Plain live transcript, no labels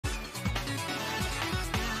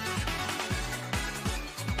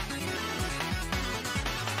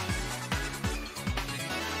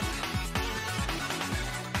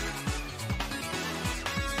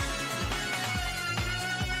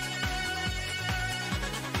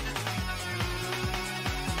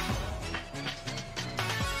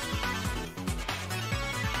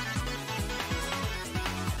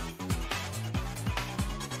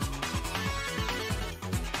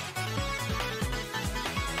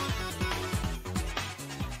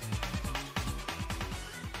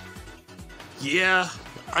Yeah,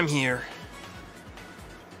 I'm here.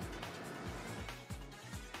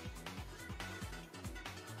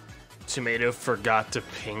 Tomato forgot to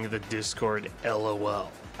ping the Discord.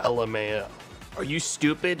 LOL. LMAO. Are you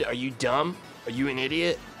stupid? Are you dumb? Are you an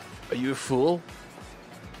idiot? Are you a fool?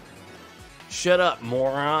 Shut up,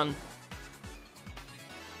 moron.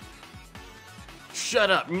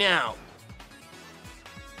 Shut up now.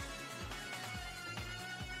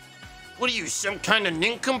 What are you, some kind of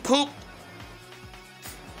nincompoop?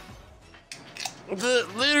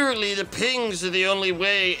 Literally, the pings are the only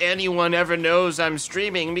way anyone ever knows I'm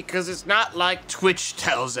streaming because it's not like Twitch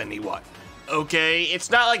tells anyone, okay?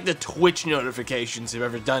 It's not like the Twitch notifications have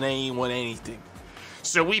ever done anyone anything.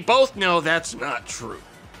 So we both know that's not true.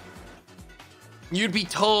 You'd be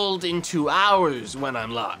told in 2 hours when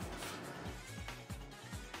I'm live.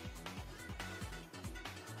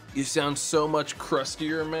 You sound so much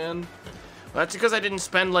crustier, man. Well, that's because I didn't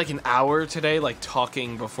spend like an hour today like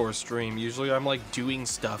talking before stream. Usually I'm like doing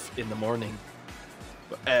stuff in the morning.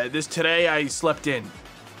 Today I slept in.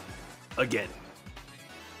 Again.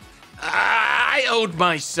 I owed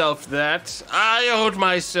myself that. I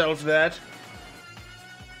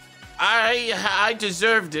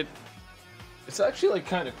deserved it. It's actually like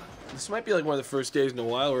kind of, this might be like one of the first days in a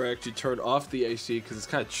while where I actually turned off the AC because it's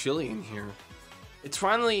kind of chilly in here. It's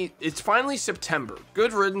finally September.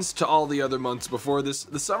 Good riddance to all the other months before this.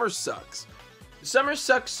 The summer sucks. The summer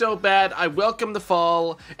sucks so bad, I welcome the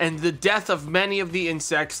fall and the death of many of the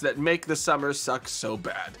insects that make the summer suck so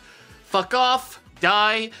bad. Fuck off,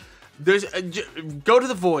 die. Go to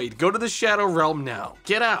the void. Go to the shadow realm now.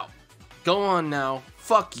 Get out. Go on now.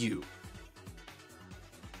 Fuck you.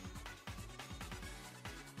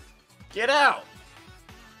 Get out.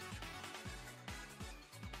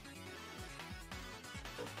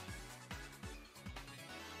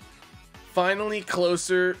 Finally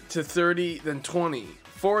closer to 30 than 20,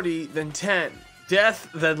 40 than 10, death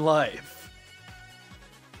than life.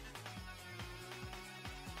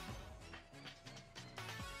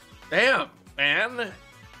 Damn, man.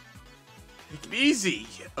 Take it easy,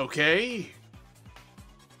 okay?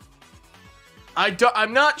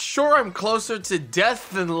 I'm not sure I'm closer to death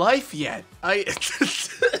than life yet.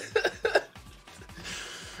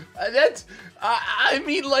 I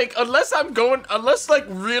mean, like, unless like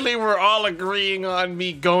really we're all agreeing on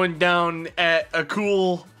me going down at a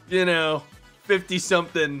cool, 50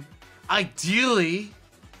 something. Ideally,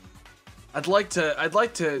 I'd like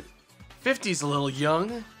to 50's a little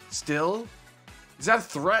young still. Is that a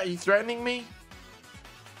threat? Are you threatening me?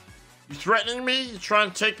 You threatening me? You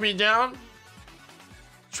trying to take me down?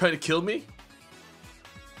 Trying to kill me?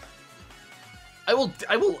 I will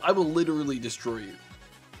literally destroy you.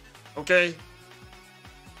 Okay?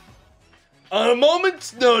 On a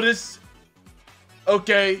moment's notice,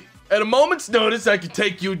 okay, at a moment's notice, I can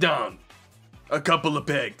take you down. A couple of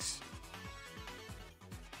pegs.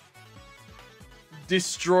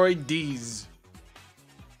 Destroy these.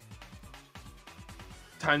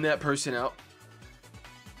 Time that person out.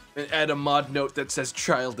 And add a mod note that says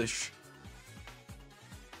childish.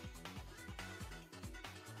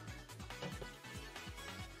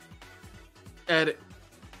 Add it.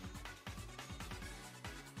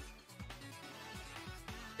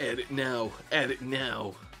 Add it now. Add it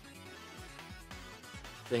now.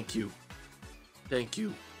 Thank you. Thank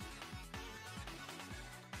you.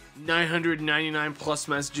 999 plus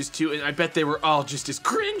messages too, and I bet they were all just as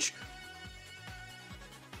cringe.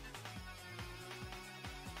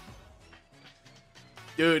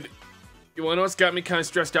 Dude, you wanna know what's got me kind of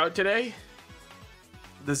stressed out today?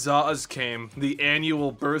 The Zaz came. The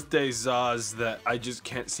annual birthday Zaz that I just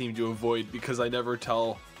can't seem to avoid because I never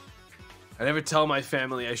tell my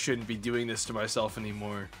family I shouldn't be doing this to myself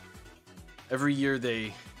anymore. Every year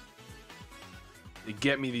they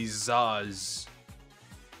get me these Zaz,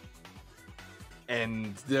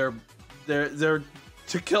 and they're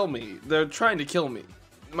to kill me. They're trying to kill me.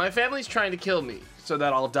 My family's trying to kill me so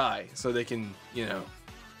that I'll die, so they can,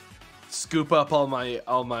 scoop up all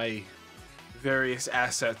my various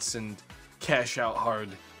assets and cash out hard.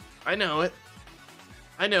 I know it.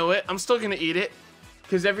 I'm still gonna eat it.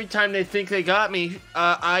 Because every time they think they got me,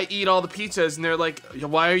 I eat all the pizzas, and they're like,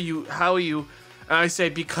 how are you? And I say,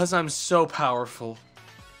 because I'm so powerful.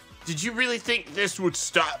 Did you really think this would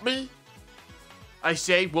stop me? I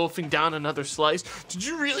say, wolfing down another slice. Did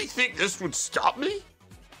you really think this would stop me?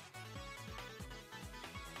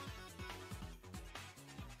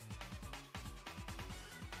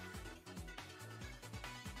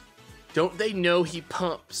 Don't they know he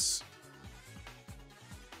pumps?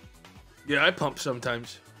 Yeah, I pump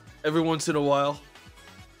sometimes. Every once in a while.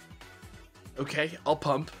 Okay, I'll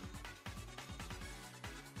pump.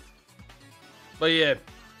 But yeah.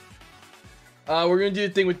 We're gonna do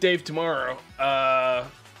the thing with Dave tomorrow.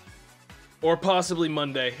 Or possibly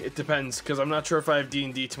Monday. It depends, because I'm not sure if I have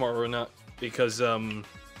D&D tomorrow or not. Because,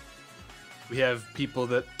 we have people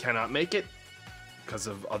that cannot make it because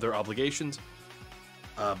of other obligations.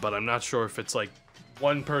 But I'm not sure if it's like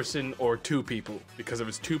one person or two people, because if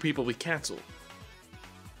it's two people, we cancel.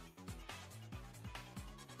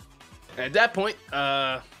 And at that point,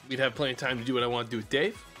 we'd have plenty of time to do what I want to do with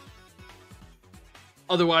Dave.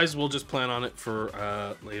 Otherwise, we'll just plan on it for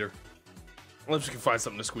later. Unless we can find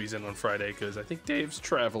something to squeeze in on Friday, because I think Dave's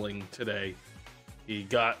traveling today. He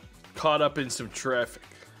got caught up in some traffic.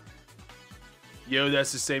 Yo,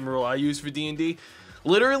 that's the same rule I use for D&D.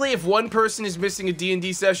 Literally, if one person is missing a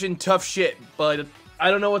D&D session, tough shit. But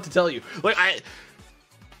I don't know what to tell you. Like,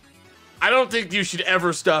 I don't think you should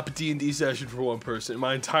ever stop a D&D session for one person in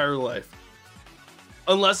my entire life.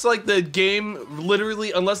 Unless, like, the game,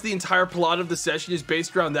 literally, unless the entire plot of the session is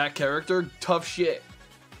based around that character, tough shit.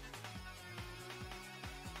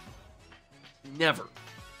 Never.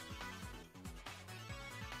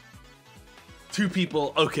 Two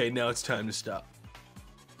people, okay, now it's time to stop.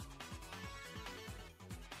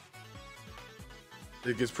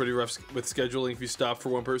 It gets pretty rough with scheduling if you stop for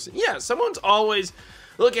one person. Yeah, someone's always...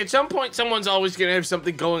 Look, at some point, someone's always going to have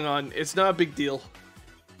something going on. It's not a big deal.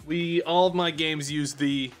 All of my games use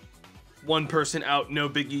the one person out, no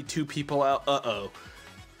biggie, two people out, uh-oh.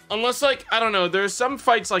 Unless, like, I don't know, there's some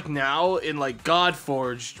fights, like, now in, like,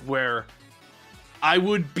 Godforged where I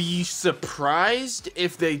would be surprised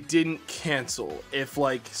if they didn't cancel. If,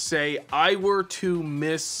 like, say, I were to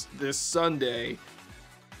miss this Sunday,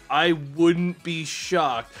 I wouldn't be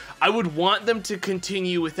shocked. I would want them to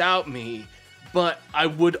continue without me, but I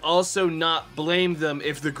would also not blame them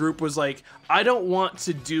if the group was like, I don't want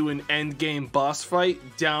to do an endgame boss fight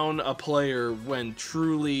down a player when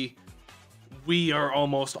truly we are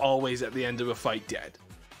almost always at the end of a fight dead.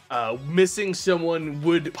 Missing someone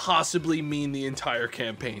would possibly mean the entire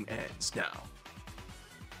campaign ends now.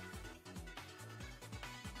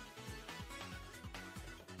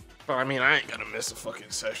 But I mean, I ain't gonna miss a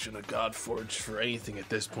fucking session of Godforged for anything at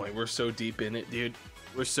this point. We're so deep in it, dude.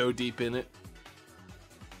 We're so deep in it.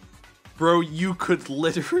 Bro, you could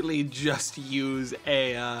literally just use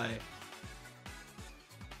AI.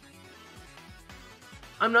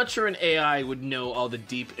 I'm not sure an AI would know all the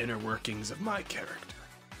deep inner workings of my character.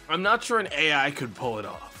 I'm not sure an AI could pull it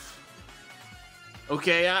off.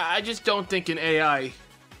 Okay, I just don't think an AI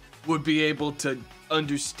would be able to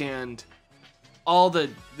understand all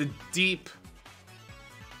the deep...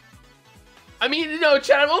 I mean, no,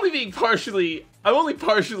 Chad, I'm only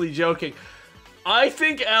partially joking. I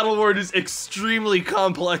think Adelward is extremely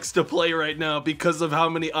complex to play right now because of how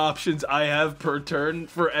many options I have per turn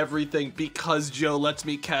for everything, because Joe lets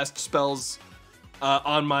me cast spells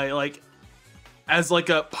on my, like, as like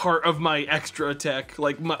a part of my extra attack,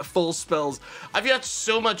 like my full spells. I've got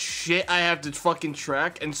so much shit I have to fucking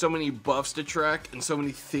track, and so many buffs to track, and so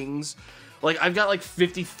many things. Like, I've got like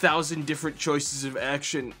 50,000 different choices of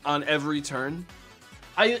action on every turn.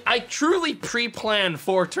 I truly pre-plan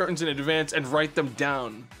 4 turns in advance and write them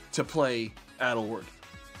down to play Adelward.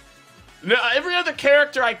 Now, every other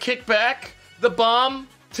character I kick back, the bomb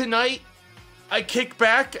tonight, I kick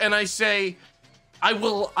back and I say, I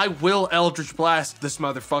will Eldritch Blast this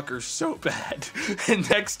motherfucker so bad. And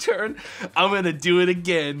next turn, I'm gonna do it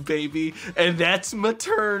again, baby. And that's my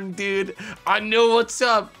turn, dude. I know what's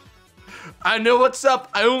up. I know what's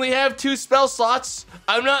up. I only have 2 spell slots.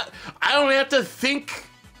 I don't have to think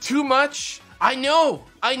too much. I know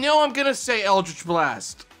I'm gonna say Eldritch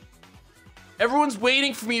Blast. Everyone's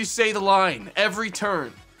waiting for me to say the line every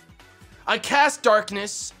turn. I cast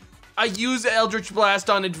Darkness. I use Eldritch Blast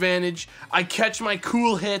on advantage. I catch my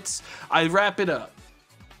cool hits. I wrap it up.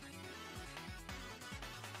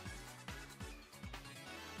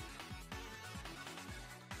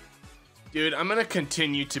 Dude, I'm gonna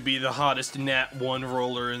continue to be the hottest Nat 1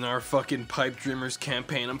 roller in our fucking Pipe Dreamers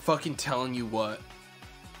campaign. I'm fucking telling you what.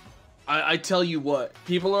 I tell you what.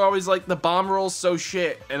 People are always like, the bomb rolls so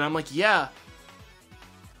shit. And I'm like, yeah.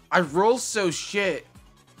 I roll so shit.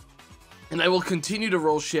 And I will continue to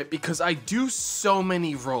roll shit because I do so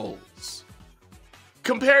many rolls.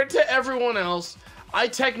 Compared to everyone else, I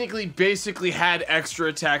technically basically had extra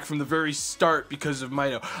attack from the very start because of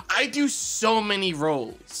Mito. I do so many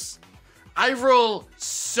rolls. I roll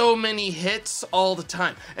so many hits all the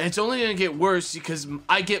time. And it's only gonna get worse because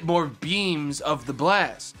I get more beams of the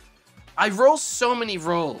blast. I roll so many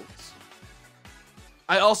rolls.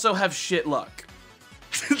 I also have shit luck.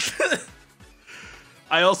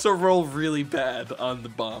 I also roll really bad on the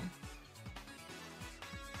bomb.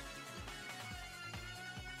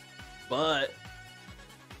 But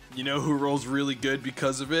you know who rolls really good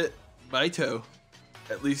because of it? Mito.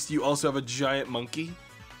 At least you also have a giant monkey.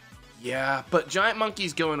 Yeah, but giant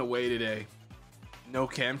monkey's going away today. No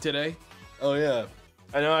cam today? Oh yeah.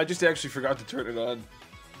 I know, I just actually forgot to turn it on.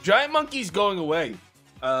 Giant monkey's going away.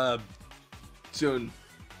 Soon.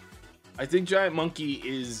 I think giant monkey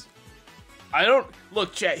is... I don't...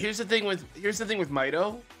 Look, chat, here's the thing with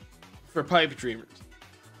Mito for pipe dreamers.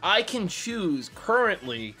 I can choose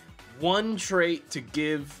currently one trait to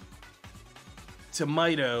give to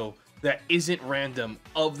Mito that isn't random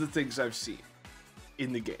of the things I've seen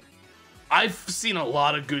in the game. I've seen a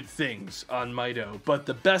lot of good things on Mito, but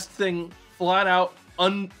the best thing, flat out,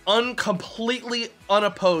 completely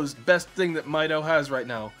unopposed best thing that Mito has right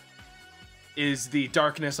now is the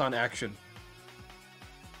darkness on action.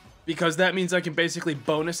 Because that means I can basically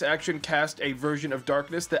bonus action cast a version of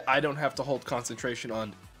darkness that I don't have to hold concentration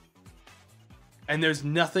on. And there's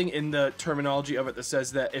nothing in the terminology of it that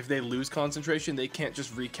says that if they lose concentration, they can't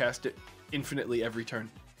just recast it infinitely every turn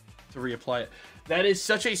to reapply it. That is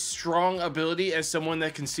such a strong ability as someone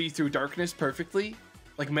that can see through darkness perfectly,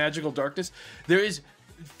 like magical darkness. There is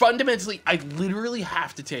fundamentally, I literally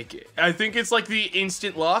have to take it. I think it's like the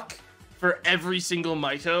instant lock for every single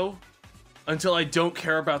Mito until I don't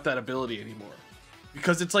care about that ability anymore.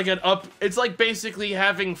 Because it's like it's like basically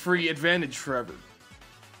having free advantage forever.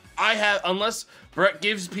 Unless Brett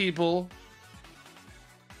gives people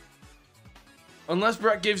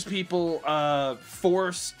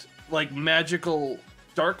forced like magical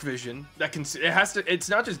dark vision that can, it's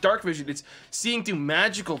not just dark vision, it's seeing through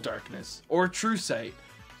magical darkness or true sight.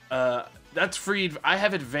 That's free. I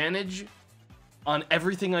have advantage on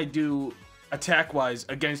everything I do attack wise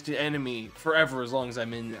against an enemy forever as long as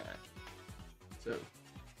I'm in that. So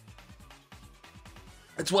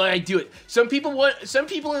that's why I do it. Some people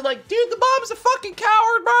are like, dude, the mom's a fucking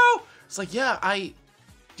coward, bro. It's like, yeah,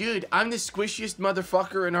 dude, I'm the squishiest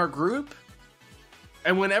motherfucker in our group.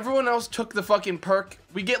 And when everyone else took the fucking perk,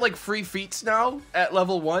 we get like free feats now at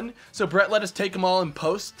level 1. So Brett let us take them all in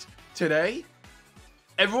post today.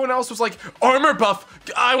 Everyone else was like, armor buff.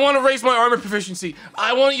 I want to raise my armor proficiency.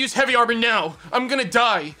 I want to use heavy armor now. I'm gonna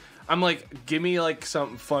die. I'm like, give me like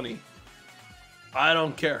something funny. I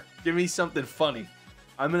don't care. Give me something funny.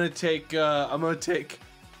 I'm gonna take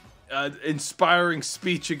inspiring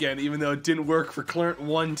speech again, even though it didn't work for Clarent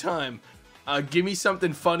one time. Give me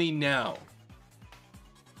something funny now.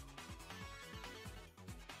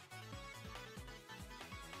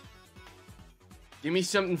 Give me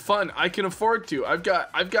something fun. I can afford to. I've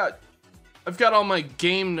got all my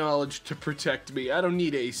game knowledge to protect me. I don't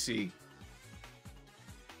need AC.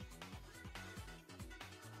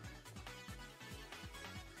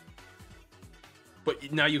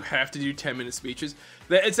 But now you have to do 10-minute speeches.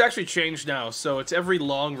 It's actually changed now, so it's every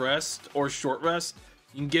long rest or short rest.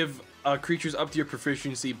 You can give creatures up to your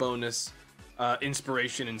proficiency bonus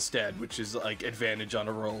inspiration instead, which is like advantage on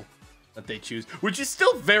a roll that they choose, which is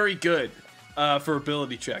still very good for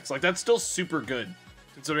ability checks. Like, that's still super good,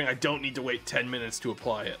 considering I don't need to wait 10 minutes to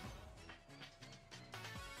apply it.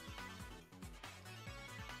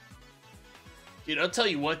 Dude, I'll tell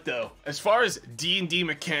you what though, as far as D&D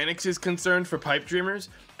mechanics is concerned for pipe dreamers,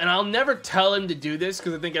 and I'll never tell him to do this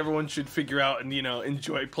because I think everyone should figure out and, you know,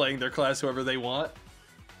 enjoy playing their class however they want.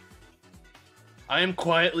 I am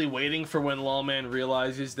quietly waiting for when Lawman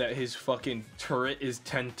realizes that his fucking turret is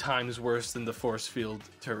 10 times worse than the force field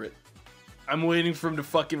turret. I'm waiting for him to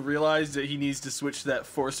fucking realize that he needs to switch to that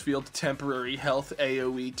force field temporary health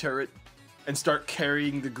AoE turret and start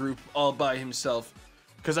carrying the group all by himself.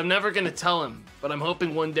 Because I'm never going to tell him, but I'm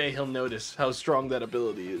hoping one day he'll notice how strong that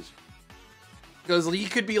ability is. Because he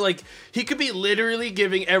could be literally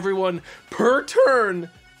giving everyone per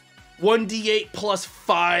turn 1d8 plus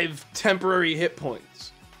 5 temporary hit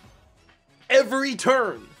points. Every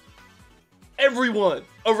turn. Everyone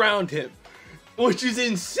around him. Which is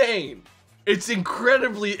insane. It's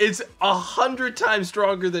 100 times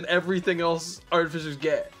stronger than everything else Artificers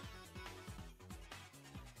get.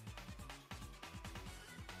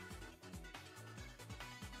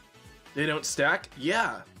 They don't stack?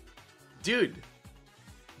 Yeah. Dude.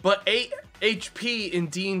 But 8 HP in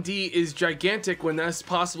D&D is gigantic when that's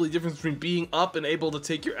possibly the difference between being up and able to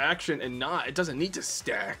take your action and not. It doesn't need to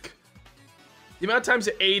stack. The amount of times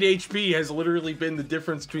that 8 HP has literally been the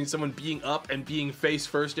difference between someone being up and being face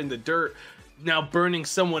first in the dirt, now burning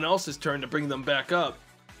someone else's turn to bring them back up,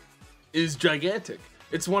 is gigantic.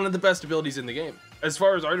 It's one of the best abilities in the game. As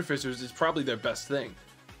far as Artificers, it's probably their best thing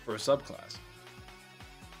for a subclass.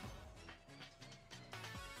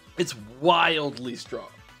 It's wildly strong.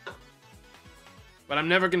 But I'm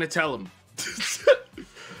never gonna tell him.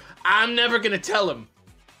 I'm never gonna tell him.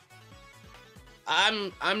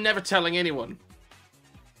 I'm never telling anyone.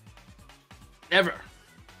 Ever.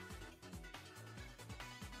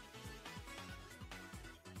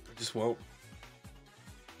 I just won't.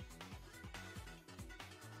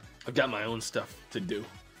 I've got my own stuff to do.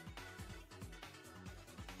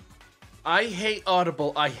 I hate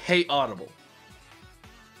Audible. I hate Audible.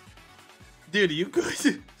 Dude, are you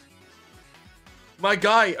good? My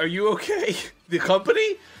guy, are you okay? The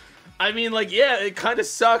company? I mean, like, yeah, it kind of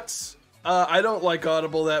sucks. I don't like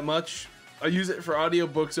Audible that much. I use it for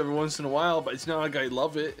audiobooks every once in a while, but it's not like I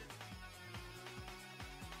love it.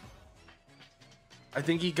 I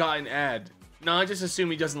think he got an ad. No, I just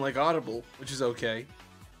assume he doesn't like Audible, which is okay.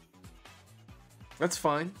 That's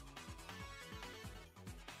fine.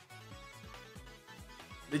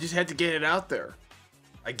 They just had to get it out there.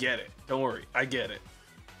 I get it. Don't worry. I get it.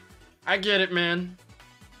 I get it, man.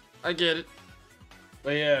 I get it.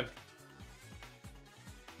 But yeah.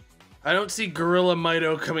 I don't see Gorilla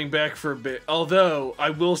Mito coming back for a bit. Although, I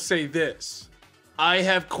will say this. I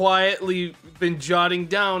have quietly been jotting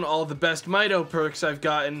down all the best Mito perks I've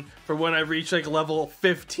gotten for when I reach like level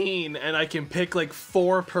 15 and I can pick like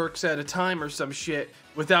 4 perks at a time or some shit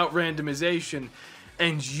without randomization.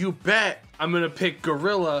 And you bet I'm gonna pick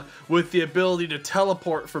Gorilla with the ability to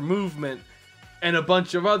teleport for movement and a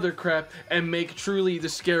bunch of other crap and make truly the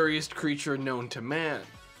scariest creature known to man.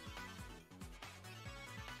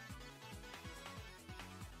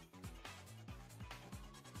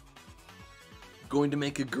 Going to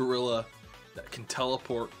make a gorilla that can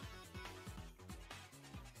teleport.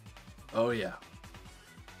 Oh yeah.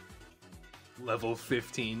 Level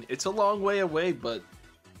 15. It's a long way away, but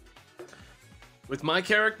with my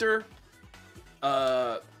character,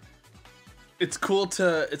 it's cool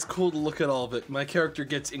to look at all of it. My character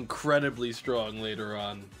gets incredibly strong later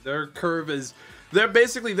on. Their curve is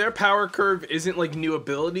their power curve isn't like new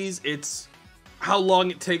abilities, it's how long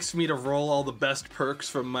it takes for me to roll all the best perks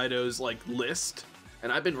from Mito's like list.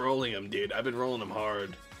 And I've been rolling them, dude. I've been rolling them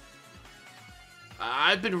hard.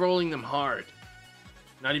 I've been rolling them hard.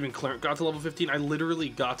 Not even Clarence got to level 15. I literally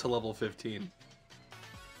got to level 15.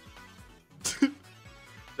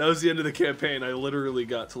 That was the end of the campaign. I literally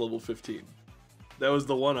got to level 15. That was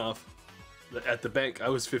the one-off at the bank. I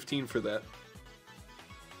was 15 for that.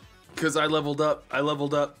 Because I leveled up. I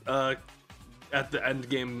leveled up at the end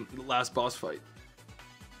game, last boss fight.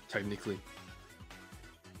 Technically.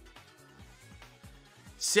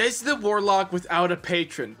 Says the Warlock without a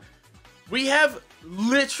patron. We have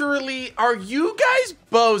literally... Are you guys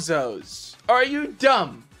bozos? Are you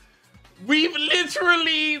dumb? We've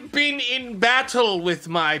literally been in battle with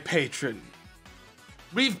my patron.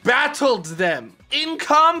 We've battled them. In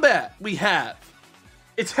combat, we have.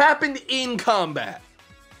 It's happened in combat.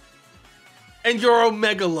 And you're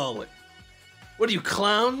Omega lulling. What are you,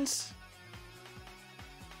 clowns?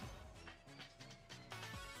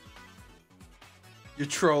 You're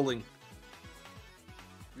trolling.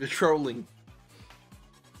 You're trolling.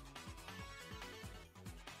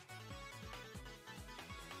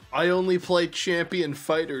 I only play champion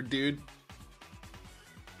fighter, dude.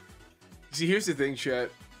 See, here's the thing, chat.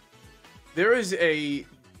 There is a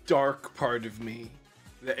dark part of me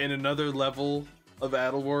that in another level of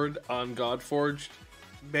Adelward on Godforged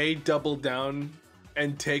may double down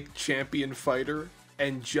and take champion fighter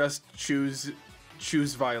and just choose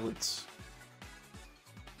violence.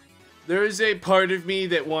 There is a part of me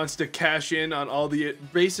that wants to cash in on all the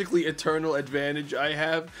basically eternal advantage I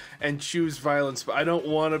have and choose violence, but I don't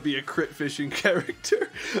want to be a crit fishing character.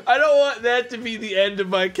 I don't want that to be the end of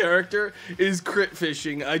my character, is crit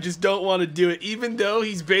fishing. I just don't want to do it, even though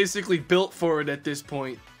he's basically built for it at this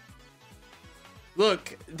point.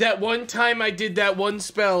 Look, that one time I did that one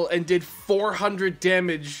spell and did 400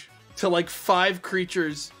 damage to like 5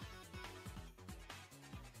 creatures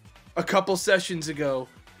a couple sessions ago.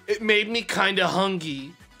 It made me kind of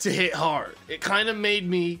hungry to hit hard. It kind of made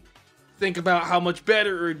me think about how much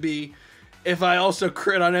better it would be if I also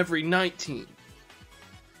crit on every 19.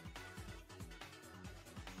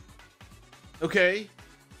 Okay?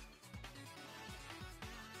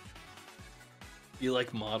 You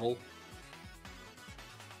like model?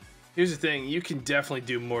 Here's the thing, you can definitely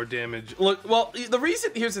do more damage. Look, well, here's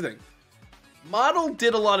the thing. Model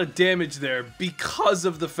did a lot of damage there because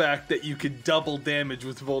of the fact that you could double damage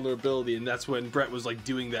with vulnerability, and that's when Brett was like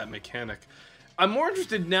doing that mechanic. I'm more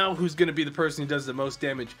interested now who's going to be the person who does the most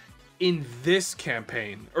damage in this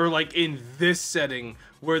campaign, or like in this setting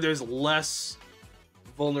where there's less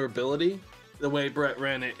vulnerability, the way Brett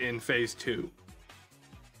ran it in phase 2.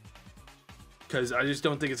 because I just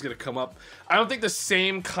don't think it's going to come up. I don't think the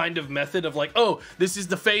same kind of method of like, oh, this is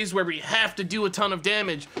the phase where we have to do a ton of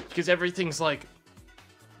damage, because everything's like,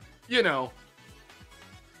 you know,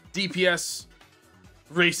 DPS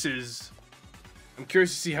races. I'm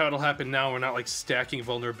curious to see how it'll happen now. We're not like stacking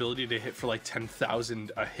vulnerability to hit for like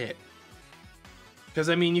 10,000 a hit. Because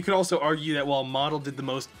I mean, you could also argue that while Model did the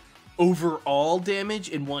most overall damage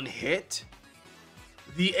in one hit,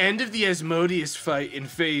 the end of the Asmodeus fight in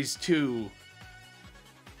phase 2,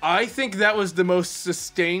 I think that was the most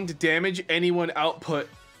sustained damage anyone output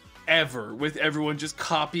ever, with everyone just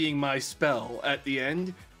copying my spell at the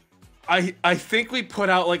end. I think we put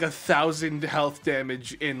out like 1,000 health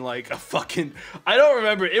damage in like a fucking... I don't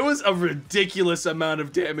remember. It was a ridiculous amount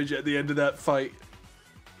of damage at the end of that fight.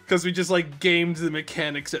 Because we just like gamed the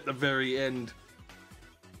mechanics at the very end.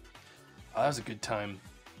 Oh, that was a good time.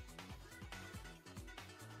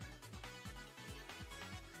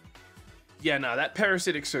 Yeah, no, that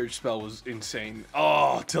Parasitic Surge spell was insane.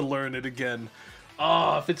 Oh, to learn it again.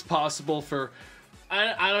 Oh, if it's possible for...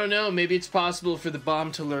 I don't know, maybe it's possible for the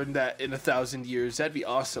bomb to learn that in 1,000 years. That'd be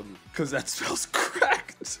awesome, because that spell's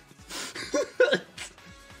cracked.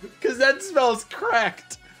 Because that spell's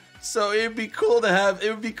cracked. So it'd be cool to have,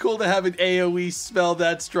 an AoE spell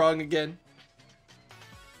that strong again.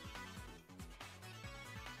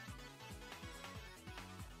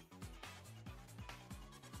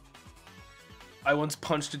 I once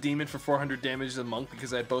punched a demon for 400 damage as a monk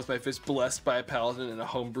because I had both my fists blessed by a paladin and a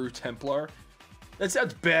homebrew Templar. That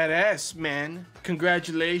sounds badass, man.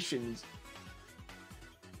 Congratulations.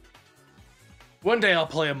 One day I'll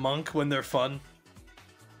play a monk when they're fun.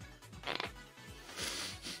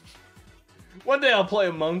 One day I'll play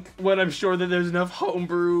a monk when I'm sure that there's enough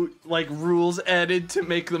homebrew, like, rules added to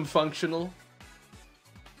make them functional.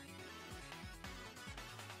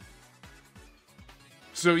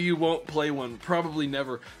 So you won't play one? Probably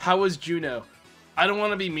never. How was Juno? I don't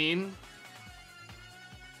want to be mean,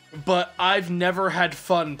 but I've never had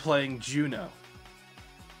fun playing Juno.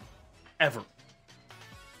 Ever.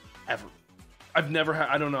 Ever. I've never had,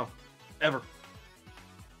 I don't know. Ever.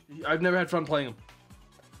 I've never had fun playing him.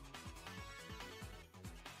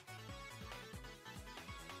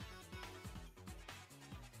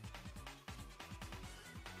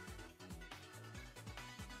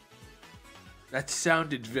 That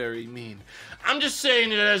sounded very mean. I'm just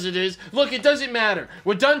saying it as it is. Look, it doesn't matter.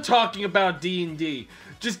 We're done talking about D&D.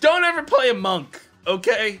 Just don't ever play a monk,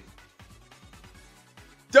 okay?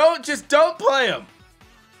 Don't play him.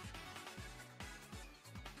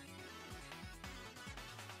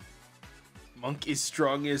 Monk is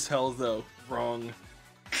strong as hell, though. Wrong.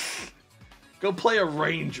 Go play a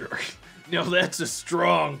ranger. No, that's a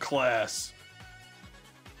strong class.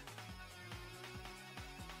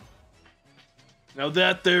 Now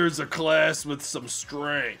that there's a class with some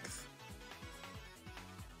strength.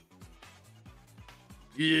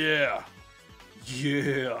 Yeah.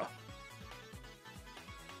 Yeah.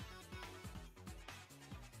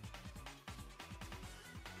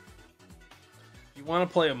 You want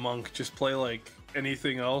to play a monk, just play like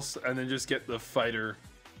anything else and then just get the fighter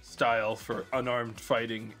style for unarmed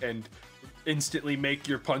fighting and instantly make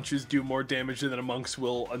your punches do more damage than a monk's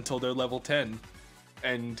will until they're level 10.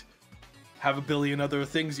 And have a billion other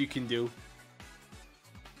things you can do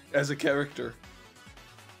as a character.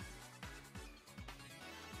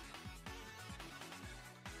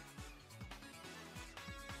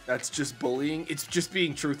 That's just bullying. It's just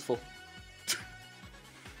being truthful.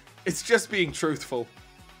 It's just being truthful.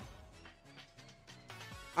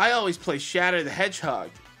 I always play Shatter the Hedgehog.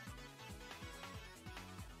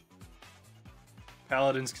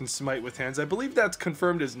 Paladins can smite with hands. I believe that's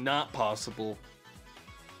confirmed as not possible.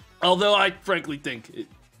 Although I frankly think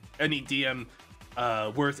any DM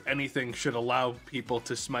worth anything should allow people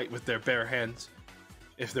to smite with their bare hands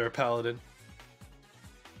if they're a paladin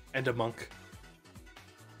and a monk.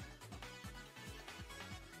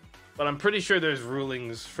 But I'm pretty sure there's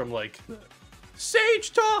rulings from like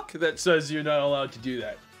Sage Talk that says you're not allowed to do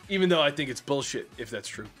that. Even though I think it's bullshit if that's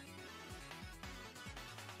true.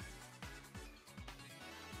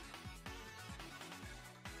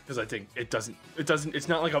 Because I think it doesn't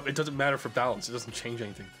matter for balance. It doesn't change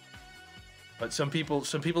anything. But some people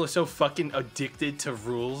are so fucking addicted to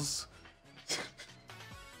rules.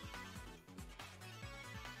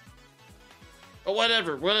 Oh,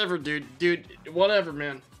 whatever, dude, whatever,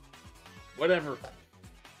 man, whatever.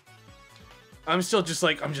 I'm still just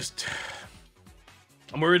like, I'm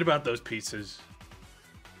worried about those pizzas.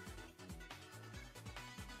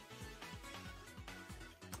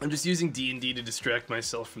 I'm just using D&D to distract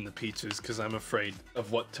myself from the pizzas because I'm afraid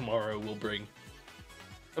of what tomorrow will bring.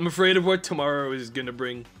 I'm afraid of what tomorrow is gonna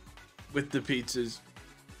bring with the pizzas.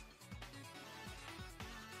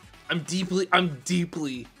 I'm deeply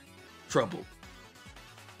troubled.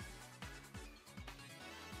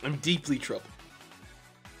 I'm deeply troubled.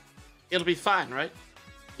 It'll be fine, right?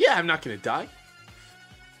 Yeah, I'm not gonna die.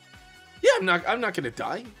 Yeah, I'm not gonna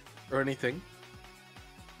die or anything.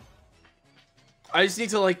 I just need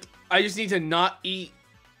to not eat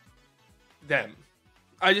them.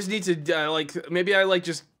 I just need to maybe I I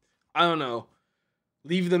don't know,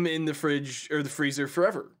 leave them in the fridge or the freezer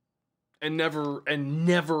forever, and never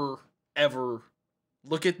ever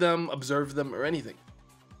look at them, observe them, or anything.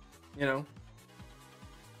 You know.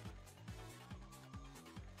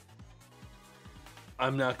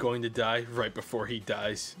 I'm not going to die right before he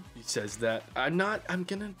dies. He says that. I'm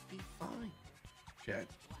gonna be fine, Chad.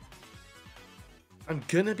 I'm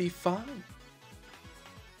gonna be fine.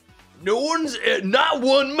 Not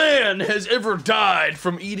one man has ever died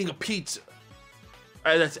from eating a pizza.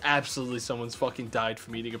 That's absolutely someone's fucking died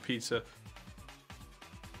from eating a pizza.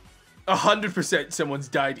 100% someone's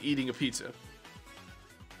died eating a pizza.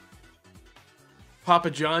 Papa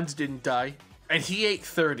John's didn't die, and he ate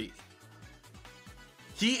 30.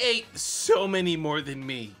 He ate so many more than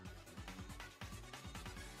me.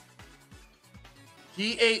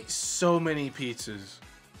 He ate so many pizzas.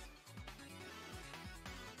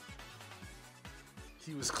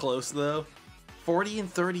 He was close though. 40 in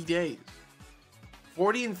 30 days.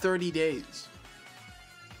 40 in 30 days.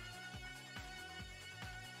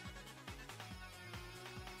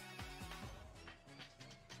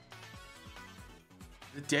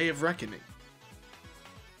 The day of reckoning.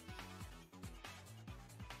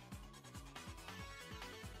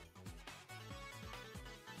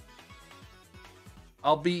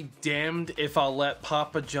 I'll be damned if I'll let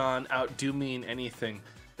Papa John outdo me in anything.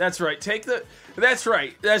 That's right. That's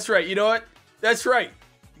right. You know what? That's right.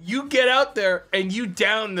 You get out there and you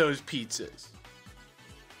down those pizzas.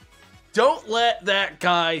 Don't let that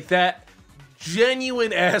guy, that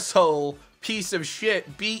genuine asshole piece of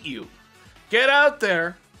shit, beat you. Get out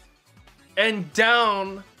there and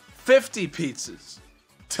down 50 pizzas.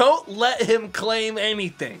 Don't let him claim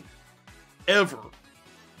anything. Ever.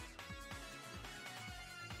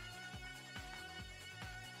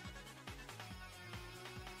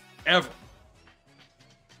 Ever.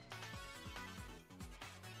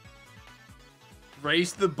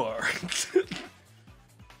 Raise the bar.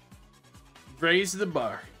 Raise the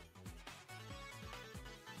bar.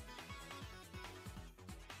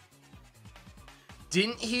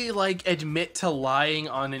 Didn't he like admit to lying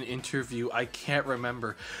on an interview? I can't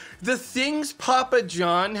remember. The things Papa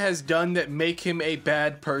John has done that make him a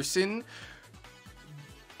bad person.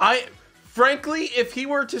 Frankly, if he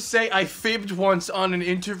were to say I fibbed once on an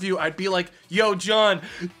interview, I'd be like, yo, John,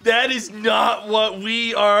 that is not what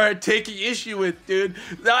we are taking issue with, dude.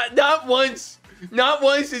 Not once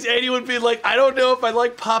has anyone been like, I don't know if I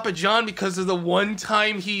like Papa John because of the one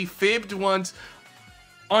time he fibbed once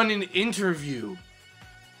on an interview.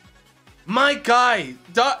 My guy,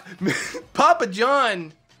 Papa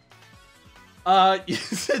John,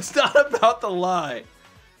 it's not about the lie.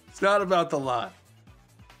 It's not about the lie.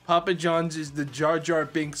 Papa John's is the Jar Jar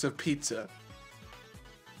Binks of pizza.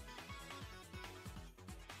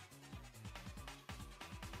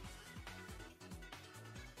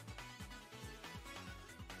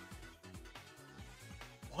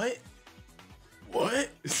 What? What?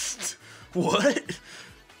 What?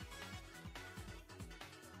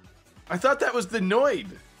 I thought that was the Noid.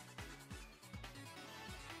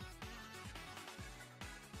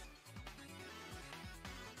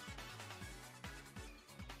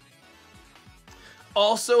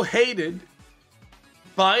 Also hated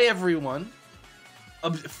by everyone,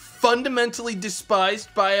 fundamentally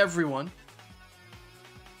despised by everyone,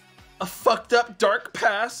 a fucked up dark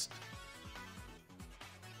past,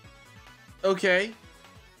 okay,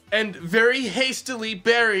 and very hastily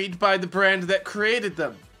buried by the brand that created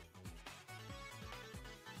them.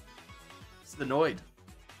 It's the Noid.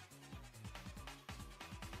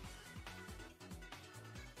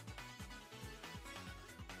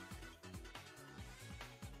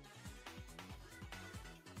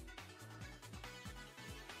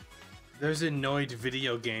 There's a Noid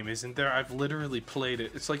video game, isn't there? I've literally played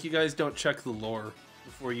it. It's like you guys don't check the lore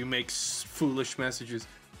before you make foolish messages.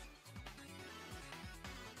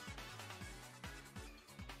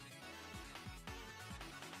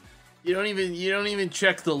 You don't even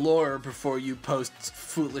check the lore before you post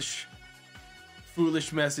foolish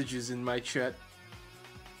messages in my chat.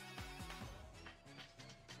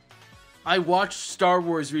 I watched Star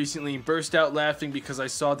Wars recently and burst out laughing because I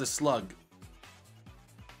saw the slug.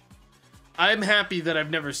 I'm happy that I've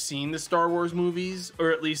never seen the Star Wars movies, or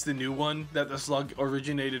at least the new one that the slug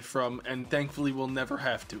originated from, and thankfully will never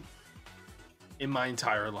have to in my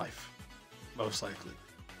entire life, most likely.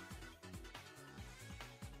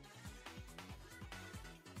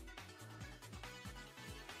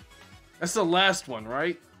 That's the last one,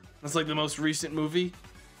 right? That's like the most recent movie.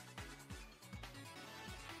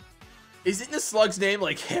 Isn't the slug's name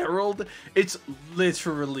like Harold? It's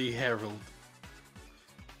literally Harold.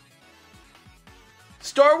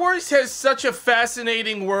 Star Wars has such a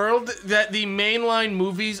fascinating world that the mainline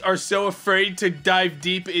movies are so afraid to dive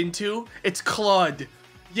deep into. It's Claude.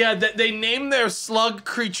 Yeah, that they named their slug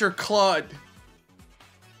creature Claude.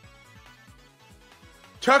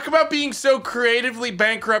 Talk about being so creatively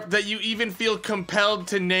bankrupt that you even feel compelled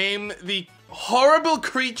to name the horrible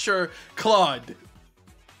creature Claude.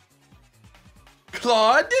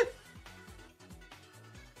 Claude?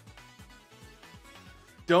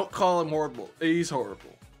 Don't call him horrible. He's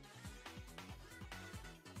horrible.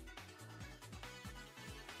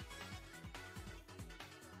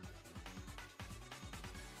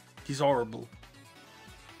 He's horrible.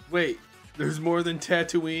 Wait, there's more than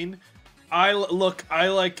Tatooine? I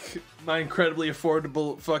like my incredibly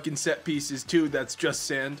affordable fucking set pieces too. That's just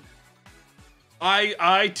sand.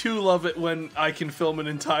 I too love it when I can film an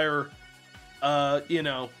entire, you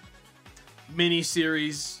know, mini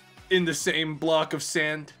series in the same block of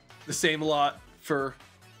sand, the same lot for,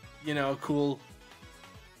 you know, cool,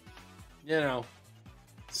 you know,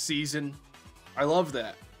 season. I love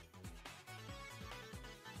that.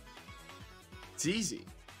 It's easy.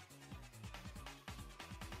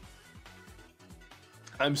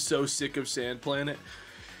 I'm so sick of Sand Planet.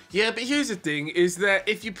 Yeah, but here's the thing: is that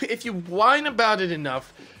if you whine about it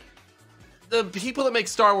enough, the people that make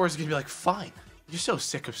Star Wars are gonna be like, "Fine, you're so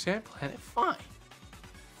sick of Sand Planet. Fine,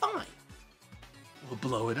 fine, we'll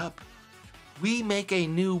blow it up. We make a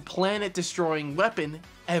new planet-destroying weapon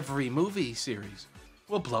every movie series.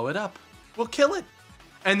 We'll blow it up. We'll kill it,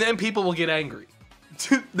 and then people will get angry.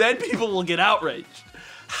 Then people will get outraged.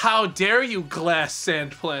 How dare you, Glass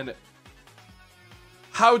Sand Planet?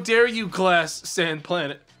 How dare you, Glass Sand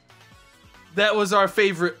Planet? That was our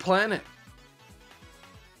favorite planet."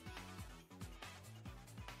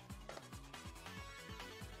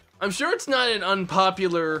 I'm sure it's not an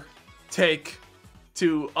unpopular take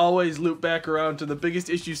to always loop back around to the biggest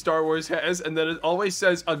issue Star Wars has, and then it always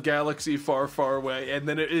says a galaxy far, far away, and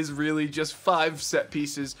then it is really just 5 set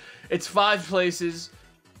pieces. It's 5 places,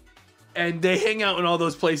 and they hang out in all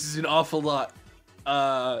those places an awful lot.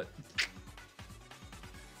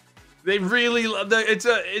 They really love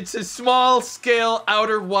it's a small scale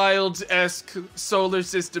Outer Wilds-esque solar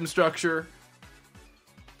system structure.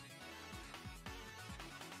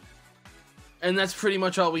 And that's pretty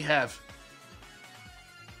much all we have.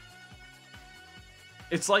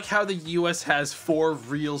 It's like how the US has 4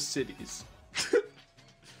 real cities.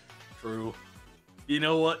 True. You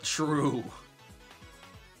know what? True.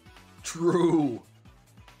 True.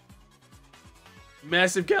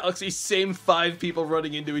 Massive galaxy, same 5 people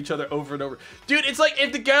running into each other over and over. Dude, it's like,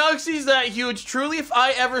 if the galaxy's that huge, truly, if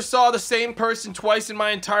I ever saw the same person twice in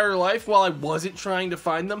my entire life while I wasn't trying to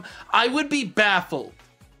find them, I would be baffled.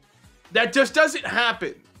 That just doesn't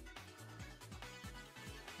happen.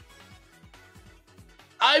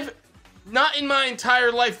 Not in my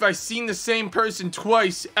entire life have I seen the same person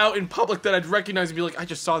twice out in public that I'd recognize and be like, I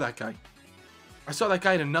just saw that guy. I saw that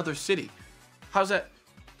guy in another city. How's that?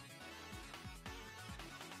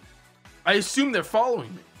 I assume they're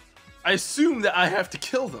following me. I assume that I have to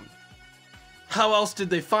kill them. How else did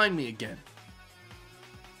they find me again?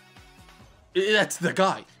 That's the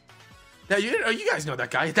guy. Now, you guys know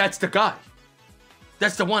that guy. That's the guy.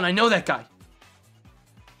 That's the one. I know that guy.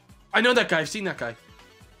 I know that guy. I've seen that guy.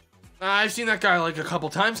 I've seen that guy like a couple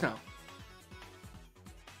times now.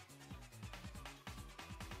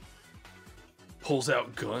 Pulls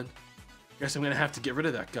out gun. Guess I'm gonna have to get rid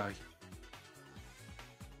of that guy.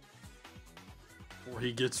 Or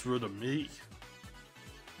he gets rid of me.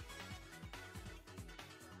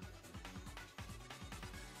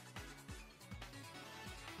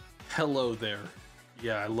 Hello there.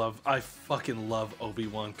 Yeah, I fucking love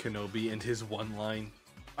Obi-Wan Kenobi and his one line.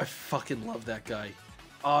 I fucking love that guy.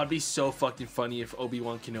 Oh, it'd be so fucking funny if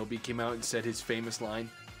Obi-Wan Kenobi came out and said his famous line.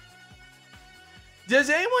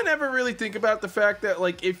 Does anyone ever really think about the fact that,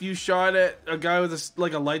 like, if you shot at a guy with a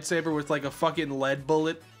lightsaber with like a fucking lead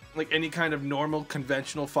bullet, like any kind of normal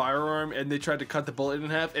conventional firearm, and they tried to cut the bullet in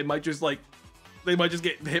half, it might just they might just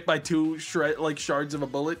get hit by 2 shards of a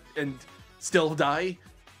bullet and still die?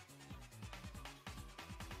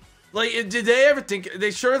 Like, did they ever think,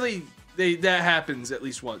 that happens at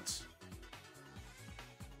least once.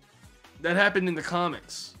 That happened in the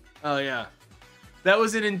comics. Oh, yeah. That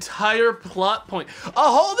was an entire plot point. They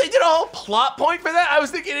did a whole plot point for that? I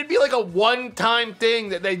was thinking it'd be like a one-time thing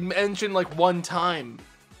that they mentioned like one time.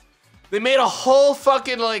 They made a whole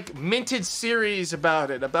fucking like minted series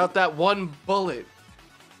about it, about that one bullet.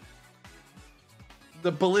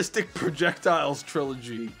 The Ballistic Projectiles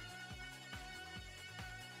trilogy.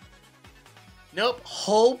 Nope,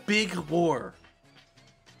 whole big war.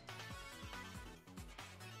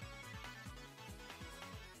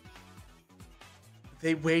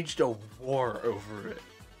 They waged a war over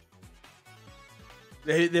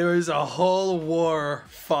it. There was a whole war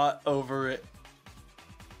fought over it.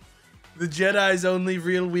 The Jedi's only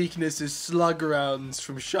real weakness is slug rounds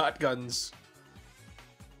from shotguns.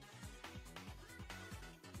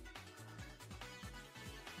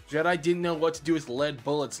 Jedi didn't know what to do with lead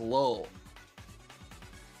bullets, lol.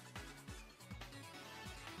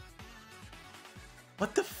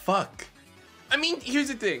 What the fuck? I mean, here's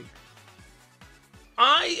the thing.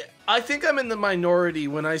 I think I'm in the minority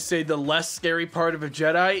when I say the less scary part of a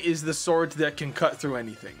Jedi is the swords that can cut through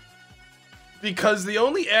anything. Because the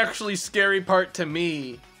only actually scary part to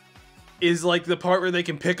me is like the part where they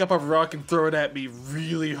can pick up a rock and throw it at me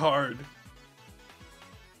really hard.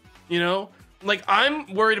 You know? Like,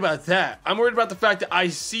 I'm worried about that. I'm worried about the fact that I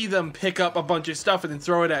see them pick up a bunch of stuff and then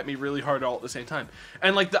throw it at me really hard all at the same time.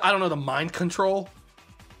 And like I don't know, the mind control.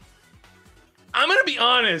 I'm gonna be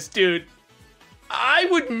honest, dude. I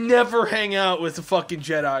would never hang out with a fucking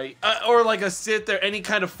Jedi or like a Sith or any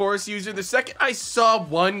kind of Force user. The second I saw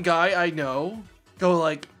one guy I know go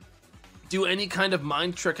like do any kind of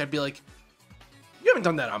mind trick, I'd be like, you haven't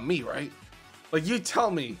done that on me, right? Like, you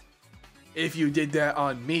tell me if you did that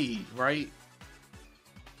on me, right?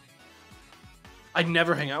 I'd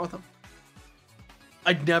never hang out with them.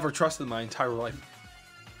 I'd never trust them my entire life.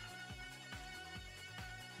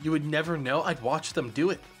 You would never know. I'd watch them do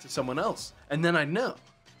it to someone else, and then I'd know.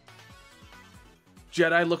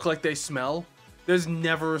 Jedi look like they smell. There's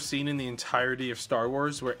never a scene in the entirety of Star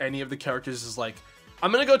Wars where any of the characters is like,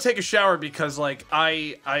 I'm gonna go take a shower because like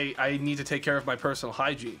I need to take care of my personal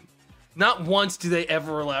hygiene. Not once do they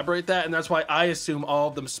ever elaborate that, and that's why I assume all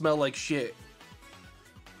of them smell like shit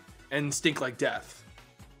and stink like death.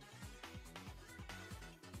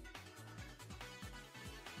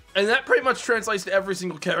 And that pretty much translates to every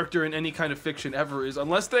single character in any kind of fiction ever, is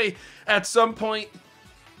unless they, at some point,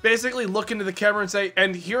 basically look into the camera and say,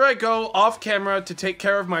 and here I go off camera to take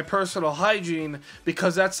care of my personal hygiene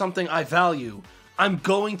because that's something I value. I'm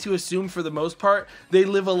going to assume, for the most part, they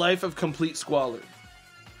live a life of complete squalor.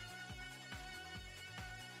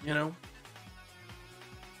 You know?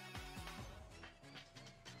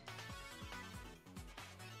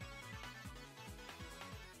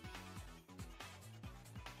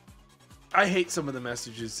 I hate some of the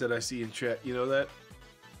messages that I see in chat, you know that?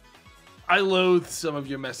 I loathe some of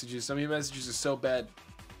your messages. Some of your messages are so bad.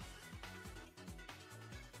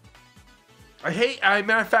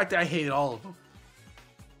 Matter of fact, I hate all of them.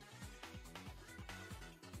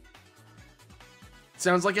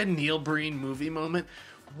 Sounds like a Neil Breen movie moment.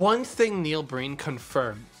 One thing Neil Breen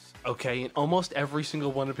confirms, okay, in almost every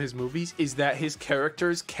single one of his movies is that his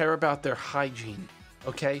characters care about their hygiene,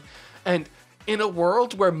 okay? And in a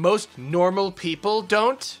world where most normal people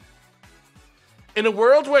don't, in a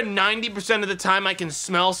world where 90% of the time I can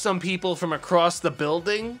smell some people from across the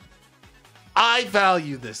building, I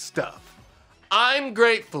value this stuff. I'm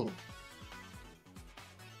grateful.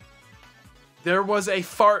 There was a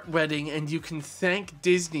fart wedding and you can thank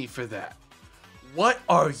Disney for that. What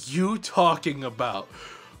are you talking about?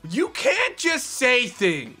 You can't just say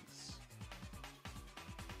things.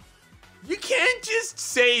 You can't just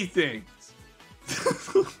say things.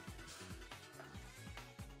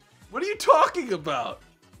 What are you talking about?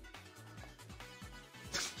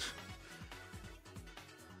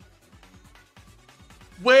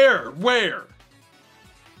 Where?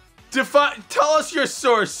 Tell us your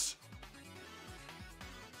source.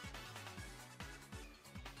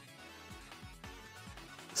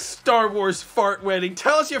 Star Wars fart wedding.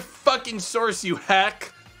 Tell us your fucking source, you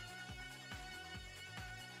hack.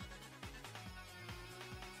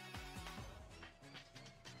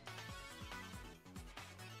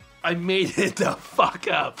 I made it the fuck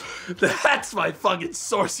up. That's my fucking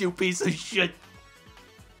source, you piece of shit.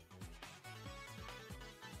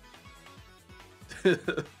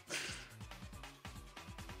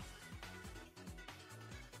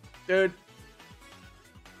 Dude.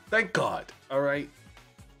 Thank God, alright?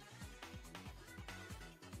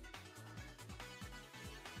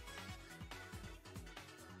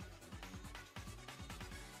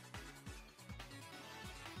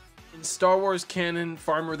 In Star Wars canon,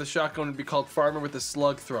 Farmer with a shotgun would be called Farmer with a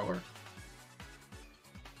slug thrower.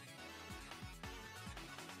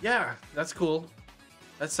 Yeah, that's cool.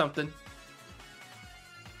 That's something.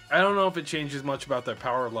 I don't know if it changes much about their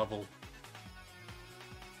power level.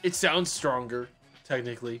 It sounds stronger,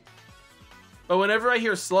 technically. But whenever I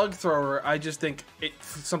hear slug thrower, I just think it's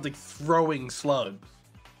something throwing slugs.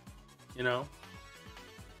 You know?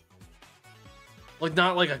 Like,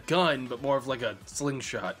 not like a gun, but more of like a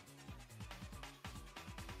slingshot.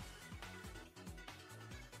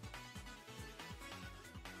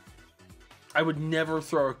 I would never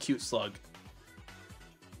throw a cute slug.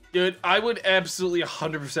 Dude, I would absolutely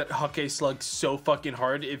 100% huck a slug so fucking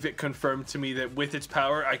hard if it confirmed to me that with its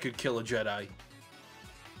power, I could kill a Jedi.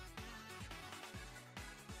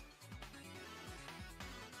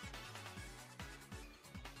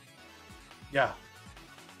 Yeah.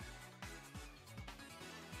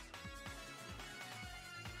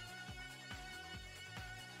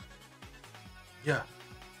 Yeah.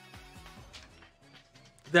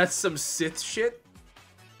 That's some Sith shit?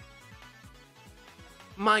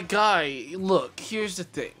 My guy, look, here's the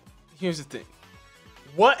thing. Here's the thing.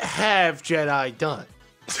 What have Jedi done?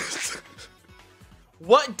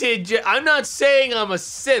 What did Jedi... I'm not saying I'm a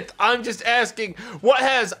Sith. I'm just asking, what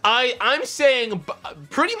has... I'm saying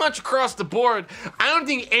pretty much across the board, I don't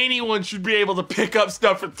think anyone should be able to pick up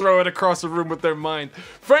stuff and throw it across a room with their mind.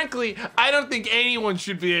 Frankly, I don't think anyone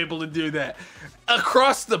should be able to do that.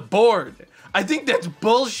 Across the board. I think that's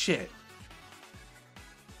bullshit.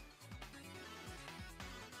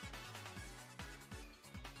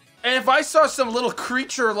 And if I saw some little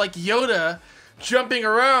creature like Yoda jumping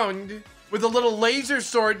around with a little laser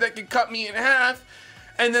sword that could cut me in half,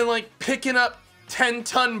 and then like picking up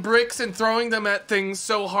 10-ton bricks and throwing them at things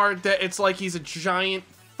so hard that it's like he's a giant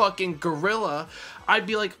fucking gorilla, I'd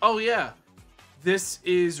be like, oh yeah, this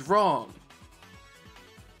is wrong.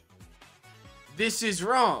 This is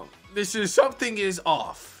wrong. This is, something is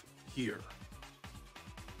off here.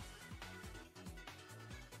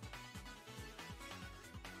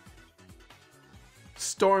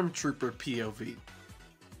 Stormtrooper POV.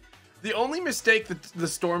 The only mistake that the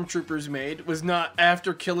Stormtroopers made was not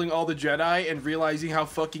after killing all the Jedi and realizing how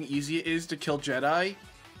fucking easy it is to kill Jedi.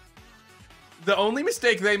 The only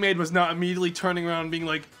mistake they made was not immediately turning around and being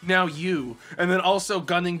like, now you, and then also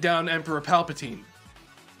gunning down Emperor Palpatine.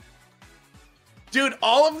 Dude,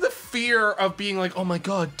 all of the fear of being like, oh my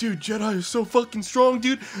god, dude, Jedi is so fucking strong,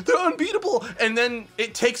 dude. They're unbeatable. And then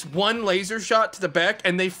it takes one laser shot to the back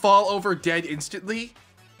and they fall over dead instantly.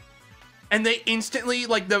 And they instantly,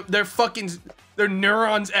 like, their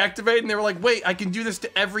neurons activate and they were like, wait, I can do this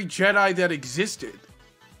to every Jedi that existed.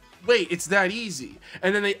 Wait, it's that easy.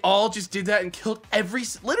 And then they all just did that and killed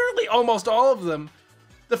literally almost all of them.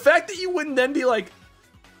 The fact that you wouldn't then be like,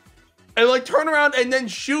 and like turn around and then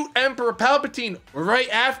shoot Emperor Palpatine right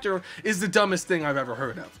after is the dumbest thing I've ever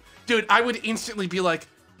heard of. Dude, I would instantly be like,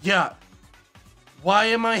 yeah, why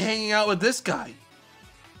am I hanging out with this guy?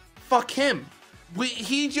 Fuck him.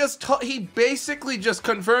 He basically just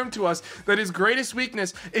confirmed to us that his greatest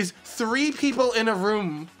weakness is 3 people in a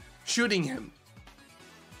room shooting him.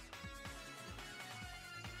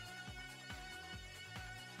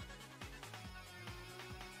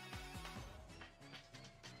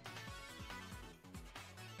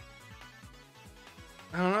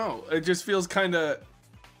 I don't know. It just feels kind of...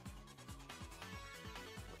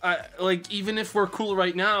 like, even if we're cool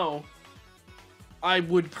right now, I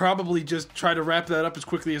would probably just try to wrap that up as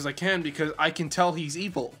quickly as I can because I can tell he's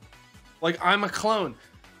evil. Like, I'm a clone.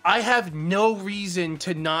 I have no reason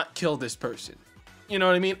to not kill this person. You know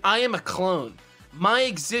what I mean? I am a clone. My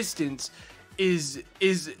existence is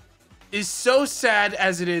so sad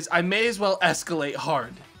as it is, I may as well escalate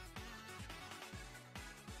hard.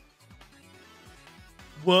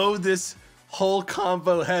 Whoa, this whole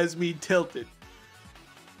combo has me tilted.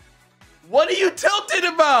 What are you tilted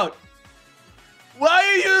about? Why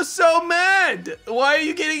are you so mad? Why are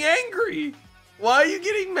you getting angry? Why are you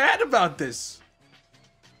getting mad about this?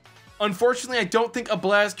 Unfortunately, I don't think a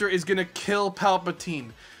blaster is gonna kill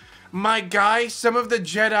Palpatine. My guy, some of the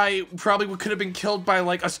Jedi probably could have been killed by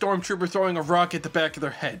like a stormtrooper throwing a rock at the back of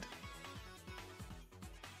their head.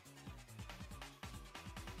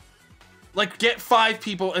 Like, get 5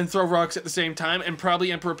 people and throw rocks at the same time, and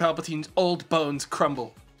probably Emperor Palpatine's old bones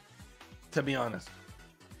crumble. To be honest.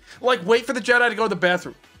 Like, wait for the Jedi to go to the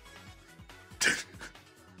bathroom.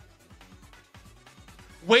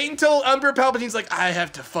 Wait until Emperor Palpatine's like, I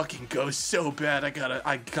have to fucking go so bad. I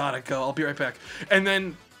gotta go. I'll be right back. And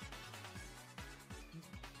then...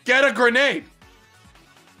 get a grenade.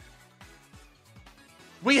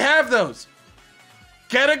 We have those.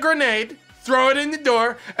 get a grenade, throw it in the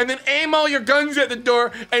door, and then aim all your guns at the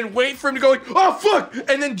door and wait for him to go like, oh fuck,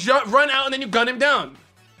 and then run out and then you gun him down.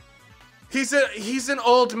 He's an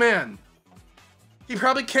old man. He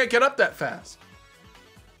probably can't get up that fast.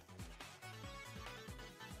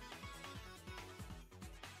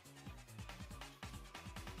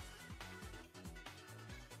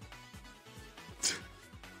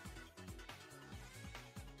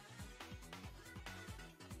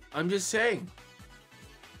 I'm just saying.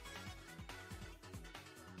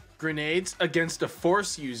 Grenades against a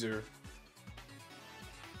force user.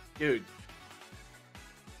 Dude.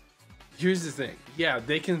 Here's the thing. Yeah,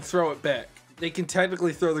 they can throw it back. They can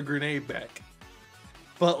technically throw the grenade back.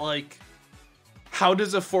 But, like, how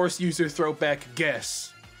does a force user throw back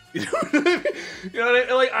gas? You know what I mean? You know what I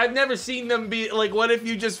mean? Like, I've never seen them be, like, what if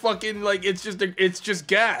you just fucking, like, it's just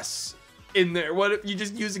gas in there? What if you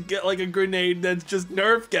just use a grenade that's just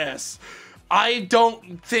Nerf gas? I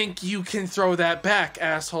don't think you can throw that back,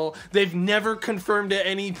 asshole. They've never confirmed at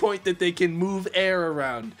any point that they can move air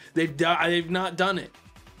around. They've not done it.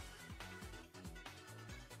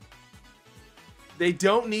 They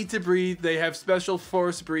don't need to breathe. They have special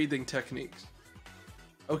force breathing techniques.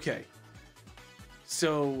 Okay.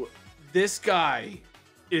 So this guy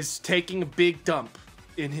is taking a big dump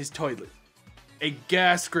in his toilet. A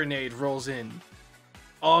gas grenade rolls in.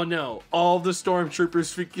 Oh no, all the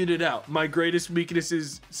stormtroopers figured it out. My greatest weakness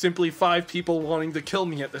is simply 5 people wanting to kill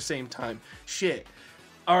me at the same time. Shit.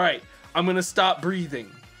 Alright, I'm gonna stop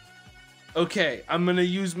breathing. Okay, I'm gonna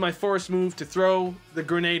use my force move to throw the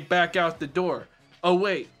grenade back out the door. Oh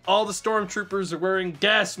wait, all the stormtroopers are wearing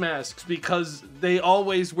gas masks because they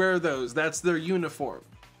always wear those. That's their uniform.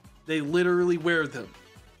 They literally wear them.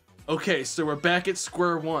 Okay, so we're back at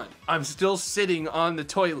square one. I'm still sitting on the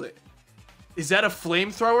toilet. Is that a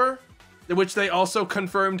flamethrower? Which they also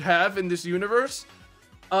confirmed have in this universe?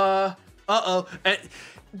 Uh-oh. And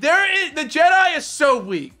the Jedi is so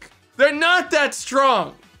weak. They're not that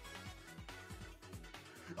strong.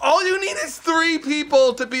 All you need is 3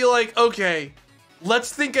 people to be like, okay,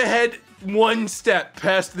 let's think ahead 1 step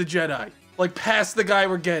past the Jedi. Like, past the guy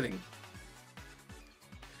we're getting.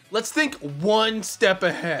 Let's think 1 step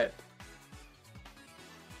ahead.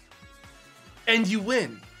 And you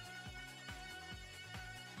win.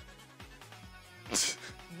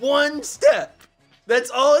 1 step. That's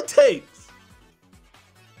all it takes.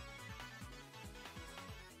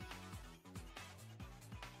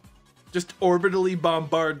 Just orbitally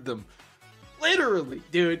bombard them. Literally,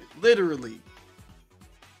 dude. Literally.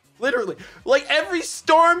 Like, every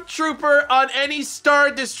stormtrooper on any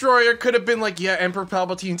Star Destroyer could have been like, yeah, Emperor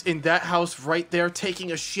Palpatine's in that house right there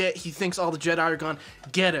taking a shit. He thinks all the Jedi are gone.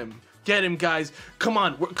 Get him. Get him, guys. Come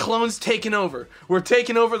on. Clones taking over. We're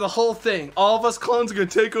taking over the whole thing. All of us clones are going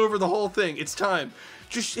to take over the whole thing. It's time.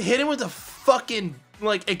 Just hit him with a fucking,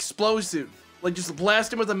 like, explosive. Like, just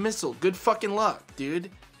blast him with a missile. Good fucking luck,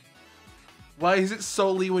 dude. Why is it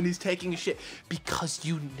solely when he's taking a shit? Because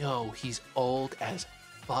you know he's old as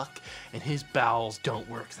fuck and his bowels don't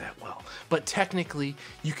work that well. But technically,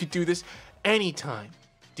 you could do this anytime,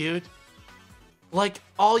 dude. Like,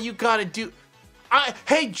 all you gotta do...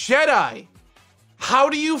 Hey, Jedi! How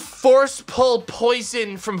do you force pull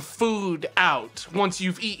poison from food out once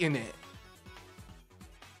you've eaten it?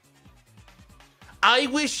 I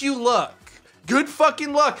wish you luck. Good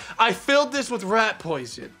fucking luck. I filled this with rat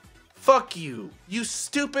poison. Fuck you. You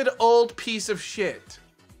stupid old piece of shit.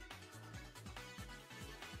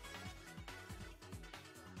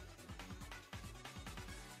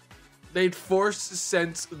 They'd force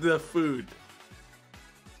sense the food.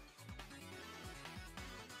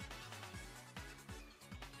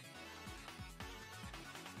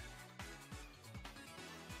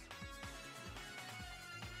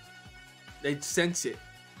 They'd sense it.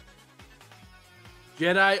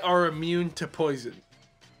 Jedi are immune to poison.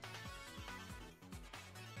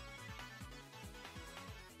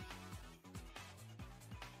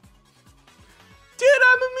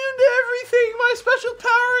 I'm immune to everything. My special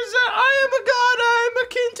power is that I am a god. I am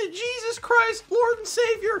akin to Jesus Christ, Lord and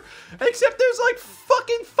Savior. Except there's like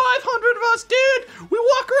fucking 500 of us, dude. We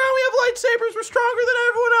walk around, we have lightsabers. We're stronger than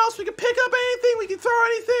everyone else. We can pick up anything. We can throw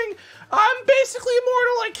anything. I'm basically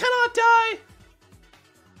immortal. I cannot die.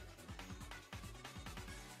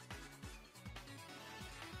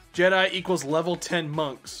 Jedi equals level 10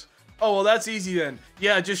 monks. Oh, well, that's easy then.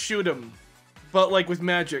 Yeah, just shoot them. But like with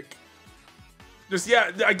magic. Just,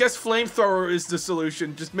 yeah, I guess flamethrower is the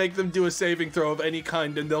solution. Just make them do a saving throw of any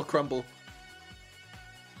kind and they'll crumble.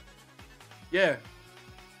 Yeah.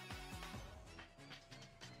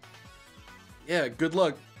 Yeah, good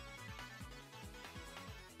luck.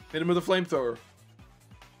 Hit him with a flamethrower.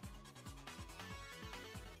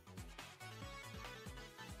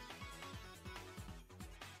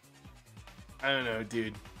 I don't know,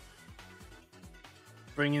 dude.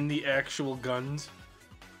 Bring in the actual guns.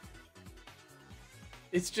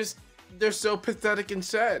 It's just, they're so pathetic and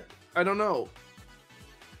sad. I don't know.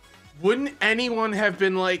 Wouldn't anyone have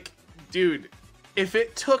been like, dude, if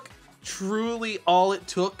it took, truly all it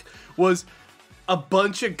took was a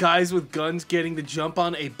bunch of guys with guns getting the jump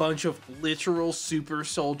on a bunch of literal super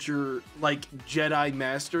soldier, like, Jedi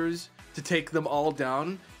masters to take them all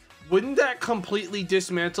down, wouldn't that completely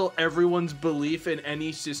dismantle everyone's belief in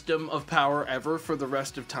any system of power ever for the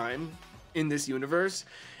rest of time in this universe?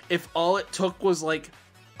 If all it took was, like,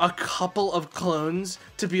 a couple of clones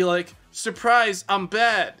to be like, surprise, I'm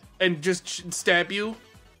bad, and just stab you?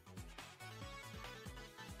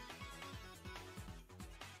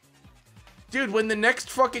 Dude, when the next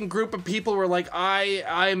fucking group of people were like,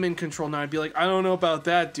 I'm in control now, I'd be like, I don't know about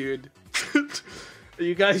that, dude. Are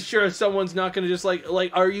you guys sure someone's not gonna just like,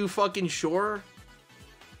 are you fucking sure?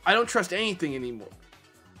 I don't trust anything anymore.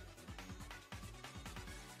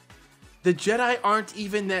 The Jedi aren't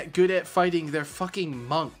even that good at fighting, they're fucking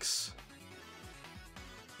monks.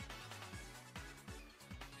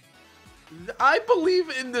 I believe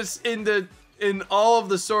in this, in all of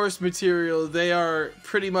the source material, they are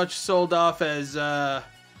pretty much sold off as, they're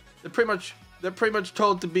pretty much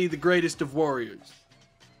told to be the greatest of warriors.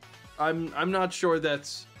 I'm not sure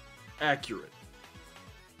that's accurate.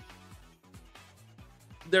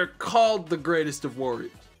 They're called the greatest of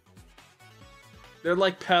warriors. They're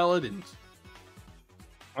like paladins.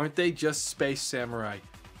 Aren't they just space samurai?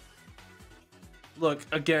 Look,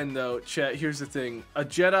 again though, chat, here's the thing. A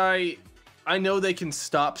Jedi, I know they can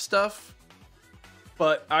stop stuff,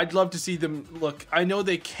 but I'd love to see them, look, I know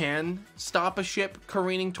they can stop a ship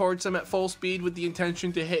careening towards them at full speed with the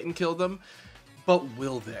intention to hit and kill them, but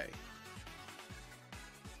will they?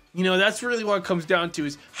 You know, that's really what it comes down to,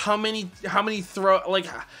 is how many throw, like,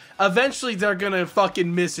 eventually they're gonna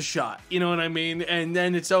fucking miss a shot, you know what I mean? And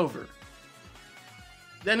then it's over.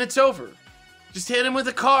 Then it's over. Just hit him with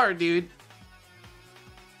a car, dude.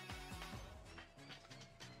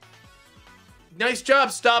 Nice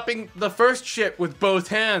job stopping the first ship with both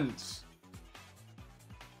hands.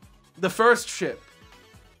 The first ship.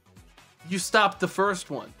 You stopped the first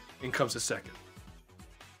one. In comes the second.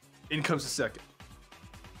 In comes the second.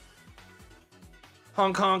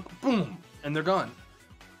 Honk honk, boom, and they're gone.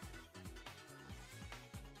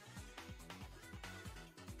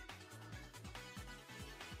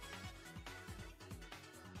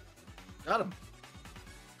 Got him.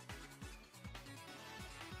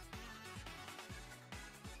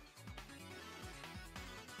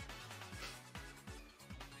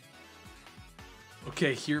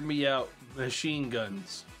 Okay, hear me out. Machine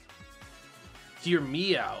guns. Hear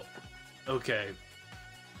me out. Okay.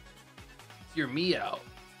 Hear me out.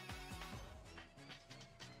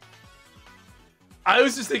 I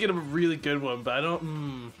was just thinking of a really good one, but I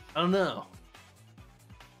don't know.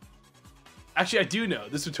 Actually, I do know.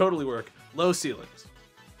 This would totally work. Low ceilings.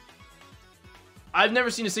 I've never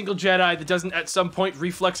seen a single Jedi that doesn't at some point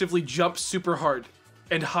reflexively jump super hard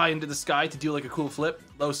and high into the sky to do like a cool flip.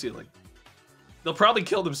 Low ceiling. They'll probably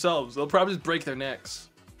kill themselves. They'll probably just break their necks.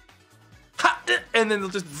 Ha! And then they'll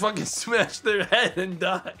just fucking smash their head and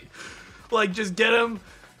die. Like, just get them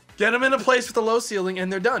in a place with a low ceiling and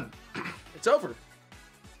they're done. It's over.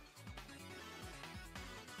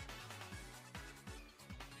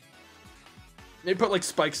 They put like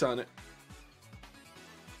spikes on it.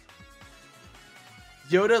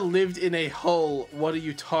 Yoda lived in a hull. What are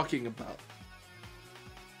you talking about?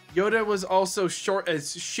 Yoda was also short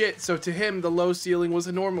as shit, so to him the low ceiling was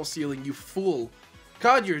a normal ceiling, you fool.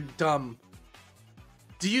 God, you're dumb.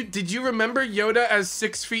 Did you remember Yoda as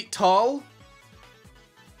 6 feet tall?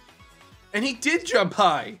 And he did jump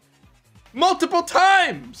high. Multiple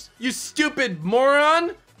times! You stupid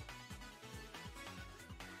moron!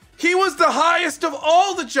 He was the highest of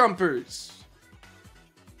all the jumpers!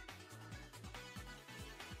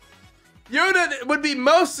 Yoda would be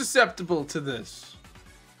most susceptible to this.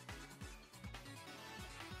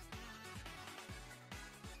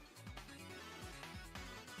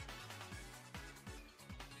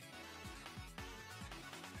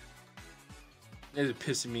 You guys are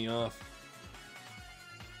pissing me off.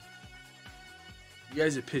 You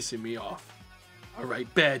guys are pissing me off.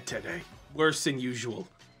 Alright, bad today. Worse than usual.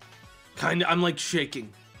 Kinda, I'm like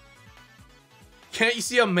shaking. Can't you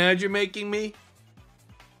see how mad you're making me?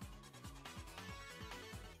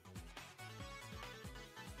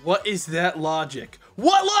 What is that logic?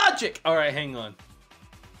 What logic? Alright, hang on.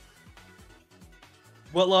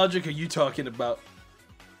 What logic are you talking about?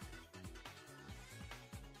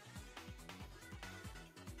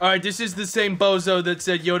 Alright, this is the same bozo that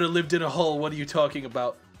said Yoda lived in a hole. What are you talking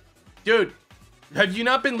about? Dude, have you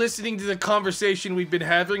not been listening to the conversation we've been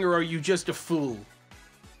having, or are you just a fool?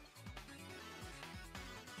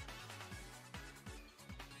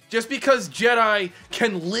 Just because Jedi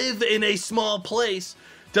can live in a small place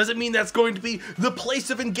doesn't mean that's going to be the place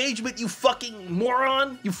of engagement, you fucking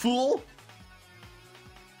moron, you fool.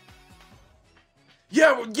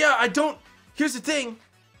 Yeah, I don't... Here's the thing.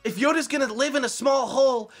 If Yoda's gonna live in a small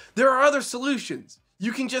hole, there are other solutions.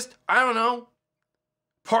 You can just, I don't know,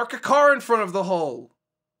 park a car in front of the hole.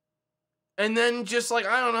 And then just like,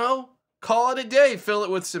 I don't know, call it a day, fill it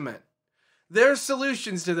with cement. There's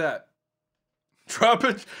solutions to that. Drop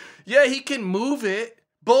it. Yeah, he can move it.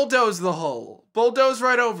 Bulldoze the hole. Bulldoze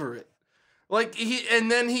right over it. Like, and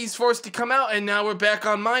then he's forced to come out, and now we're back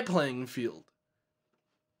on my playing field.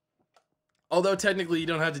 Although, technically, you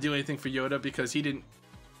don't have to do anything for Yoda, because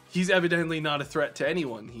he's evidently not a threat to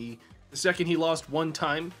anyone. The second he lost one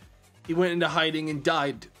time, he went into hiding and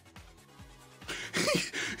died.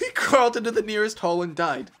 He crawled into the nearest hole and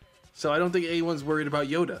died. So I don't think anyone's worried about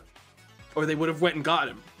Yoda. Or they would have went and got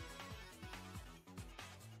him.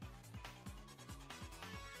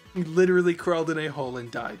 He literally crawled in a hole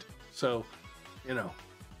and died. So, you know.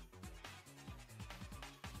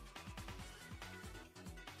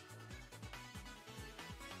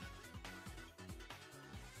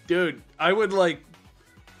 Dude, I would like...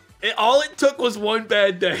 all it took was one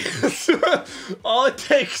bad day. all it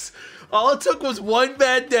took was one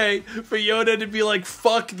bad day for Yoda to be like,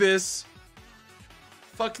 fuck this.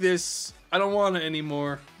 Fuck this. I don't want it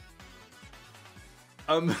anymore.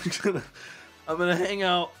 I'm gonna hang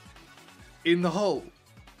out in the hole.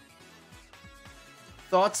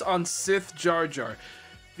 Thoughts on Sith Jar Jar?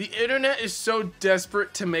 The internet is so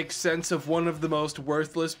desperate to make sense of one of the most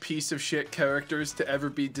worthless piece of shit characters to ever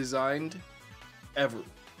be designed. Ever.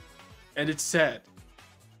 And it's sad.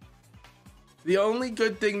 The only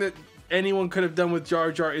good thing that anyone could have done with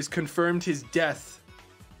Jar Jar is confirmed his death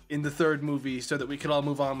in the third movie so that we could all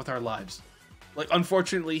move on with our lives. Like,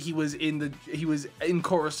 unfortunately, he was in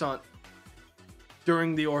Coruscant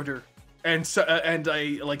during the Order, and a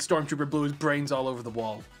stormtrooper blew his brains all over the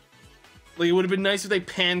wall. Like, it would have been nice if they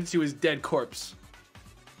panned to his dead corpse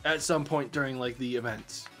at some point during like the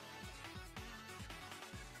events.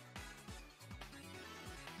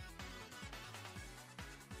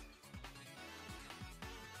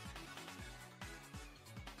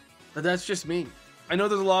 But that's just me. I know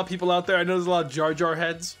there's a lot of people out there. I know there's a lot of Jar Jar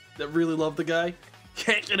heads that really love the guy.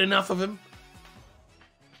 Can't get enough of him.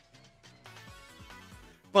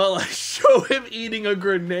 But like, show him eating a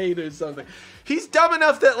grenade or something. He's dumb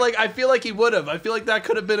enough that like, I feel like he would have. I feel like that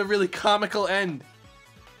could have been a really comical end.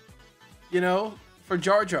 You know? For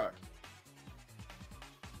Jar Jar.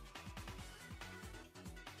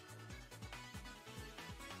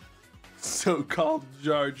 So-called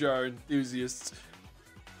Jar Jar enthusiasts.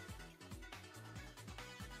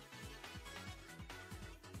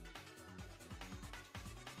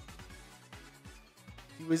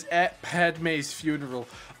 He was at Padme's funeral.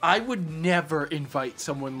 I would never invite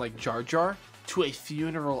someone like Jar Jar to a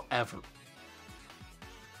funeral ever.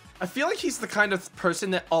 I feel like he's the kind of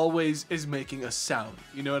person that always is making a sound.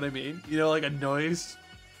 You know what I mean? You know, like a noise?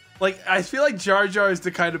 Like, I feel like Jar Jar is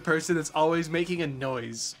the kind of person that's always making a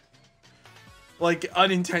noise. Like,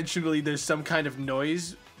 unintentionally, there's some kind of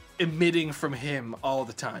noise emitting from him all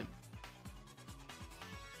the time.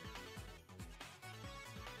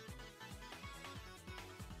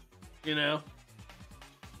 You know?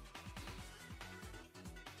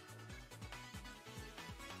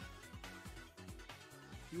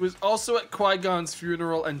 He was also at Qui-Gon's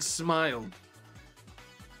funeral and smiled.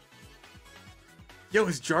 Yo,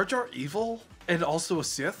 is Jar Jar evil and also a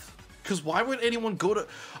Sith? Because why would anyone go to...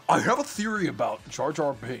 I have a theory about Jar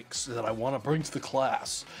Jar Binks that I want to bring to the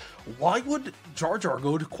class. Why would Jar Jar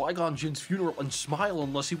go to Qui-Gon Jinn's funeral and smile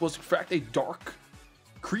unless he was in fact a dark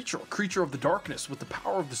creature, a creature of the darkness with the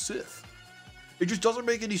power of the Sith? It just doesn't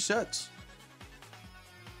make any sense.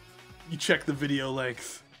 You check the video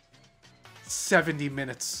length. 70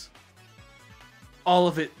 minutes. All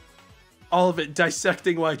of it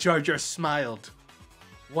dissecting why Jar Jar smiled.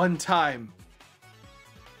 One time.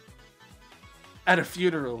 At a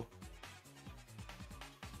funeral.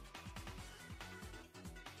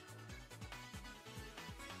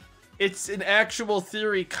 It's an actual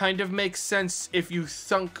theory, kind of makes sense if you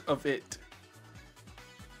thunk of it.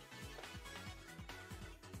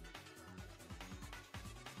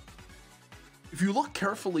 If you look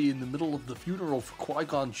carefully in the middle of the funeral for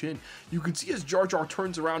Qui-Gon Jinn, you can see as Jar Jar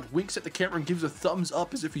turns around, winks at the camera, and gives a thumbs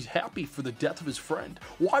up as if he's happy for the death of his friend.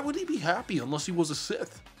 Why would he be happy unless he was a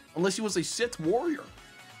Sith? unless he was a Sith warrior.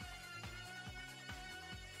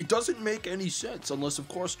 It doesn't make any sense unless, of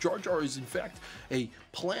course, Jar Jar is in fact a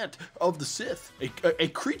plant of the Sith, a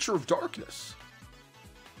creature of darkness.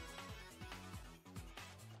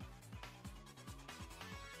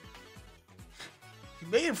 He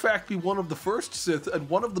may in fact be one of the first Sith and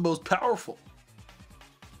one of the most powerful.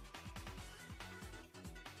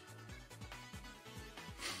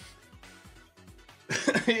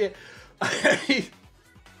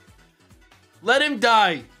 Let him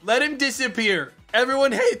die. Let him disappear.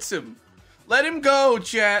 Everyone hates him. Let him go,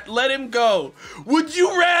 chat. Let him go. Would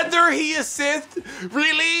you rather he a Sith?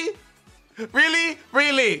 Really? Really?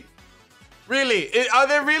 Really? Really? Are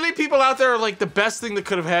there really people out there like the best thing that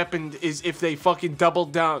could have happened is if they fucking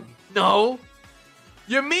doubled down? No.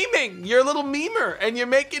 You're memeing. You're a little memer and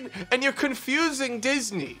you're confusing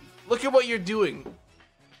Disney. Look at what you're doing.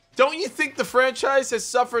 Don't you think the franchise has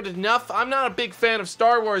suffered enough? I'm not a big fan of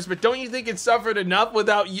Star Wars, but don't you think it suffered enough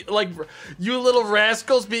without you, like, you little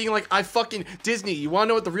rascals being like, Disney, you wanna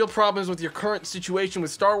know what the real problem is with your current situation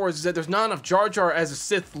with Star Wars is that there's not enough Jar Jar as a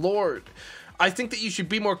Sith Lord. I think you should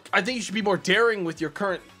be more daring with your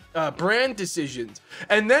current brand decisions.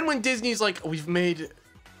 And then when Disney's like, we've made,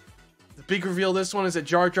 the big reveal this one is that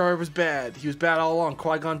Jar Jar was bad. He was bad all along.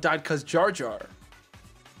 Qui-Gon died because Jar Jar.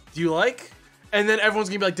 Do you like? And then everyone's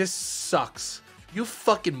gonna be like, this sucks. You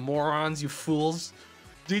fucking morons, you fools.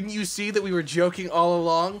 Didn't you see that we were joking all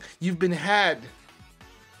along? You've been had.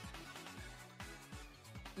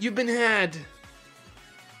 You've been had.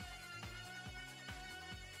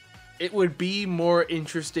 It would be more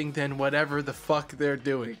interesting than whatever the fuck they're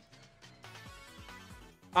doing.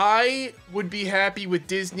 I would be happy with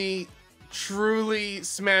Disney truly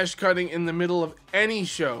smash cutting in the middle of any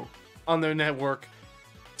show on their network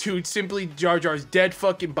to simply Jar Jar's dead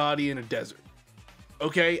fucking body in a desert.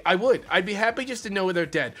 Okay? I would. I'd be happy just to know they're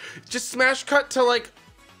dead. Just smash cut to, like,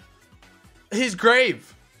 his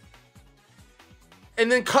grave.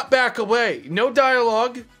 And then cut back away. No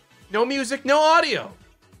dialogue, no music, no audio.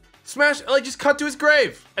 Smash, like, just cut to his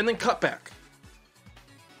grave and then cut back.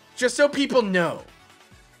 Just so people know.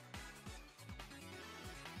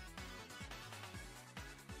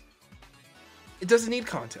 It doesn't need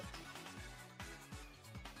content.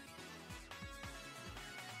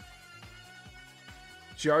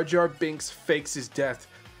 Jar Jar Binks fakes his death.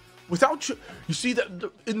 Without you see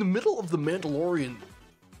that in the middle of The Mandalorian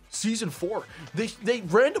season 4, they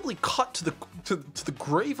randomly cut to the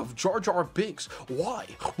grave of Jar Jar Binks. Why?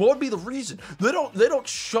 What would be the reason? They don't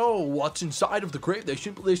show what's inside of the grave. They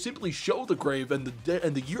simply show the grave and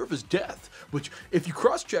the year of his death. Which, if you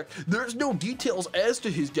cross-check, there's no details as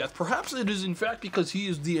to his death. Perhaps it is in fact because he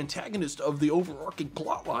is the antagonist of the overarching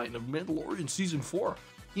plotline of Mandalorian season 4.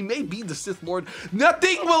 He may be the Sith Lord.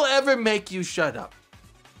 Nothing will ever make you shut up.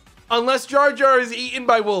 Unless Jar Jar is eaten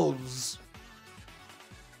by wolves.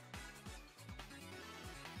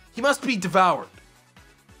 He must be devoured.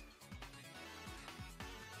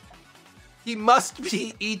 He must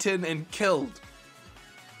be eaten and killed.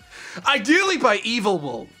 Ideally by evil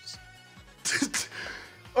wolves.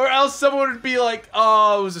 Or else someone would be like,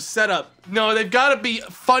 oh, it was a setup. No, they've got to be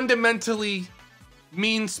fundamentally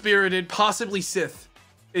mean-spirited, possibly Sith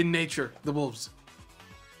in nature, the wolves.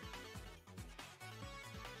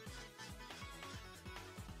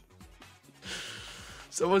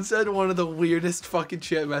 Someone said one of the weirdest fucking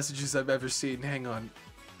chat messages I've ever seen. Hang on.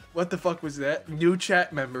 What the fuck was that? New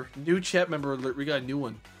chat member. New chat member alert. We got a new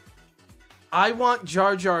one. I want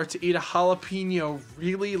Jar Jar to eat a jalapeno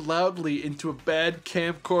really loudly into a bad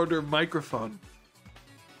camcorder microphone.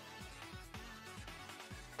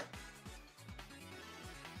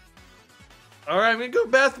 Alright, I'm gonna go to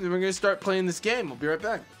the bathroom and we're gonna start playing this game. We'll be right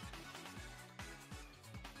back.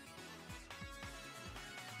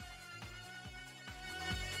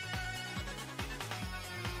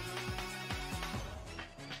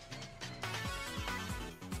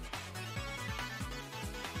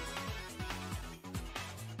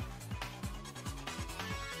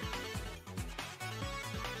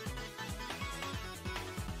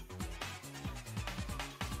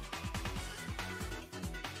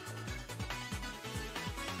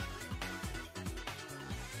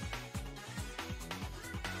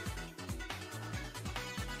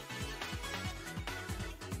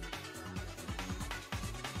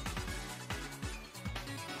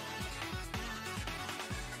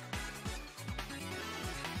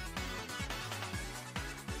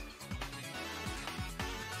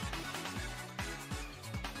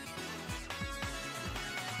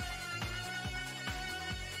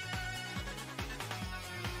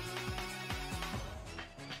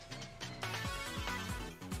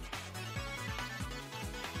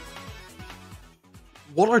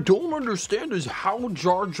 What I don't understand is how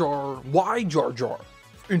why Jar Jar,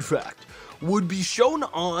 in fact, would be shown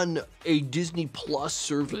on a Disney Plus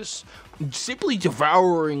service, simply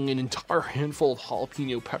devouring an entire handful of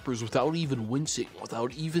jalapeno peppers without even wincing,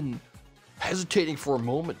 without even hesitating for a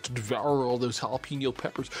moment to devour all those jalapeno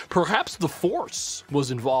peppers. Perhaps the Force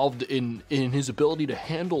was involved in his ability to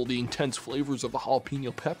handle the intense flavors of a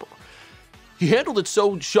jalapeno pepper. He handled it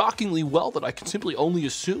so shockingly well that I can simply only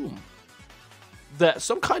assume that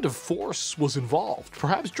some kind of Force was involved.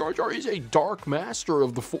 Perhaps Jar Jar is a dark master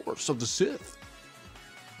of the Force, of the Sith.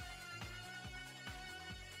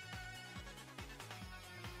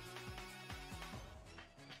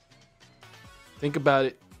 Think about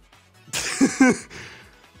it.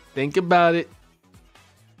 Think about it.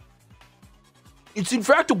 It's in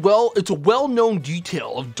fact it's a well-known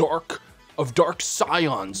detail of dark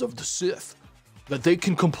scions of the Sith that they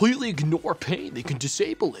can completely ignore pain. They can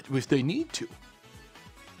disable it if they need to.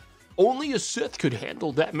 Only a Sith could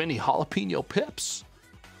handle that many jalapeno pips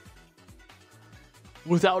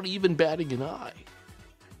without even batting an eye.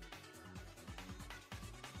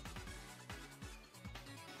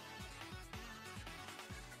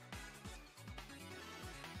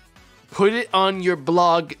 Put it on your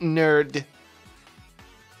blog, nerd.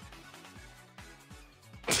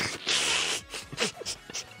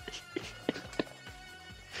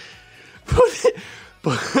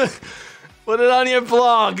 Put it on your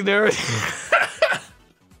blog, nerd.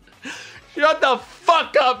 Shut the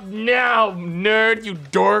fuck up now, nerd, you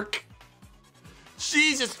dork.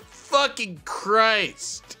 Jesus fucking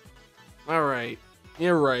Christ. All right.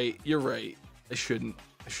 You're right. You're right. I shouldn't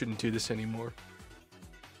do this anymore.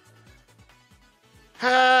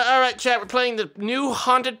 All right, chat. We're playing the new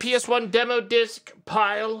Haunted PS1 demo disc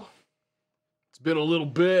pile. It's been a little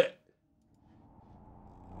bit.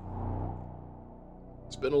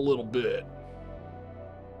 It's been a little bit.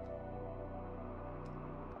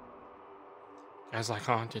 You guys like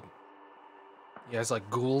Haunted? You guys like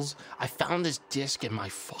ghouls? I found this disc in my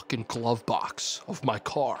fucking glove box of my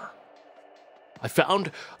car.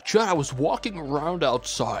 Chad, I was walking around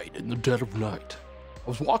outside in the dead of night. I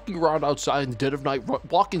was walking around outside in the dead of night,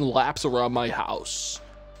 walking laps around my house,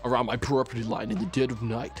 around my property line in the dead of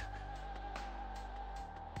night,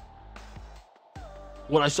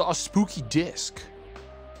 when I saw a spooky disc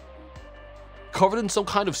covered in some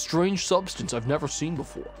kind of strange substance I've never seen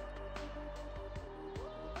before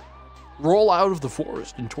roll out of the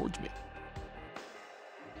forest and towards me.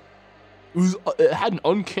 It had an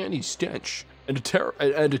uncanny stench and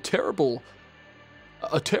a terrible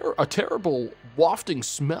wafting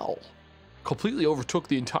smell completely overtook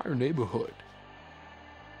the entire neighborhood.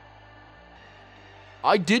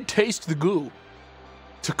 I did taste the goo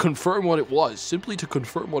to confirm what it was, simply to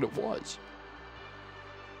confirm what it was.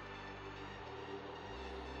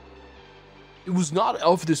 It was not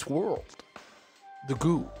of this world, the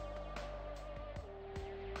goo.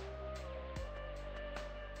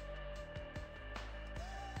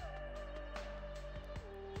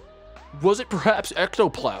 Was it perhaps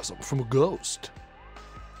ectoplasm from a ghost?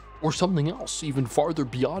 Or something else even farther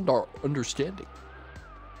beyond our understanding?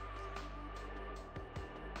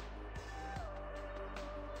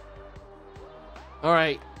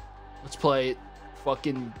 Alright, let's play it.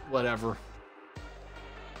 Fucking whatever.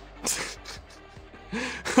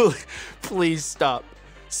 Please stop.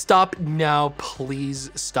 Stop now,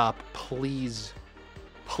 please stop. Please.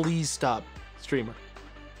 Please stop, streamer.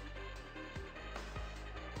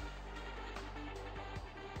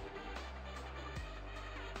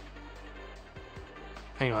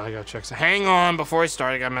 Hang on, I gotta check. Hang on, before I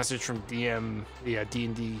start, I got a message from DM, the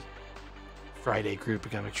D&D Friday group. I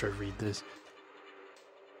gotta make sure I read this.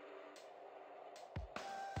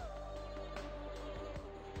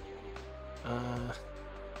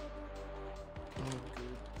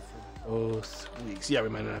 Both weeks. Yeah, we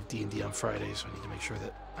might not have D&D on Friday, so I need to make sure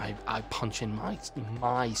that I punch in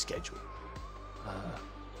my schedule.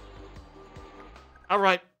 All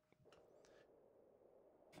right.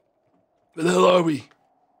 Where the hell are we?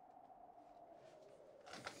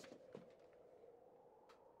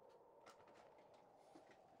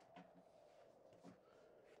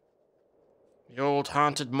 The old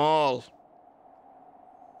haunted mall.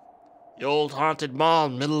 The old haunted mall,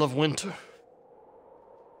 middle of winter.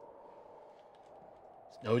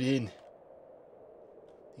 Snowed in.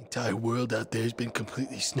 The entire world out there has been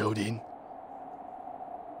completely snowed in.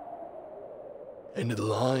 End of the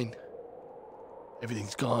line.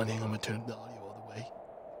 Everything's gone. Hang on, I'm gonna turn the audio all the way.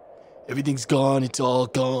 Everything's gone. It's all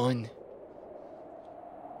gone.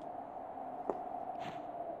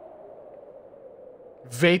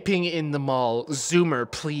 Vaping in the mall.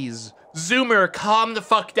 Zoomer, please. Zoomer, calm the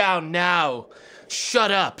fuck down now.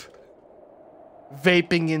 Shut up.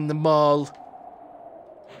 Vaping in the mall.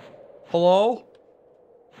 Hello?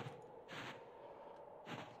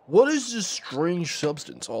 What is this strange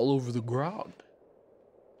substance all over the ground?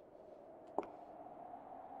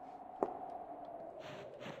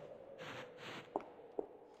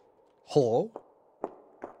 Hello?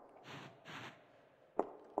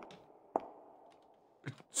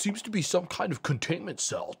 It seems to be some kind of containment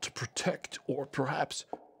cell to protect or perhaps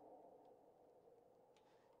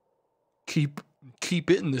keep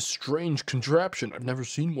in this strange contraption. I've never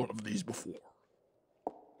seen one of these before.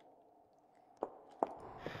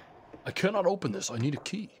 I cannot open this. I need a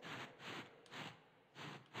key.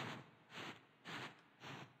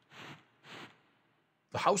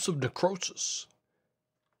 The House of Necrosis.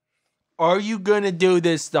 Are you gonna do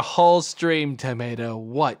this the whole stream, Tomato?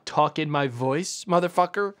 What? Talk in my voice,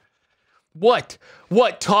 motherfucker? What?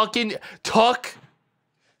 What? Talk?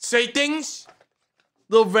 Say things?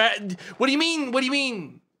 Little rat. What do you mean? What do you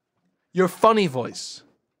mean? Your funny voice.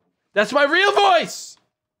 That's my real voice!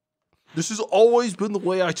 This has always been the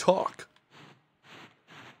way I talk.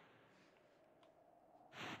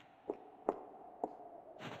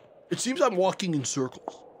 It seems I'm walking in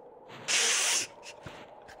circles.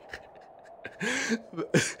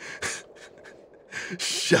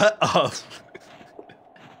 Shut up.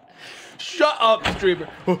 Shut up, streamer.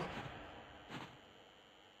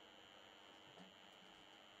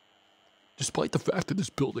 Despite the fact that this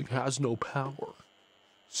building has no power,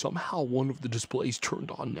 somehow one of the displays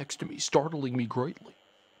turned on next to me, startling me greatly.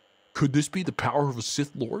 Could this be the power of a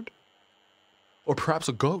Sith Lord? Or perhaps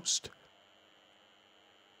a ghost?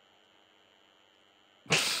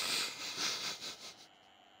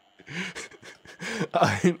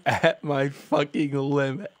 I'm at my fucking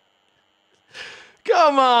limit.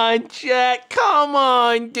 Come on, chat. Come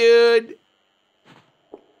on, dude.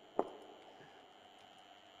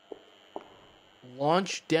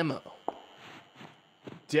 Launch demo.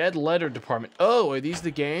 Dead letter department. Oh, are these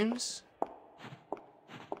the games?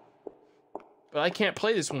 But I can't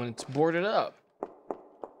play this one. It's boarded up.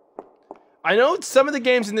 I know some of the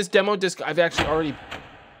games in this demo disc I've actually already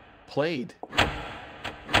played.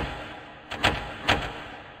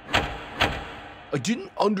 I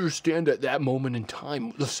didn't understand at that moment in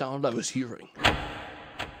time the sound I was hearing.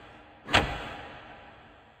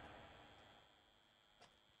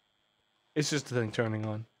 It's just the thing turning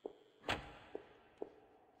on. Can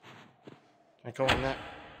I go on that?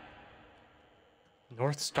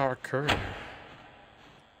 North Star Courier.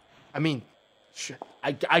 I mean,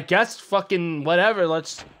 I guess fucking whatever,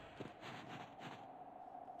 let's...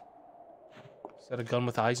 Is that a gun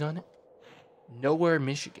with eyes on it? Nowhere,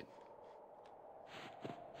 Michigan.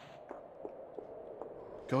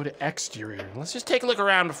 Go to exterior. Let's just take a look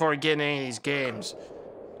around before we get in any of these games.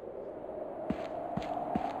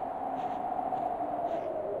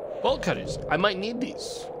 Bolt cutters. I might need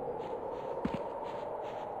these.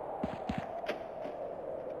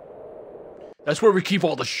 That's where we keep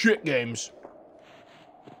all the shit games.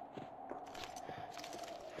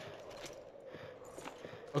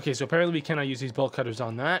 Okay, so apparently we cannot use these bolt cutters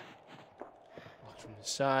on that. Lock from the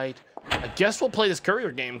side. I guess we'll play this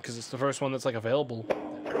courier game because it's the first one that's like available.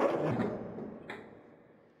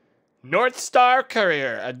 North Star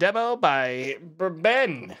Courier, a demo by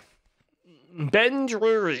Ben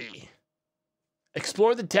Drury.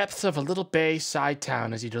 Explore the depths of a little bay side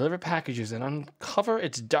town as you deliver packages and uncover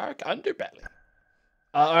its dark underbelly.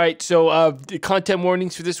 All right, so the content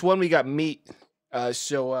warnings for this one, we got meat.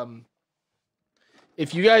 If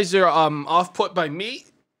you guys are off put by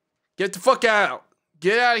meat, get the fuck out.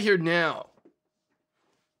 Get out of here now.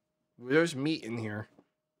 There's meat in here.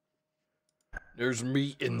 There's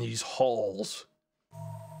meat in these halls.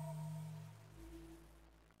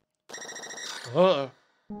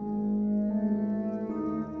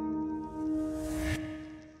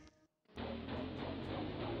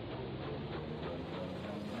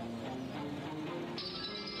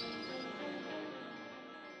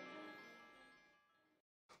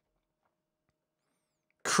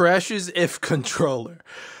 Crashes if controller.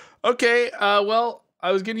 Okay, well,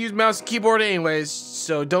 I was gonna use mouse and keyboard anyways,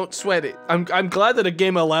 so don't sweat it. I'm glad that a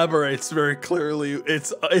game elaborates very clearly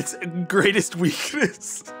its greatest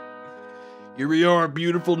weakness. Here we are,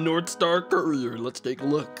 beautiful North Star Courier. Let's take a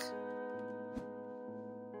look.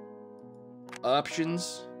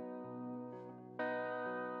 Options.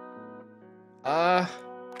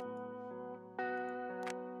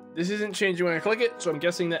 This isn't changing when I click it, so I'm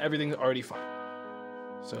guessing that everything's already fine.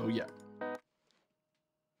 So yeah.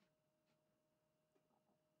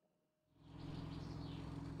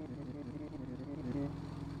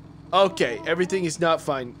 Okay, everything is not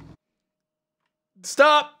fine.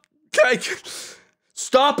 Stop!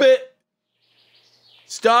 Stop it!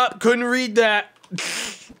 Stop! Couldn't read that.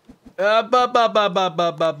 Oh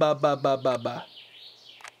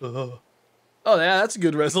yeah, that's a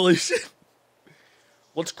good resolution.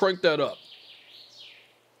 Let's crank that up.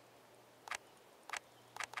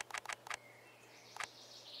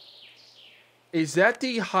 Is that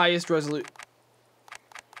the highest resolution?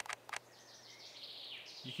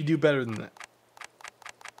 You can do better than that.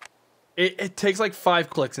 It takes like 5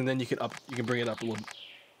 clicks and then you can bring it up a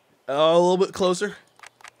little bit closer.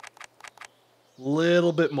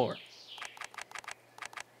 Little bit more.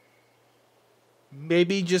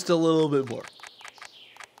 Maybe just a little bit more.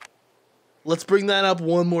 Let's bring that up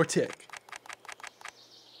one more tick.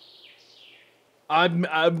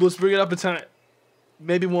 Let's bring it up a time.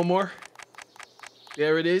 Maybe one more.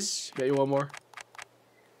 There it is. Maybe one more.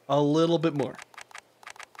 A little bit more.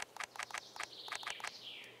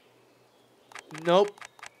 Nope.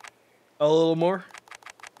 A little more.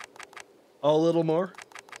 A little more.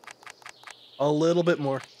 A little bit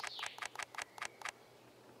more.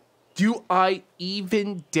 Do I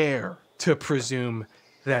even dare to presume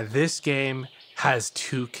that this game has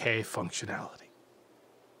 2K functionality?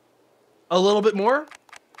 A little bit more?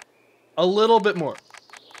 A little bit more.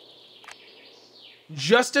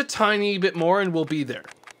 Just a tiny bit more and we'll be there.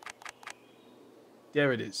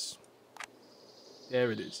 There it is.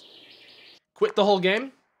 There it is. Quit the whole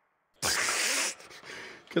game?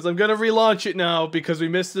 Because I'm gonna relaunch it now because we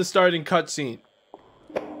missed the starting cutscene.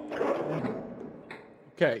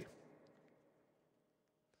 Okay.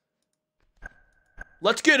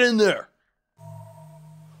 Let's get in there.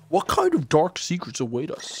 What kind of dark secrets await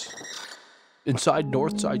us inside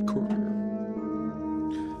Northside Courier?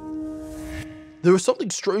 There was something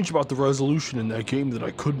strange about the resolution in that game that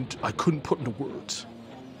I couldn't put into words.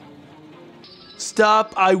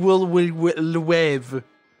 Stop, I will wave.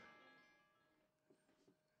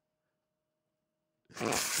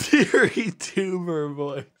 Theory tuber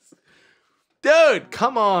voice. Dude,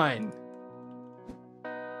 come on.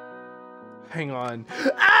 Hang on.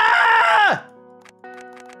 Ah!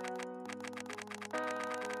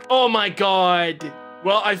 Oh my god.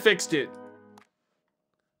 Well, I fixed it.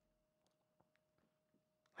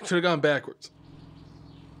 I should have gone backwards.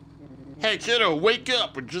 Hey kiddo, wake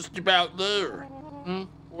up, we're just about there.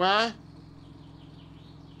 What?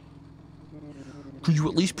 Could you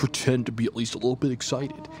at least pretend to be at least a little bit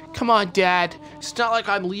excited? Come on, Dad. It's not like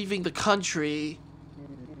I'm leaving the country.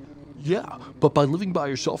 Yeah, but by living by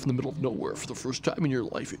yourself in the middle of nowhere for the first time in your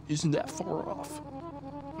life, it isn't that far off.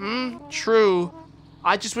 True.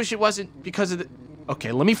 I just wish it wasn't because of the...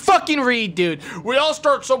 Okay, let me fucking read, dude. We all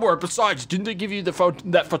start somewhere. Besides, didn't they give you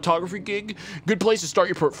that photography gig? Good place to start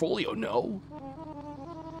your portfolio, no?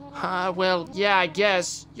 Well, yeah, I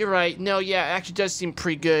guess. You're right. No, yeah, it actually does seem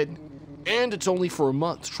pretty good. And it's only for a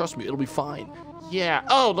month. Trust me, it'll be fine. Yeah.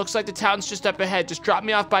 Oh, looks like the town's just up ahead. Just drop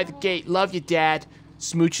me off by the gate. Love you, Dad.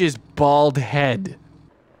 Smooch's bald head.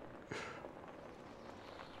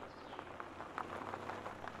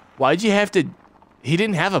 Why'd you have to... He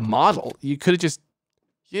didn't have a model. You could have just...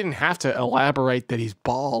 You didn't have to elaborate that he's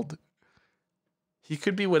bald. He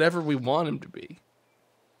could be whatever we want him to be.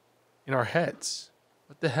 In our heads.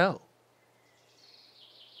 What the hell?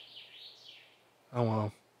 Oh,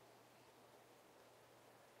 well.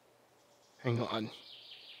 Hang on.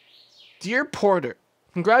 Dear Porter,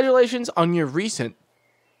 congratulations on your recent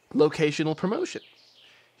locational promotion.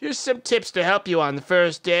 Here's some tips to help you on the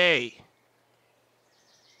first day.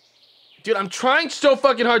 Dude, I'm trying so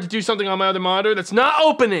fucking hard to do something on my other monitor that's not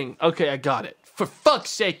opening. Okay, I got it. For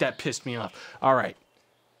fuck's sake, that pissed me off. All right.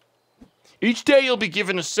 Each day you'll be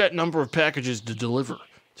given a set number of packages to deliver,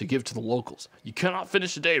 to give to the locals. You cannot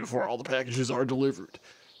finish a day before all the packages are delivered.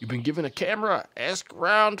 You've been given a camera. Ask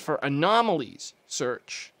around for anomalies.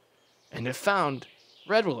 Search. And if found,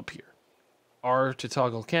 red will appear. R to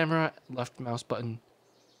toggle camera, left mouse button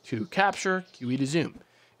to capture, QE to zoom.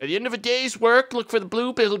 At the end of a day's work, look for the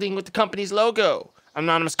blue building with the company's logo.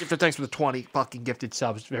 Anonymous gifter, thanks for the 20 fucking gifted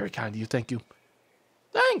subs. Very kind of you. Thank you.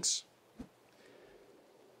 Thanks.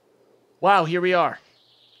 Wow, here we are.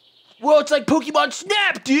 Whoa, it's like Pokemon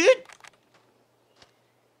Snap, dude!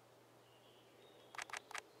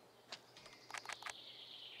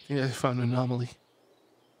 I think I found an anomaly.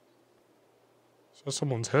 Is that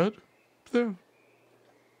someone's head? There.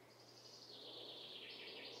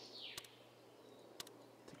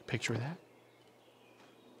 Take a picture of that.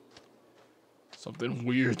 Something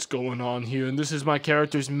weird's going on here, and this is my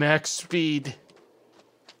character's max speed.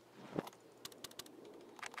 I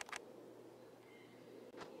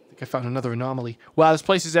think I found another anomaly. Wow, this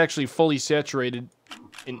place is actually fully saturated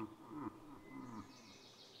in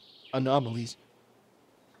anomalies.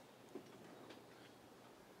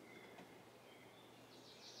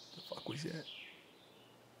 The fuck was that?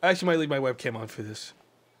 I actually might leave my webcam on for this,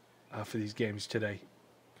 for these games today,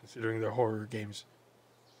 considering they're horror games.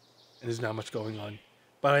 And there's not much going on.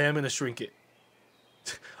 But I am going to shrink it.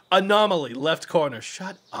 Anomaly, left corner.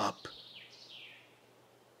 Shut up.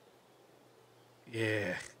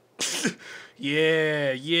 Yeah.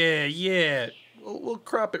 yeah. We'll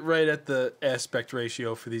crop it right at the aspect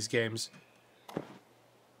ratio for these games.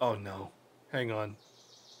 Oh no. Hang on.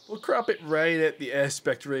 We'll crop it right at the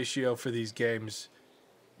aspect ratio for these games.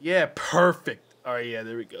 Yeah, perfect. Alright, yeah,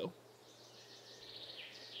 there we go.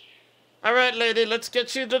 Alright, lady, let's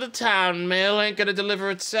get you to the town. Mail ain't gonna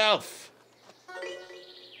deliver itself.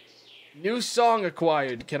 New song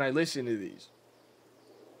acquired. Can I listen to these?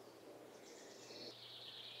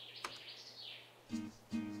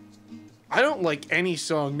 I don't like any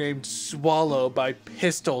song named Swallow by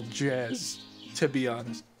Pistol Jazz, to be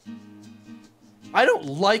honest. I don't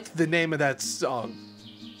like the name of that song.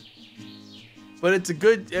 But it's a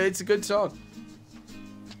good song.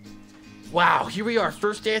 Wow, here we are,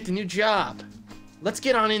 first day at the new job. Let's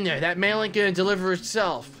get on in there. That mail ain't gonna deliver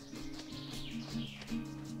itself.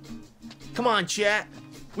 Come on, chat.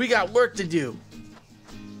 We got work to do.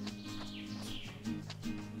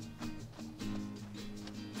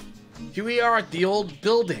 Here we are at the old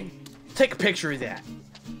building. Take a picture of that.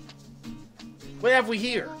 What have we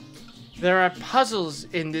here? There are puzzles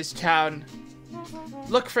in this town.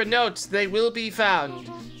 Look for notes, they will be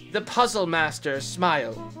found. The Puzzle Master,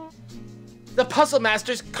 smile. The Puzzle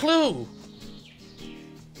Master's clue!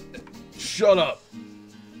 Shut up.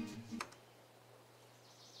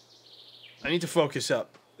 I need to focus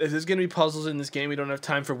up. If there's gonna be puzzles in this game, we don't have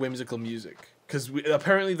time for whimsical music. Because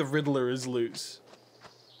apparently the Riddler is loose.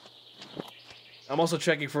 I'm also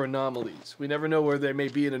checking for anomalies. We never know where there may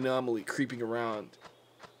be an anomaly creeping around.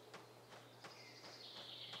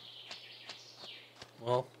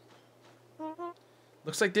 Well,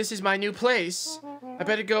 Looks like this is my new place. I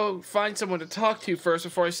better go find someone to talk to first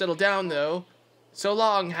before I settle down, though. So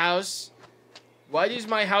long, house. Why does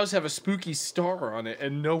my house have a spooky star on it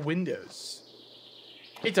and no windows?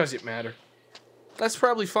 It doesn't matter. That's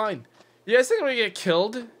probably fine. You guys think I'm gonna get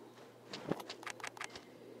killed?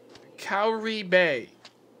 Cowrie Bay.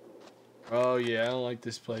 Oh yeah, I don't like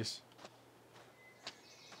this place.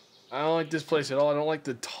 I don't like this place at all. I don't like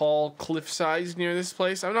the tall cliff sides near this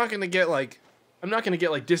place. I'm not gonna get like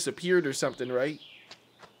disappeared or something, right?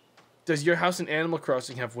 Does your house in Animal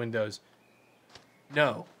Crossing have windows?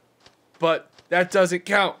 No. But that doesn't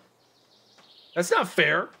count. That's not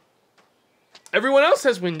fair. Everyone else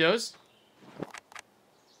has windows.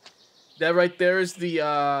 That right there is the,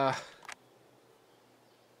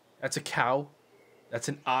 that's a cow. That's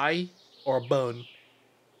an eye or a bone.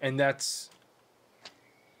 And that's...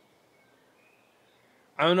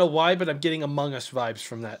 I don't know why, but I'm getting Among Us vibes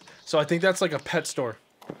from that. So I think that's like a pet store.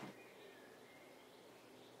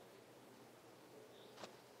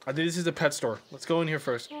 I think this is a pet store. Let's go in here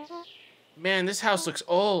first. Man, this house looks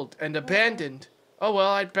old and abandoned. Oh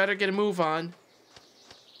well, I'd better get a move on.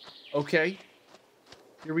 Okay.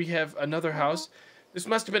 Here we have another house. This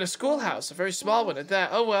must have been a schoolhouse, a very small one at that.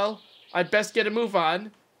 Oh well, I'd best get a move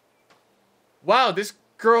on. Wow, this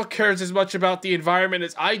girl cares as much about the environment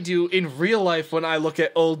as I do in real life when I look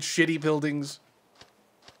at old shitty buildings.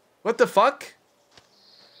 What the fuck?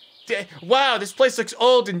 Wow, this place looks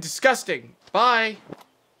old and disgusting. Bye.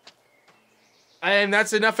 And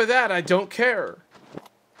that's enough of that. I don't care.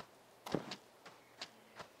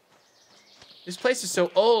 This place is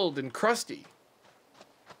so old and crusty.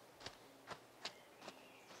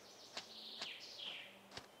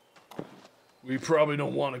 we probably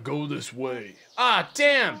don't want to go this way. Ah,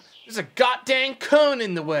 damn! There's a goddamn cone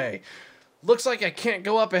in the way. Looks like I can't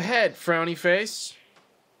go up ahead, frowny face.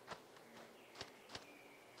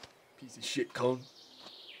 Piece of shit cone.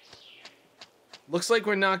 Looks like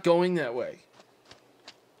we're not going that way.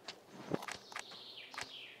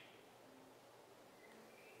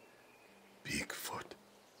 Bigfoot.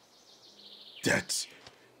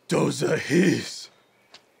 Those are his.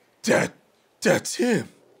 That's him.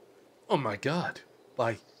 Oh my god.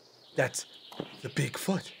 Why, that's the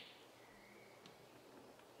Bigfoot.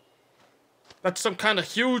 That's some kind of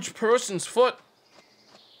huge person's foot.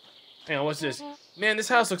 Hang on, what's this? Man, this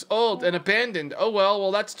house looks old and abandoned. Oh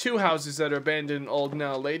well, that's two houses that are abandoned and old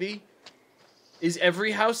now, lady. Is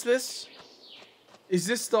every house this? Is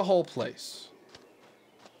this the whole place?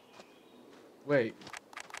 Wait.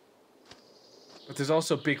 But there's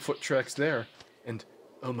also Bigfoot tracks there. And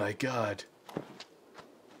Oh my god.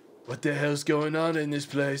 What the hell's going on in this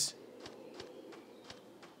place?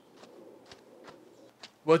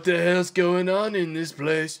 What the hell's going on in this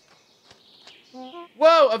place?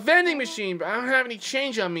 Whoa, a vending machine, but I don't have any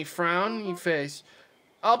change on me, frowny face.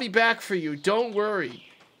 I'll be back for you, don't worry.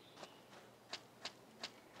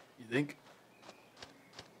 You think?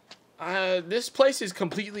 This place is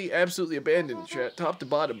completely, absolutely abandoned, chat, top to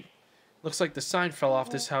bottom. Looks like the sign fell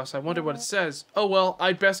off this house. I wonder what it says. Oh well,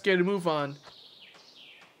 I'd best get a move on.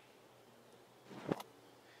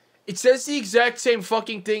 It says the exact same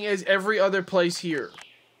fucking thing as every other place here.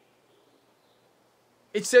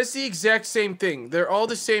 It says the exact same thing. They're all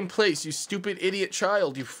the same place, you stupid idiot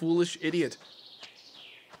child, you foolish idiot.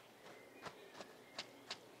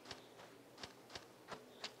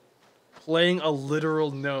 Playing a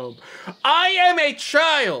literal gnome. I am a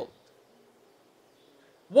child!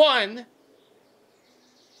 One.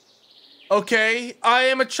 Okay, I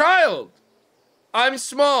am a child. I'm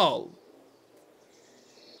small.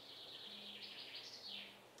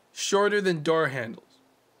 Shorter than door handles.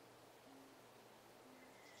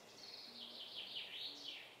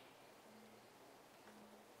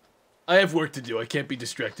 I have work to do. I can't be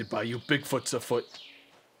distracted by you. Bigfoot's afoot.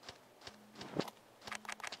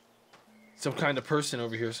 Some kind of person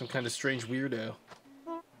over here. Some kind of strange weirdo.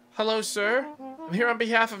 Hello, sir. I'm here on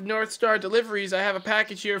behalf of North Star Deliveries. I have a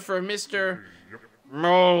package here for Mr.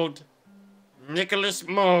 Mold. Nicholas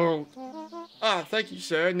Mold. Ah, thank you,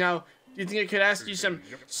 sir. Now, do you think I could ask you some...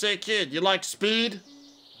 Say, kid, you like speed?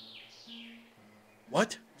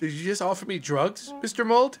 What? Did you just offer me drugs, Mr.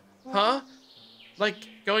 Mold? Huh? Like,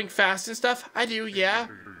 going fast and stuff? I do, yeah.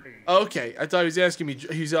 Okay, I thought he was asking me,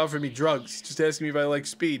 he's offering me drugs. Just asking me if I like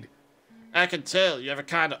speed. I can tell you have a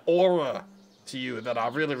kind of aura to you that I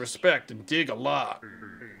really respect and dig a lot.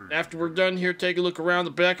 After we're done here, take a look around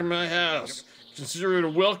the back of my house. Consider it a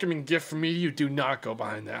welcoming gift from me. You do not go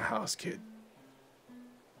behind that house, kid.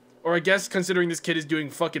 Or I guess, considering this kid is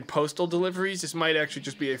doing fucking postal deliveries, this might actually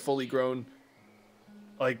just be a fully grown,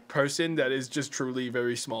 like, person that is just truly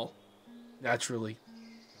very small. Naturally.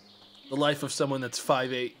 The life of someone that's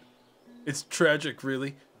 5'8". It's tragic,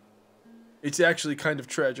 really. It's actually kind of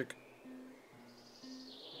tragic.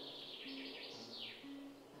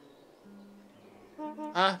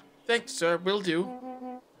 Thanks, sir. Will do.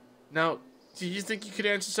 Now, do you think you could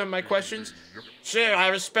answer some of my questions? Sure, I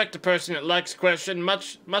respect a person that likes question,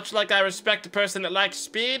 much like I respect a person that likes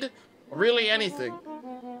speed, or really anything.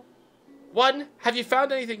 One, have you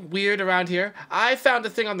found anything weird around here? I found a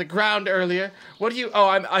thing on the ground earlier. What do you... Oh,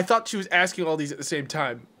 I thought she was asking all these at the same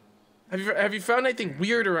time. Have you found anything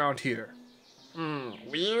weird around here?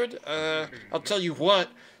 Weird? I'll tell you what.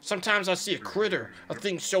 Sometimes I see a critter, a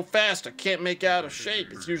thing so fast I can't make out a shape.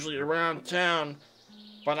 It's usually around town.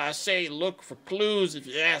 But I say look for clues if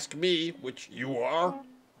you ask me, which you are.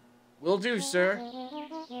 Will do, sir.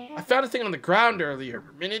 I found a thing on the ground earlier.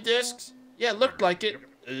 Mini discs? Yeah, it looked like it.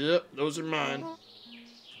 Yep, those are mine.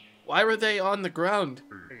 Why were they on the ground?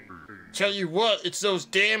 Tell you what, it's those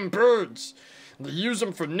damn birds. They use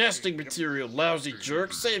them for nesting material, lousy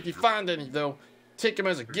jerks. Say if you find any, though, take them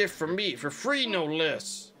as a gift from me, for free no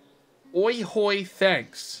less. Oi hoy,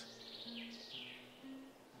 thanks.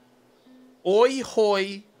 Oi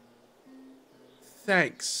hoy,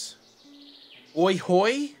 thanks. Oi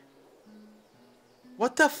hoy?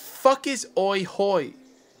 What the fuck is oi hoy?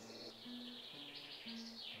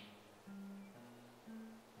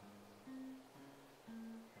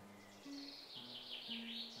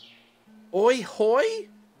 Oi hoy?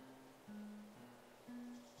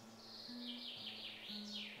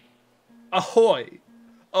 Ahoy.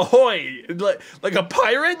 Ahoy. Like a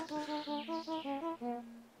pirate?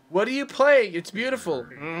 What are you playing? It's beautiful.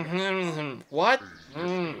 What?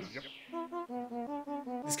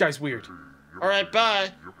 This guy's weird. Alright,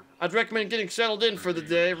 bye. I'd recommend getting settled in for the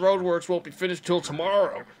day. Roadworks won't be finished till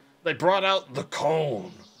tomorrow. They brought out the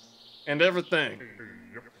cone. And everything.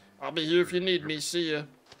 I'll be here if you need me. See ya.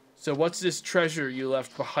 So what's this treasure you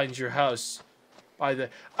left behind your house?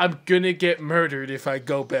 I'm gonna get murdered if I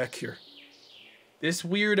go back here. This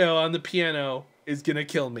weirdo on the piano is gonna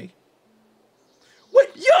kill me.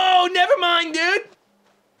 What? Yo, never mind, dude.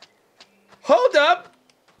 Hold up.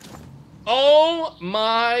 Oh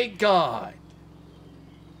my god.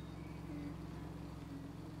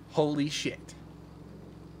 Holy shit.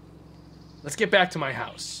 Let's get back to my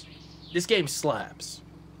house. This game slaps.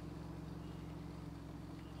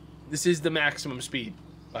 This is the maximum speed,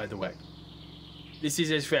 by the way. This is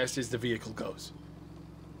as fast as the vehicle goes.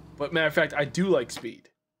 But matter of fact, I do like speed.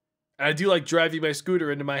 And I do like driving my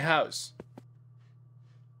scooter into my house.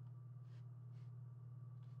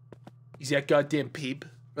 Is that goddamn Peeb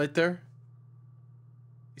right there?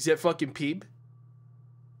 Is that fucking Peeb?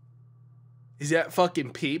 Is that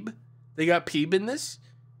fucking Peeb? They got Peeb in this?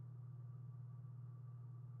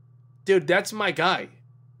 Dude, that's my guy.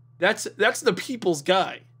 That's the people's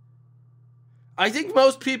guy. I think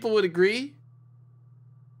most people would agree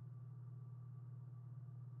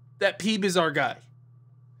that Peeb is our guy.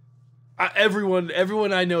 Everyone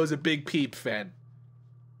I know is a big Peeb fan.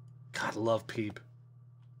 God, I love Peeb.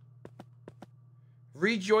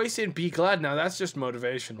 Rejoice and be glad. Now that's just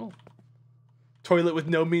motivational. Toilet with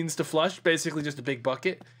no means to flush. Basically just a big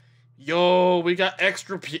bucket. Yo, we got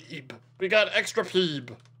extra Peeb. We got extra Peeb.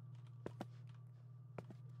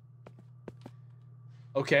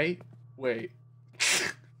 Okay, wait.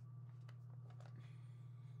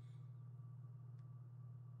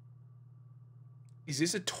 Is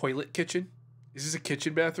this a toilet kitchen? Is this a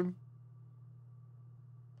kitchen bathroom?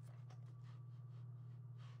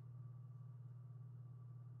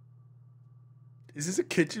 Is this a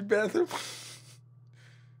kitchen bathroom?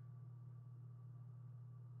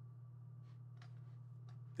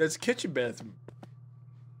 That's a kitchen bathroom.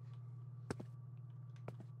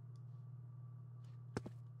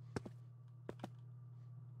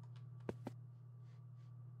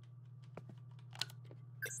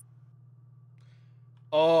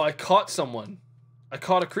 Oh, I caught someone. I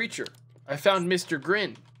caught a creature. I found Mr.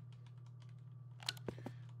 Grin.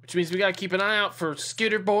 Which means we gotta keep an eye out for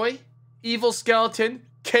Skitter Boy, Evil Skeleton,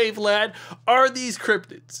 Cave Lad. Are these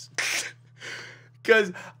cryptids?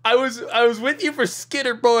 Because I was with you for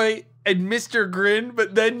Skitter Boy and Mr. Grin,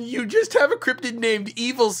 but then you just have a cryptid named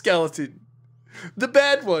Evil Skeleton. The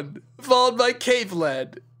bad one. Followed by Cave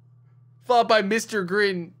Lad. Followed by Mr.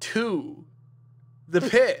 Grin 2. The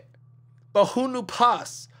Pit. Bahunu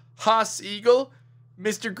Pas, Haas Eagle,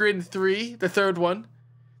 Mr. Grin 3, the third one,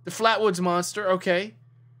 the Flatwoods Monster, okay,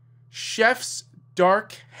 Chef's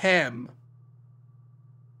Dark Ham.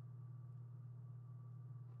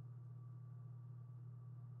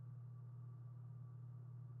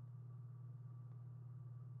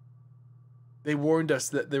 They warned us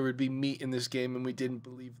that there would be meat in this game and we didn't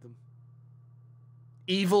believe them.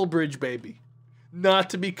 Evil Bridge Baby. Not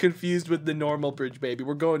to be confused with the normal Bridge Baby.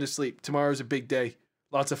 We're going to sleep. Tomorrow's a big day.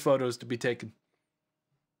 Lots of photos to be taken.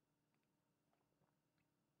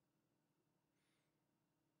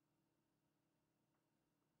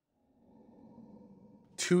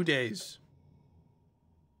 Two days.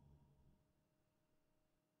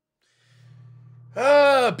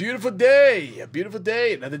 Ah, beautiful day. A beautiful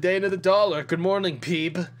day. Another day, another dollar. Good morning,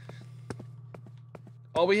 Peeb.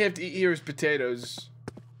 All we have to eat here is potatoes.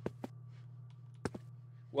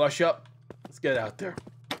 Wash up. Let's get out there.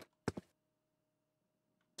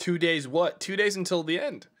 2 days what? 2 days until the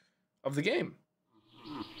end of the game.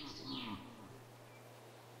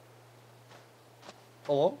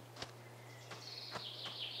 Hello?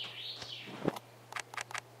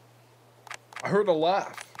 I heard a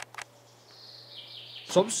laugh.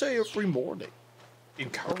 Some say every morning in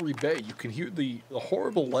Cowrie Bay you can hear the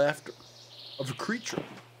horrible laughter of a creature,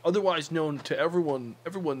 otherwise known to everyone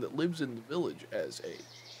that lives in the village as a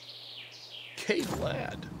Cave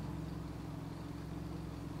Lad.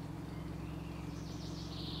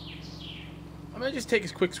 I'm gonna just take a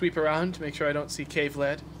quick sweep around to make sure I don't see Cave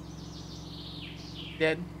Lad.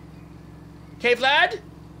 Dead. Cave Lad?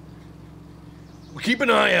 Keep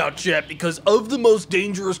an eye out, chat, because of the most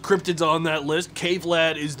dangerous cryptids on that list, Cave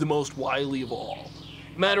Lad is the most wily of all.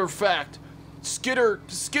 Matter of fact, Skitter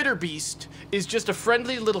Beast is just a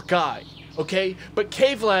friendly little guy, okay? But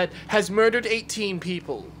Cave Lad has murdered 18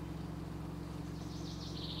 people.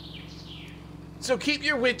 So keep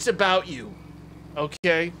your wits about you,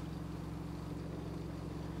 okay?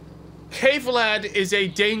 Cave Lad is a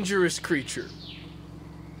dangerous creature.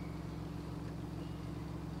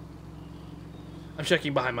 I'm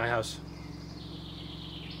checking behind my house.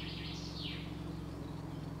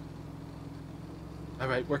 All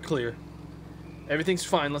right, we're clear. Everything's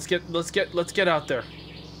fine. Let's get out there.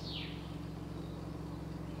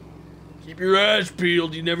 Keep your eyes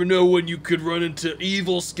peeled. You never know when you could run into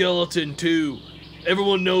Evil Skeleton 2.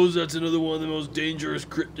 Everyone knows that's another one of the most dangerous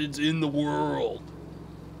cryptids in the world.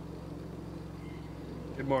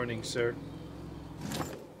 Good morning, sir.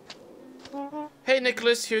 Hey,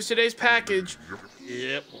 Nicholas, here's today's package.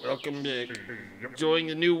 Yep, welcome back. Enjoying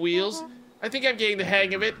the new wheels? I think I'm getting the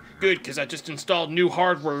hang of it. Good, because I just installed new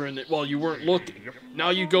hardware in it while you weren't looking. Now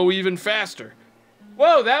you go even faster.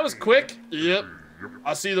 Whoa, that was quick. Yep.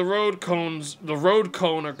 I see the road cone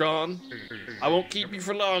are gone. I won't keep you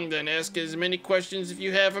for long then. Ask as many questions if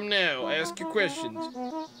you have them now. Ask your questions.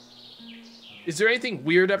 Is there anything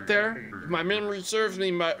weird up there? If my memory serves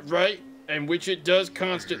me right, and which it does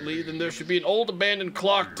constantly, then there should be an old abandoned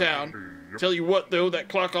clock town. Tell you what, though, that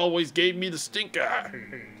clock always gave me the stink eye.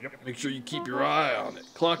 Make sure you keep your eye on it.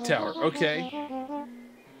 Clock tower. Okay.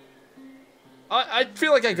 I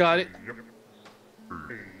feel like I got it.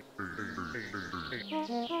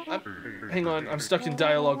 Hang on, I'm stuck in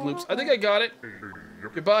dialogue loops. I think I got it.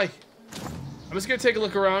 Goodbye. I'm just gonna take a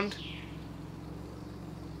look around.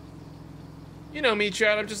 You know me,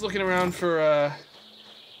 Chad. I'm just looking around for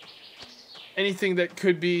anything that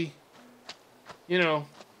could be, you know.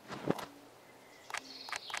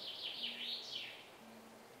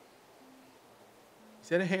 Is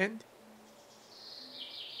that a hand?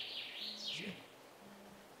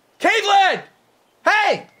 Cave lad!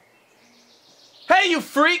 Hey! Hey, you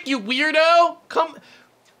freak, you weirdo! Come,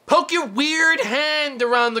 poke your weird hand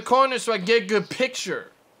around the corner so I can get a good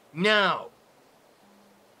picture. Now.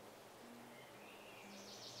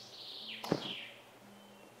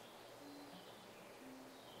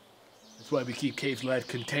 That's why we keep Cave Lad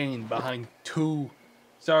contained behind two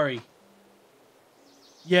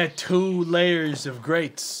layers of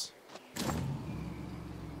grates.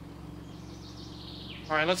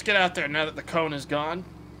 Alright, let's get out there now that the cone is gone.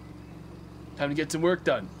 Time to get some work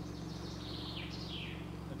done.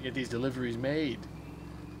 Time to get these deliveries made.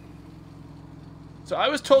 So I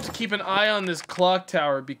was told to keep an eye on this clock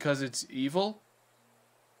tower because it's evil.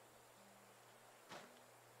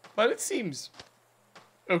 But it seems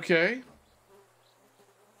okay.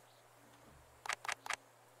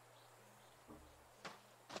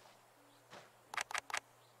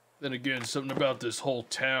 Then again, something about this whole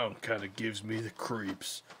town kind of gives me the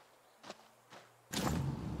creeps.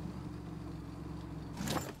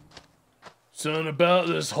 Something about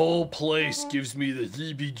this whole place gives me the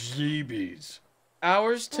heebie-jeebies.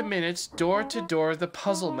 Hours to minutes, door to door, the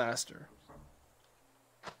puzzle master.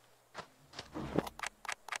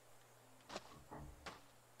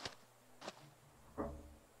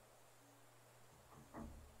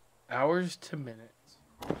 Hours to minutes.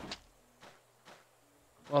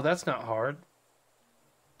 Well, that's not hard.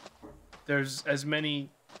 There's as many...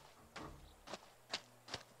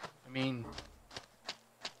 I mean...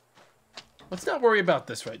 Let's not worry about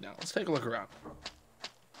this right now. Let's take a look around.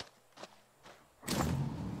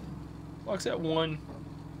 Clock's at 1.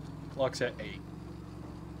 Clock's at 8.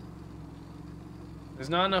 There's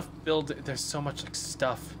not enough build... There's so much, like,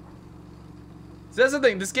 stuff. So that's the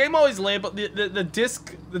thing. This game always labeled... The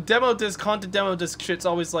disc... The demo disc, haunted demo disc shit's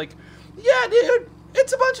always like... Yeah, dude!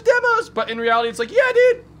 It's a bunch of demos! But in reality, it's like, yeah,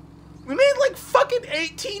 dude! We made, like, fucking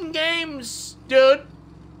 18 games, dude!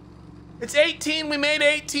 It's 18, we made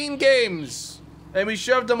 18 games! And we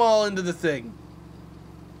shoved them all into the thing.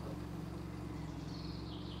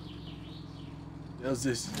 How's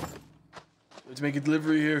this? Let's make a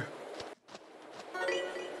delivery here.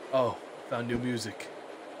 Oh, found new music.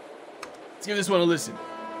 Let's give this one a listen.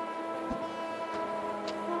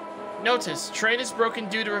 Notice, train is broken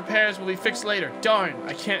due to repairs, will be fixed later. Darn,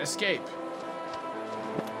 I can't escape.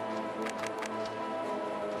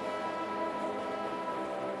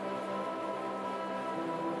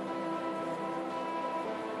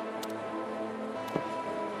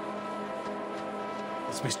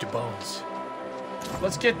 It's Mr. Bones.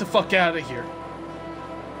 Let's get the fuck out of here.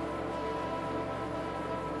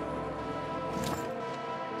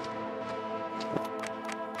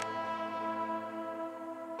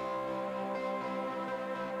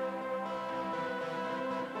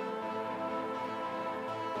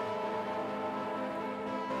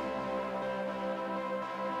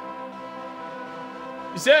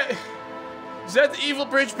 Is that the evil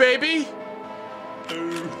bridge, baby?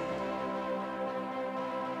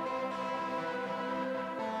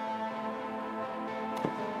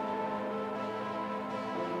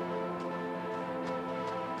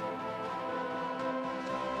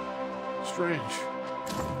 Strange.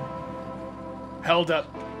 Held up.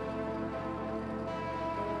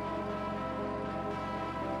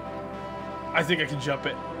 I think I can jump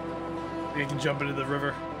it. I think I can jump into the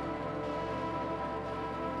river.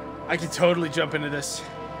 I can totally jump into this.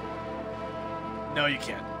 No, you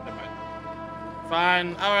can't. Never mind.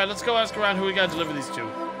 Fine. Alright, let's go ask around who we gotta deliver these to.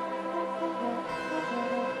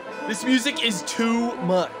 This music is too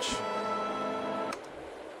much.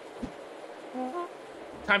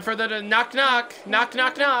 Time for the knock knock. Knock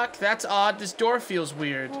knock knock. That's odd. This door feels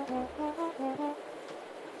weird.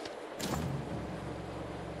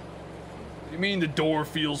 You mean the door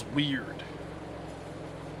feels weird?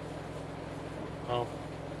 Oh.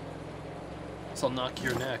 Guess I'll knock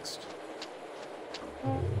here next.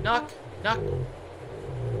 Knock knock.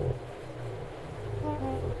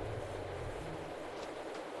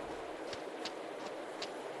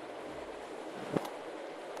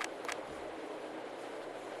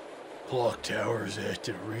 Clock tower's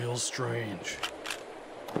acting real strange.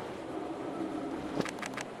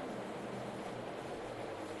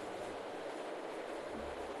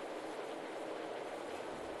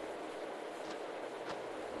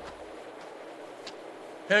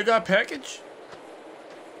 Hey, I got a package.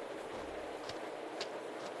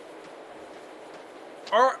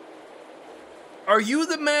 Are you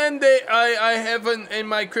the man that I have in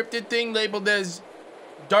my cryptid thing labeled as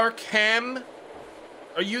Dark Ham?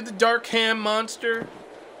 Are you the Dark Ham monster?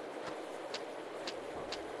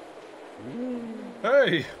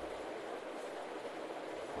 Hey.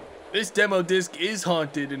 This demo disc is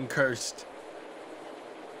haunted and cursed.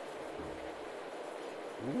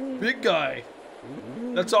 Big guy.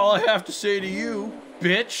 That's all I have to say to you,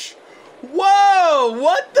 bitch. Whoa!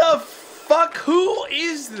 What the fuck? Who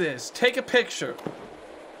is this? Take a picture.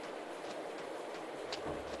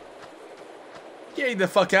 Get the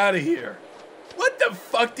fuck out of here. What the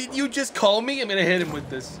fuck did you just call me? I'm gonna hit him with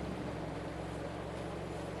this.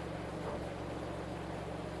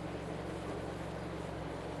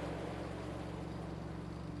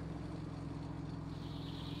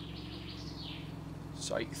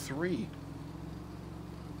 Site 3.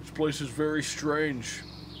 This place is very strange.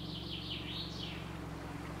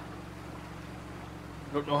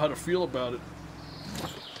 Don't know how to feel about it.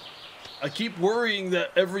 I keep worrying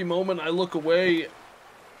that every moment I look away,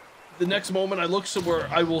 the next moment I look somewhere,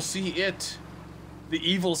 I will see it. The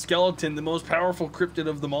evil skeleton, the most powerful cryptid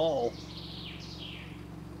of them all.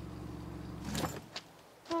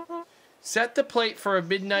 Set the plate for a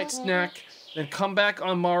midnight snack, then come back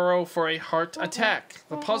on morrow for a heart attack.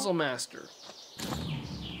 The Puzzle Master.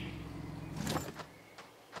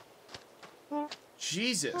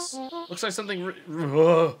 Jesus. Looks like something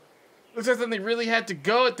looks like something really had to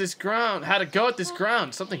go at this ground. Had to go at this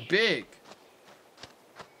ground. Something big.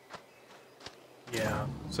 Yeah,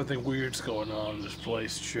 something weird's going on in this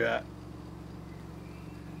place, chat.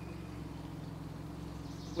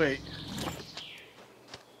 Wait.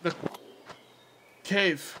 The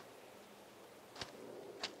cave.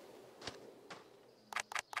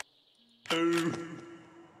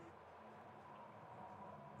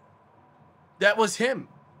 That was him.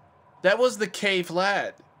 That was the cave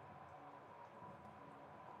lad.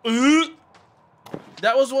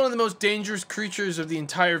 That was one of the most dangerous creatures of the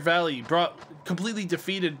entire valley, completely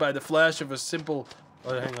defeated by the flash of a simple...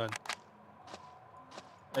 Oh, hang on.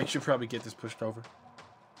 I should probably get this pushed over.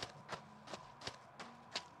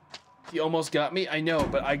 He almost got me? I know,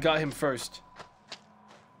 but I got him first.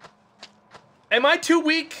 Am I too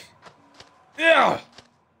weak? Yeah.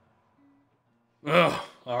 Ugh,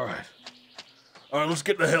 alright. Alright, let's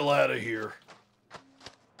get the hell out of here.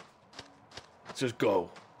 Let's just go.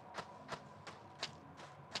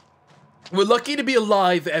 We're lucky to be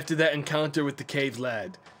alive after that encounter with the cave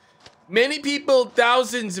lad. Many people,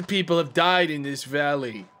 thousands of people have died in this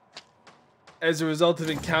valley as a result of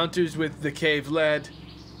encounters with the cave lad.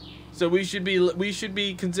 So we should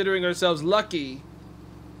be considering ourselves lucky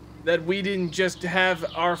that we didn't just have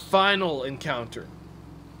our final encounter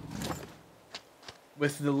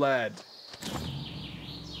with the lad.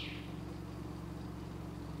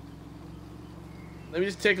 Let me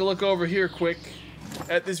just take a look over here quick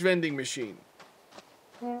at this vending machine.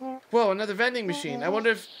 Whoa, another vending machine. I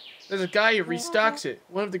wonder if there's a guy who restocks it.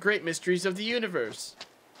 One of the great mysteries of the universe.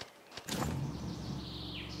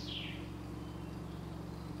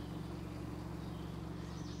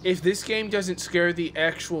 If this game doesn't scare the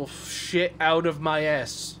actual shit out of my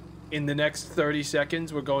ass in the next 30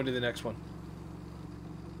 seconds, we're going to the next one.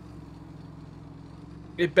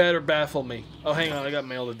 It better baffle me. Oh, hang on, I got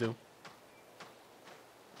mail to do.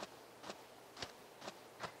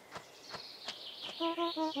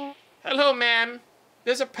 Hello, ma'am.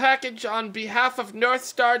 There's a package on behalf of North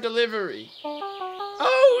Star Delivery.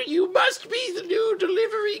 Oh, you must be the new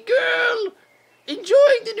delivery girl.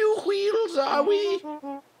 Enjoying the new wheels, are we?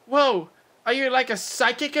 Whoa, are you like a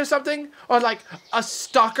psychic or something? Or like a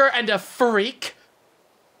stalker and a freak?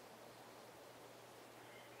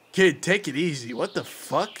 Kid, take it easy. What the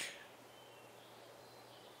fuck?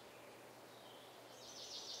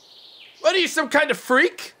 What are you, some kind of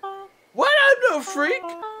freak? What? I'm no freak.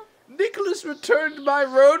 Nicholas returned my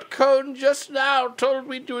road cone just now, told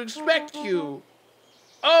me to expect you.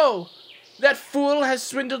 Oh, that fool has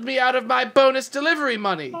swindled me out of my bonus delivery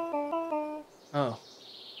money. Oh.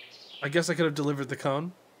 I guess I could have delivered the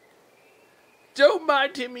cone. Don't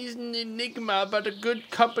mind him, he's an enigma, but a good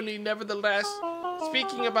company nevertheless.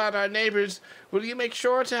 Speaking about our neighbors, will you make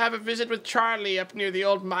sure to have a visit with Charlie up near the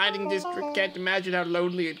old mining district? Can't imagine how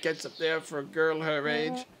lonely it gets up there for a girl her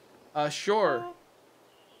age. Sure.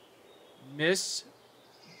 Miss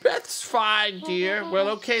Beth's fine, dear. Well,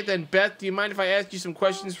 okay then, Beth. Do you mind if I ask you some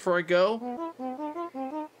questions before I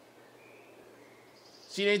go?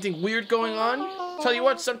 See anything weird going on? Tell you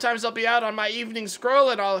what, sometimes I'll be out on my evening stroll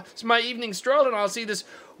and I'll see this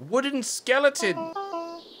wooden skeleton.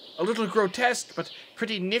 A little grotesque, but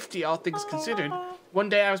pretty nifty, all things considered. One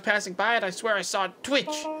day I was passing by it, I swear I saw it twitch.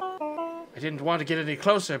 I didn't want to get any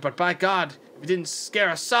closer, but by God, if it didn't scare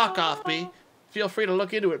a sock off me, feel free to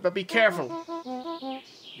look into it, but be careful.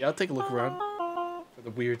 Yeah, I'll take a look around for the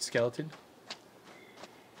weird skeleton.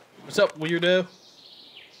 What's up, weirdo?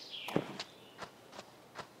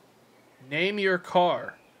 Name your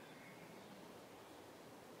car.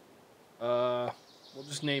 We'll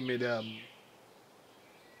just name it,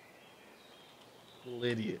 Little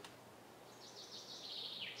Idiot.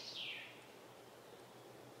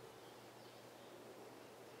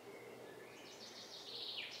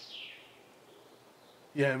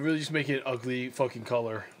 Yeah, I'm really just making it ugly fucking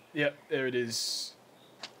color. Yep, there it is.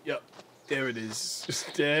 Yep, there it is.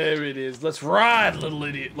 There it is. Let's ride, little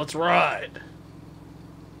idiot. Let's ride.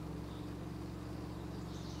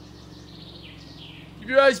 Keep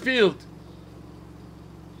your eyes peeled.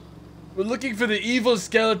 We're looking for the evil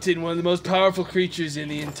skeleton, one of the most powerful creatures in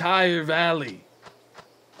the entire valley.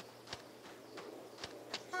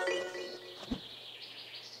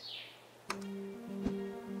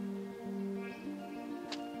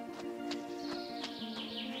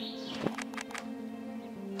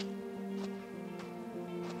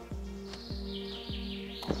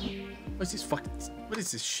 What's this fucking... What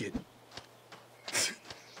is this shit?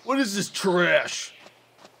 What is this trash?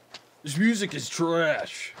 This music is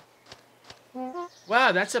trash.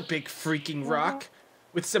 Wow, that's a big freaking rock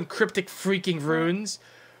with some cryptic freaking runes.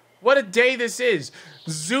 What a day this is.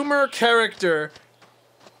 Zoomer character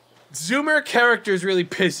is really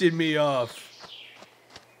pissing me off.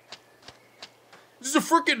 This is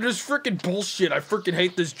freaking bullshit. I freaking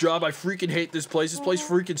hate this job. I freaking hate this place. This place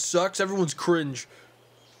freaking sucks. Everyone's cringe.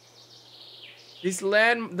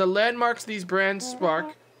 The landmarks these brands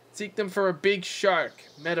spark, seek them for a big shark.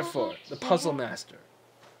 Metaphor, the puzzle master.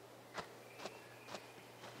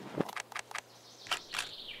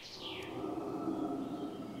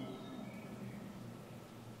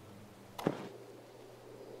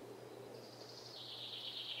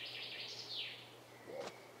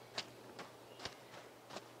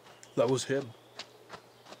 That was him.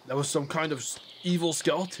 That was some kind of evil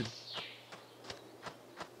skeleton.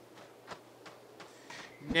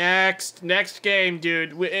 Next game,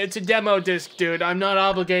 dude. It's a demo disc, dude. I'm not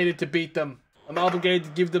obligated to beat them. I'm obligated to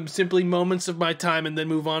give them simply moments of my time and then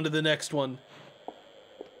move on to the next one.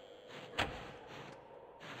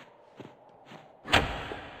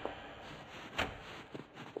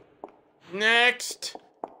 Next.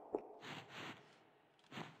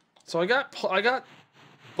 So I got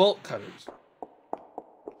bolt cutters.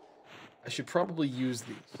 I should probably use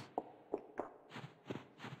these.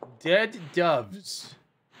 Dead doves.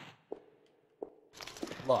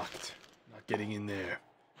 Locked. Not getting in there.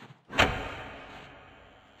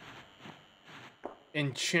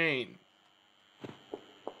 And chain.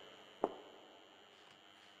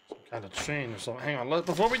 Some kind of chain or something. Hang on.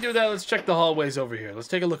 Before we do that, let's check the hallways over here. Let's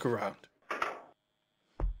take a look around.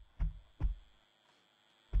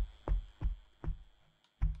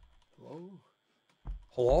 Hello?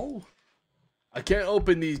 Hello? I can't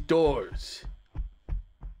open these doors.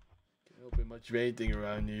 Can't open much of anything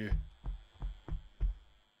around here.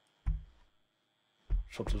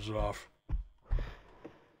 Something's off.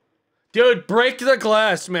 Dude, break the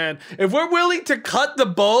glass, man. If we're willing to cut the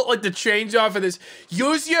bolt, like the chains off of this,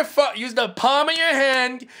 use the palm of your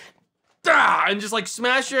hand, and just like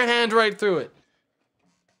smash your hand right through it.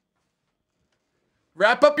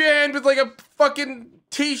 Wrap up your hand with like a fucking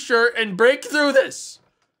t-shirt and break through this.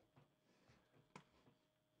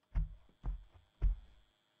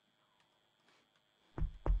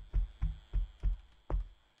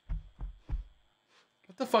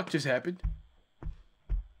 What the fuck just happened?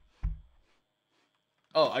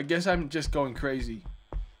 Oh, I guess I'm just going crazy.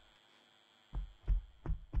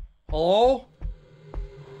 Hello?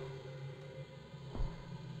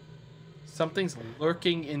 Something's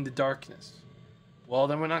lurking in the darkness. Well,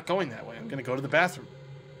 then we're not going that way. I'm gonna go to the bathroom.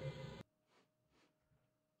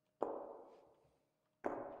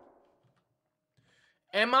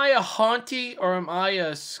 Am I a Haunty or am I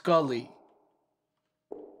a Scully?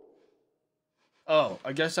 Oh,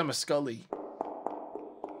 I guess I'm a Scully.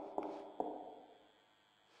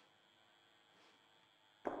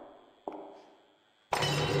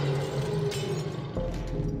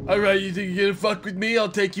 Alright, you think you're gonna fuck with me? I'll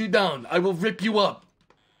take you down. I will rip you up.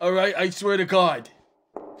 Alright, I swear to God.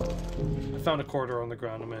 I found a quarter on the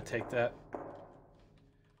ground. I'm gonna take that.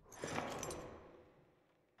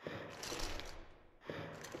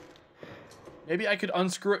 Maybe I could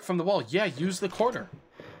unscrew it from the wall. Yeah, use the quarter.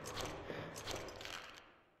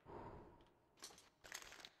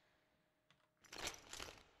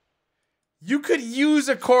 You could use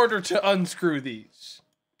a quarter to unscrew these.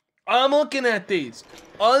 I'm looking at these.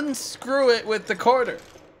 Unscrew it with the quarter.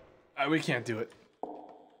 We can't do it.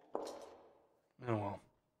 Oh well.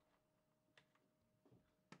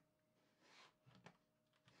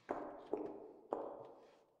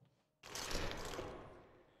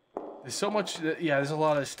 There's so much. Yeah, there's a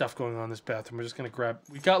lot of stuff going on in this bathroom. We're just gonna grab.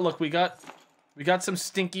 We got some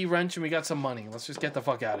stinky wrench and we got some money. Let's just get the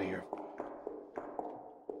fuck out of here.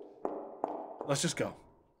 Let's just go.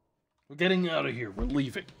 We're getting out of here. We're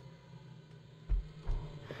leaving.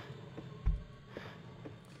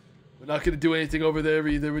 We're not gonna do anything over there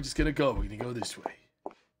either. We're just gonna go. We're gonna go this way.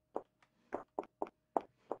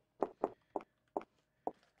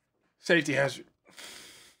 Safety hazard.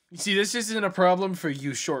 You see, this isn't a problem for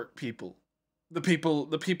you short people. The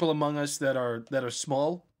people among us that are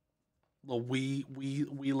small, little wee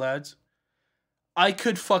lads. I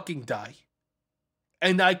could fucking die.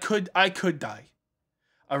 And I could die.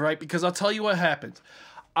 All right, because I'll tell you what happens.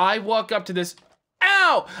 I walk up to this.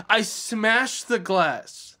 Ow! I smash the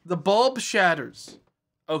glass. The bulb shatters.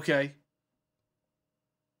 Okay.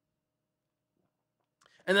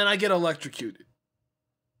 And then I get electrocuted.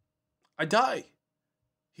 I die.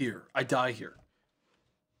 Here. I die here.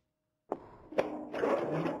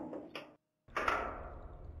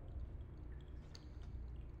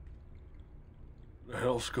 What the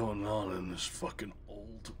hell's going on in this fucking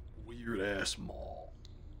old, weird-ass mall?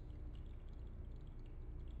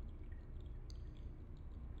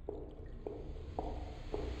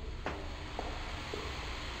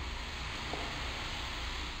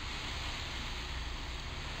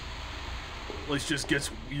 Place just gets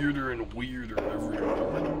weirder and weirder every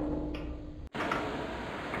moment.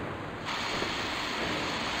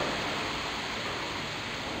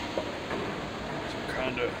 So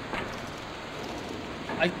kinda...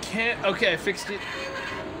 I can't... Okay, I fixed it.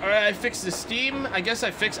 Alright, I fixed the steam. I guess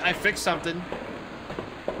I fixed something.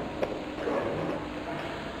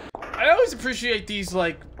 I always appreciate these,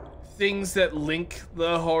 like, things that link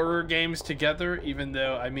the horror games together, even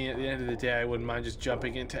though, I mean, at the end of the day, I wouldn't mind just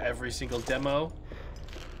jumping into every single demo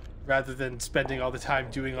rather than spending all the time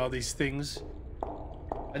doing all these things.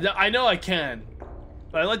 I know I can,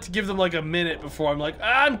 but I like to give them like a minute before I'm like,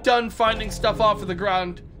 I'm done finding stuff off of the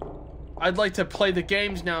ground. I'd like to play the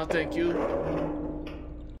games now, thank you.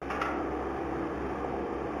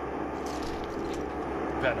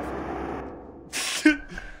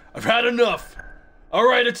 I've had enough.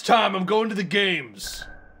 Alright, it's time. I'm going to the games.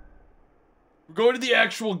 We're going to the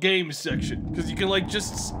actual games section. Because you can, like,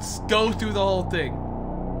 just go through the whole thing.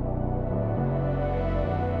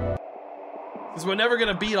 Because we're never going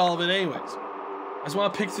to beat all of it anyways. I just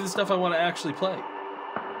want to pick through the stuff I want to actually play.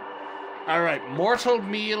 Alright, Mortal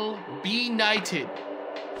Meal, Be Knighted.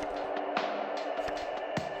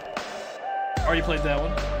 Already played that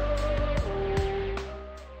one.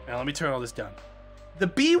 Now, let me turn all this down. The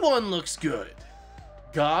B one looks good.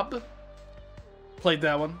 Gob. Played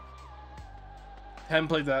that one. Haven't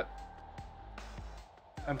played that.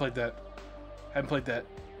 Haven't played that. Haven't played that.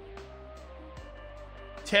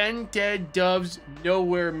 10 Dead Doves,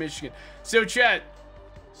 Nowhere, Michigan. So, chat,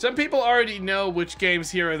 some people already know which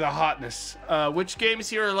games here are the hotness. Which games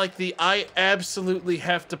here are like the I absolutely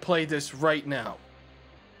have to play this right now.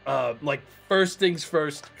 Like, first things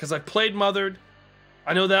first, because I played Mothered.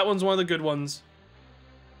 I know that one's one of the good ones.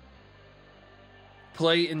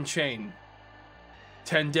 Play in Chain.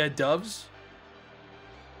 10 Dead Doves.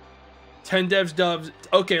 10 Dead Doves.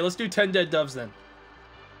 Okay, let's do 10 Dead Doves then.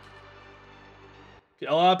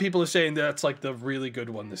 A lot of people are saying that's like the really good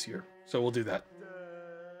one this year. So we'll do that.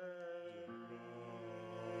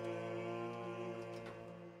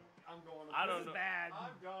 I don't know. Bad. I'm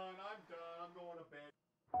done. I'm going to bed.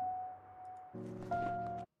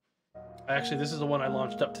 Actually, this is the one I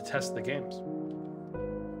launched up to test the games.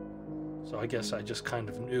 So I guess I just kind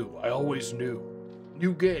of knew. I always knew.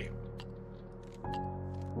 New game.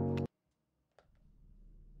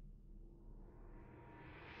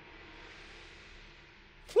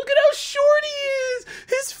 Look at how short he is!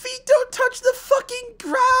 His feet don't touch the fucking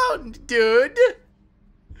ground, dude!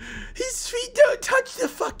 His feet don't touch the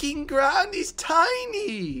fucking ground, he's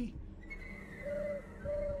tiny!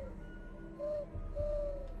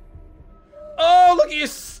 Oh, look at your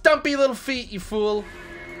stumpy little feet, you fool!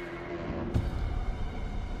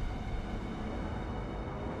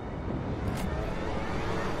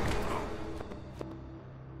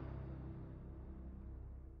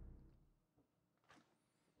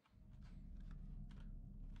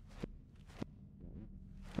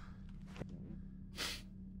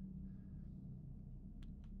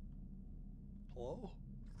 Hello?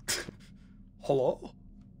 Hello?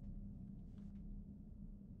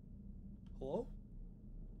 Hello?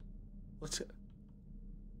 What's it?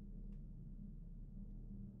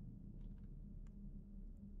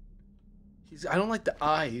 I don't like the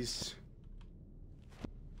eyes. All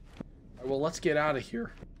right, well, let's get out of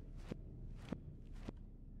here.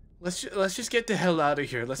 Let's just get the hell out of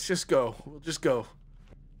here. Let's just go. We'll just go.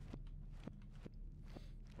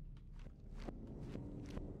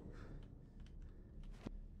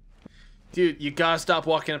 Dude, you gotta stop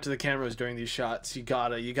walking up to the cameras during these shots. You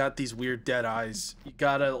got these weird dead eyes. You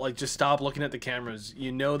gotta, like, just stop looking at the cameras.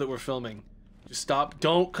 You know that we're filming. Just stop.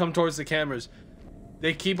 Don't come towards the cameras.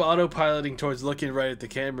 They keep autopiloting towards looking right at the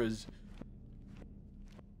cameras.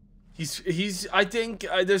 I think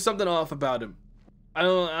there's something off about him. I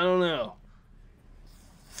don't know.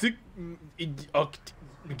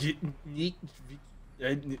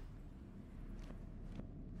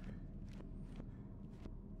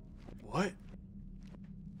 What?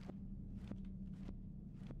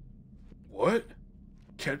 What?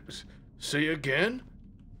 Can't say again?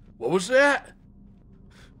 What was that?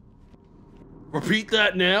 Repeat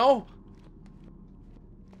that now?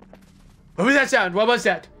 What was that sound? What was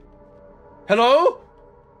that? Hello?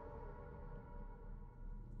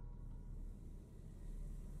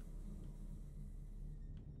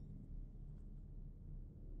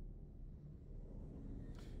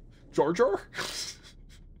 Jar Jar?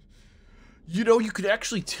 You know, you could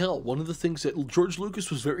actually tell one of the things that George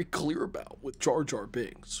Lucas was very clear about with Jar Jar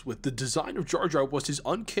Binks, with the design of Jar Jar, was his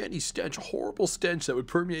uncanny stench, a horrible stench that would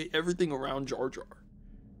permeate everything around Jar Jar.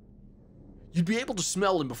 You'd be able to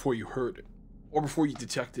smell him before you heard him, or before you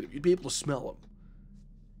detected him. You'd be able to smell him.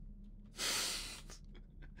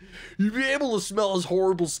 You'd be able to smell his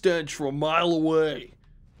horrible stench from a mile away.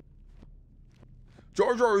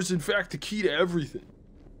 Jar Jar is in fact the key to everything.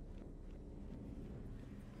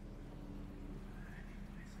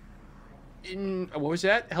 What was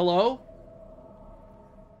that? Hello?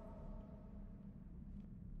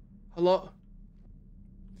 Hello?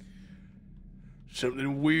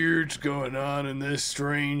 Something weird's going on in this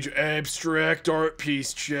strange abstract art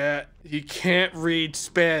piece, chat. He can't read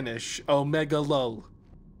Spanish. Omega lol.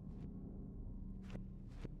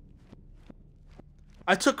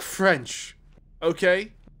 I took French,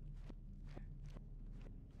 okay?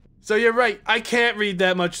 So you're right, I can't read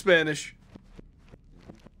that much Spanish.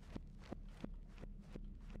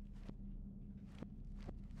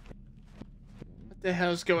 What the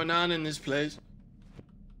hell's going on in this place?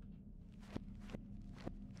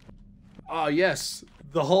 Ah, yes,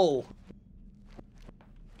 the hole.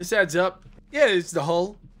 This adds up. Yeah, it's the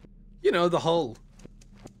hole. You know, the hole.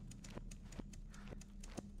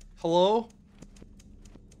 Hello?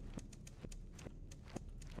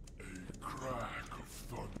 A crack of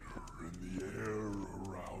thunder in the air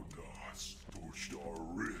around us touched our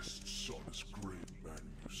wrists on his great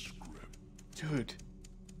manuscript. Dude.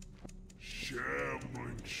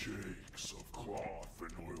 Shambling shakes of cloth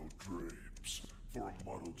and oil drapes for a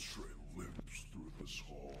muddled stray limps through this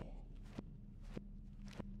hall.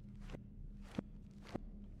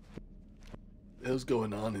 What the hell's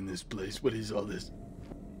going on in this place? What is all this?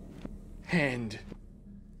 Hand.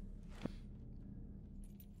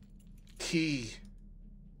 Key.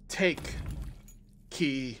 Take.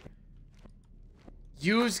 Key.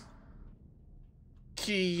 Use.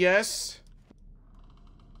 Key, yes.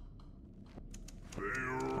 They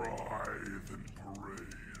writhe and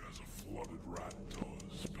parade as a flooded rat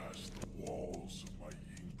does past the walls of my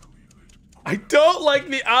inkly lit I don't like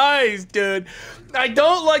the eyes, dude. I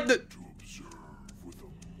don't like the. to observe with a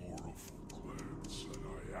mournful glance, and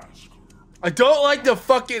I ask her, I don't like the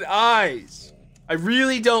fucking eyes. I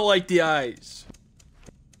really don't like the eyes.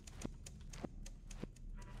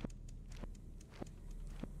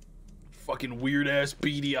 Fucking weird ass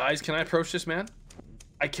beady eyes. Can I approach this man?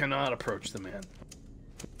 I cannot approach the man.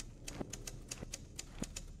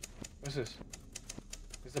 What's this?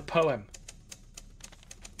 It's a poem.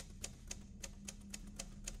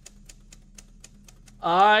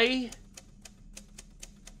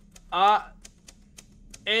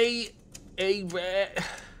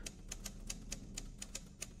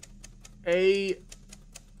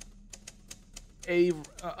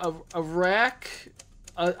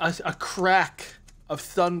 A crack of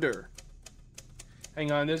thunder.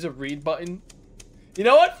 Hang on, there's a read button. You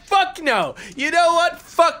know what? Fuck no. You know what?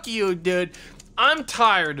 Fuck you, dude. I'm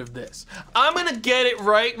tired of this. I'm gonna get it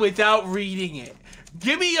right without reading it.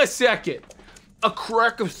 Give me a second. A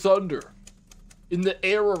crack of thunder in the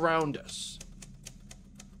air around us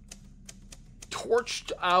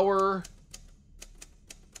torched our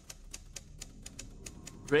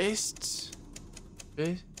wrists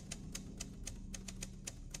What?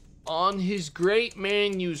 On his great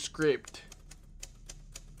manuscript.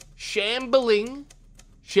 Shambling.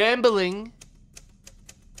 Shambling.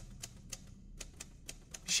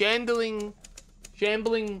 Shandling.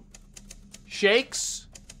 Shambling. Shakes.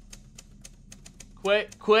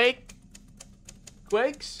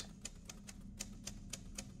 Quakes.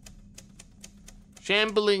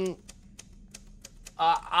 Shambling.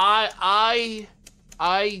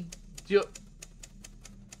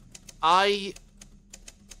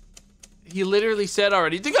 He literally said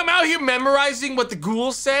already. You think I'm out here memorizing what the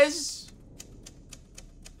ghoul says?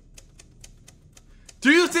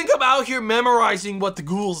 Do you think I'm out here memorizing what the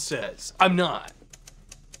ghoul says? I'm not.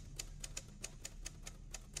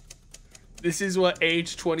 This is what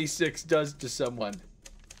age 26 does to someone.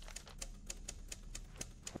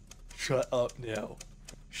 Shut up now.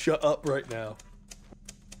 Shut up right now.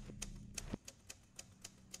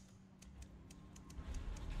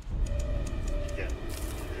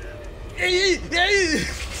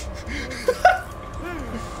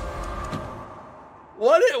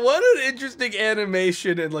 What an interesting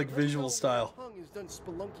animation and like visual style. Hung is done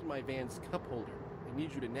spelunking my van's cup holder. I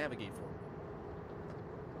need you to navigate for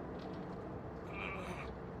me.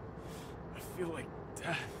 I feel like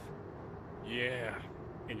death. Yeah,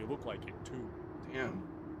 and you look like it too. Damn.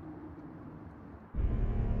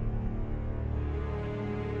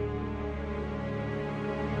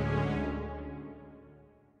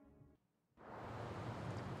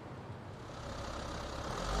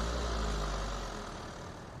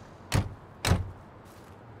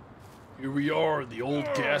 Here we are, the old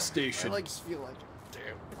gas My station. legs feel like a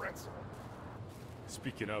damn pretzel.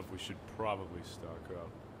 Speaking of, we should probably stock up.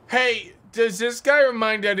 Hey, does this guy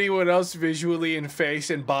remind anyone else visually and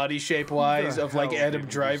face and body shape wise of like Adam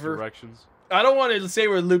Driver? Directions? I don't want to say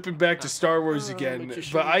we're looping back to Star Wars again, but you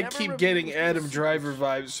should but I never keep reveal getting these Adam secrets. Driver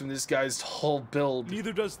vibes from this guy's whole build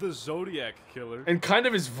Neither does the Zodiac Killer. and kind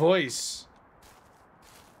of his voice.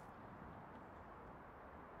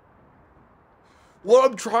 What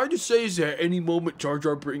I'm trying to say is that any moment Jar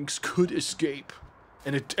Jar Binks could escape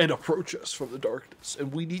and approach us from the darkness,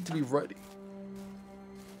 and we need to be ready.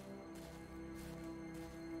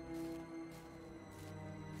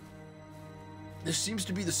 This seems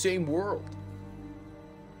to be the same world.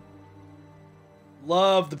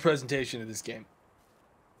 Love the presentation of this game.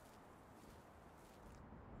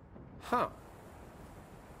 Huh.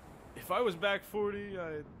 If I was back 40,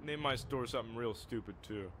 I'd name my store something real stupid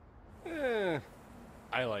too.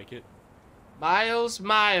 I like it. Miles,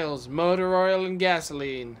 motor oil and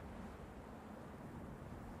gasoline.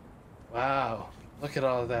 Wow, look at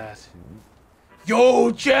all that.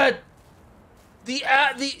 Yo, Jet! The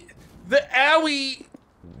Owie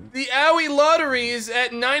lottery is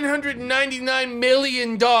at $999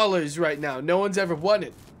 million right now. No one's ever won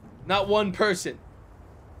it. Not one person.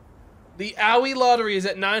 The Owie lottery is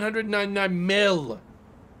at 999 mil.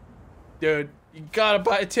 Dude, you gotta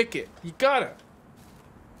buy a ticket. You gotta.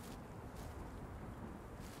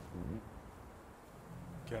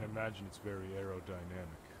 Can't imagine it's very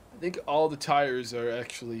aerodynamic. I think all the tires are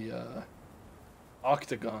actually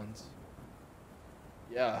octagons.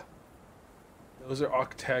 Yeah. Those are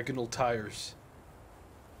octagonal tires.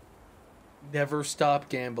 Never stop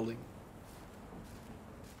gambling.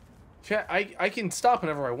 Chat, I can stop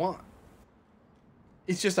whenever I want.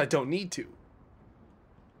 It's just I don't need to.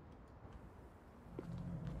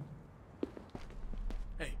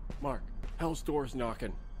 Hey, Mark, hell's door's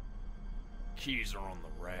knocking. Keys are on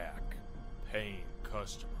the rack. Paying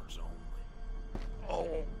customers only.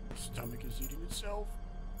 Oh, stomach is eating itself.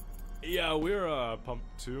 Yeah, we're pump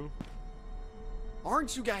 2.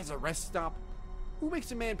 Aren't you guys a rest stop? Who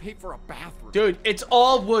makes a man pay for a bathroom? Dude, it's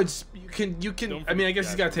all woods. You can Don't I mean, I forget guess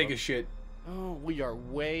he's gotta that, take bro. a shit. Oh, we are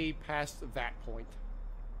way past that point.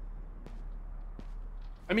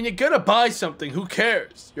 I mean, you're gonna buy something. Who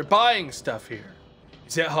cares? You're buying stuff here.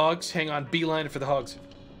 Is that hogs? Hang on, beeline for the hogs.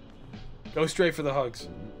 Go straight for the hogs.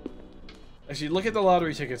 Actually, look at the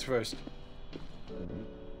lottery tickets first.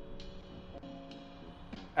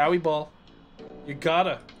 Owie ball. You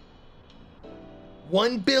gotta.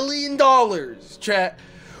 $1 billion, chat.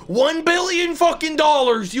 $1 billion fucking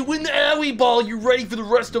dollars. You win the Owie ball. You're ready for the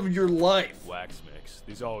rest of your life. Wax mix.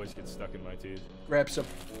 These always get stuck in my teeth. Grab some.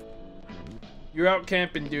 You're out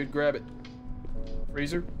camping, dude. Grab it.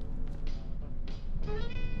 Freezer.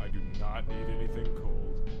 I do not need anything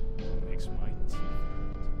cold. It makes my teeth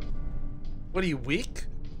hurt. What are you, weak?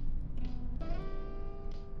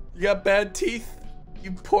 You got bad teeth?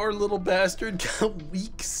 You poor little bastard. Got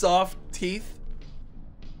weak, soft teeth?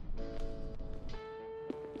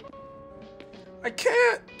 I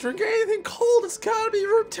can't drink anything cold. It's gotta be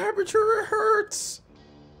room temperature. It hurts.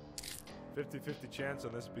 50-50 chance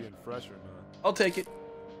on this being fresh or not. I'll take it.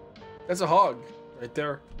 That's a hog right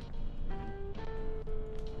there.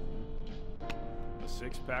 A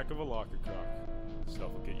 6-pack of a locker cock.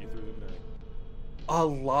 Stuff will get you through the night. A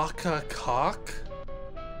laka cock?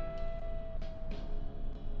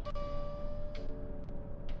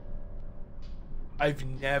 I've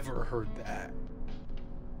never heard that.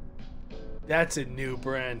 That's a new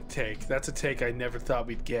brand take. That's a take I never thought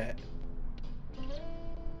we'd get.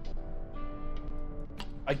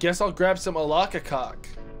 I guess I'll grab some alaka cock.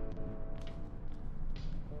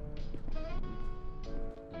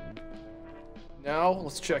 Now,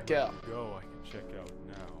 let's check out. Go, I can check out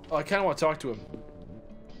now. Oh, I kind of want to talk to him.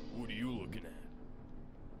 What are you looking at?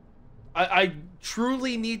 I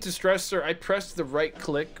truly need to stress, sir, I pressed the right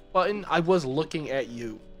click button. I was looking at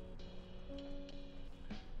you.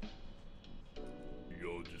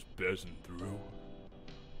 You're just passing through.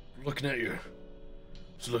 Looking at you.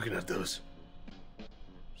 Just looking at those.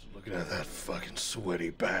 Just looking at that fucking sweaty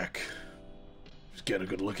back. Just get a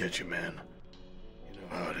good look at you, man. You know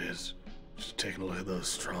how it is. Just taking a look at those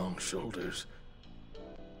strong shoulders.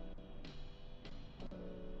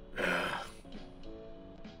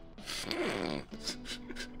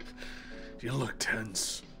 You look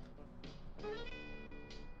tense.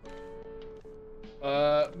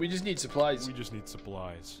 We just need supplies. We just need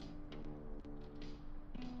supplies.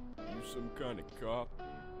 You some kind of cop?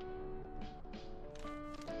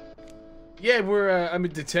 Yeah, I'm a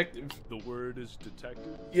detective. The word is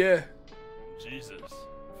detective? Yeah, Jesus.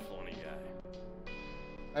 Funny guy.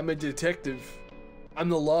 I'm a detective. I'm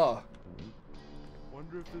the law.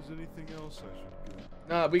 Wonder if there's anything else I should get.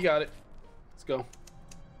 Nah, we got it. Let's go.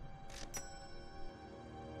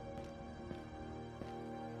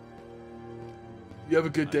 You have a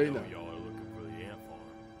good day now. Y'all are looking for the ant farm.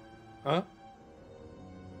 Huh?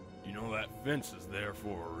 You know that fence is there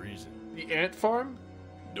for a reason. The ant farm?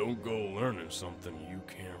 Don't go learning something you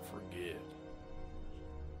can't forget.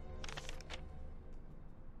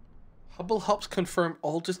 Hubble helps confirm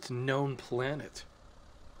oldest known planet.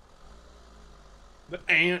 The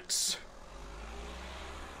ants.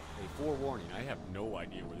 Hey, forewarning, I have no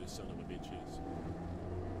idea where this son of a bitch is.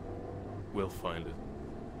 We'll find it.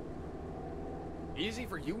 Easy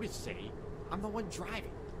for you to say. I'm the one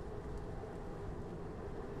driving.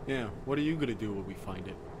 Yeah, what are you gonna do when we find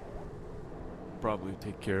it? Probably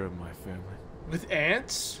take care of my family. With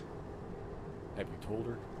ants? Have you told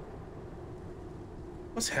her?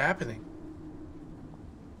 What's happening?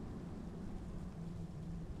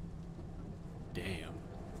 Damn.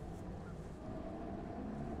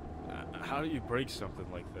 How do you break something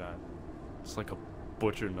like that? It's like a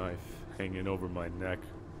butcher knife hanging over my neck.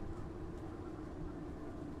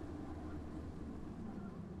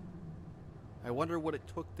 I wonder what it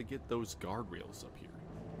took to get those guardrails up here.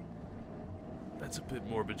 That's a bit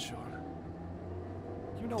morbid, Sean.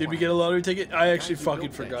 You know Did we what? get a lottery ticket? I actually Guys who fucking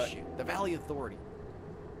built that forgot. shit, the Valley Authority.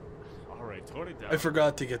 Alright, tone it down. I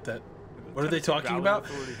forgot to get that. What are they Tennessee talking Valley about?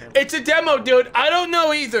 Authority handles- It's a demo, dude. I don't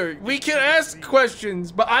know either. We can ask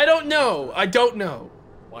questions, but I don't know. I don't know.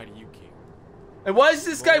 Why do you care? And why is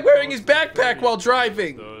this guy wearing his backpack while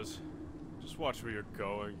driving? Those. Just watch where you're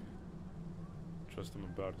going. Trust him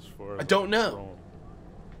about as far as I don't I'm know. thrown.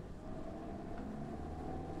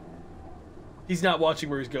 He's not watching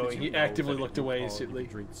where he's Did going. you He know actively that in looked away Utah instantly. You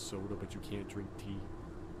can drink soda, but you can't drink tea.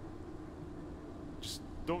 Just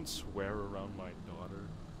don't swear around my daughter.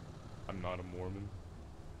 I'm not a Mormon.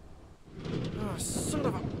 Oh, son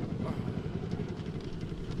of a...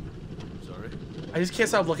 Sorry. I just can't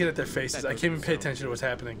stop looking at their faces. That I can't even doesn't pay sound attention to what's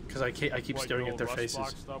happening because I keep What, staring your at their rust faces.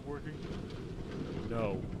 box stopped working?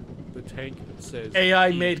 No. The tank says... AI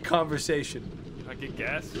E. made conversation. I get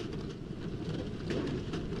gas?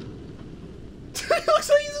 He looks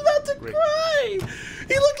like he's about to Great. cry. He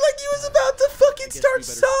looked like he was about to fucking Guess we start better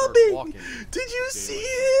start sobbing. walking. Did you Daylight see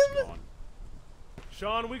is him? gone.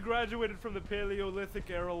 Sean, we graduated from the Paleolithic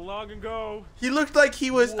era long ago. He looked like he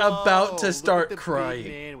was about Whoa, to look start at the big crying.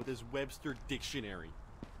 man with his Webster dictionary.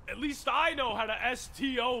 At least I know how to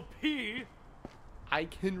S-T-O-P. I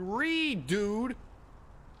can read, dude.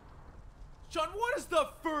 Sean, what is the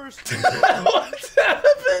first? What's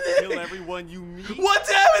happening? Kill everyone you meet.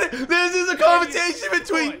 What's happening? This is a conversation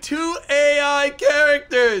between two AI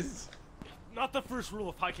characters. Not the first rule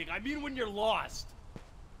of hiking. I mean when you're lost.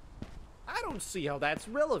 I don't see how that's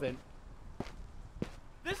relevant.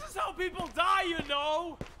 This is how people die, you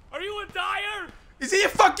know. Are you a dyer? Is he a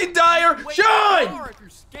fucking dyer? Wait, Sean! or if you're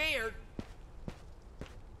scared.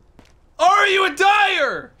 Are you a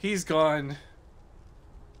dyer? He's gone.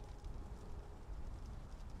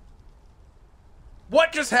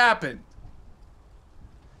 What just happened?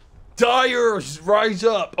 Dyer, rise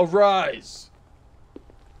up, arise.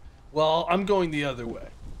 Well, I'm going the other way.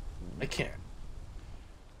 I can't.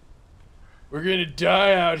 We're gonna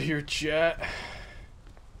die out here, chat.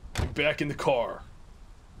 Get back in the car.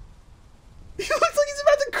 He looks like he's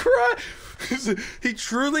about to cry. He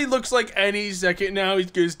truly looks like any second now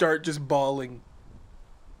he's gonna start just bawling.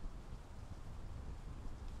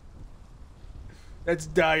 That's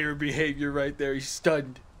dire behavior right there. He's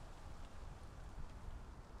stunned.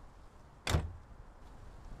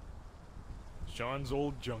 Sean's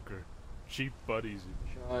old junker. Cheap buddies.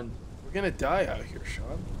 Sean, we're gonna die out here,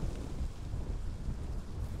 Sean.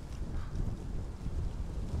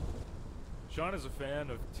 Sean is a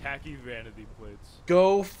fan of tacky vanity plates.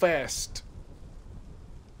 Go fast.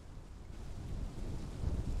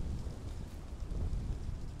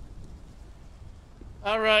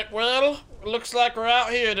 Alright, well, looks like we're out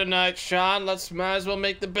here tonight, Sean. Might as well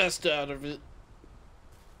make the best out of it.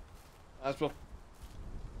 Might as well.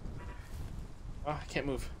 Oh, I can't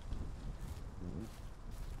move.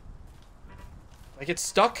 I get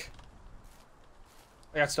stuck?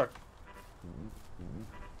 I got stuck.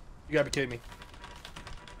 You gotta be kidding me.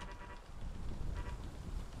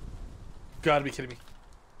 You gotta be kidding me.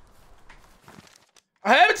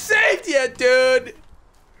 I haven't saved yet, dude!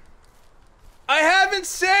 I haven't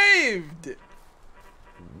saved!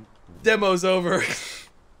 Demo's over.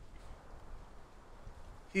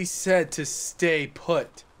 He said to stay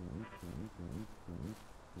put.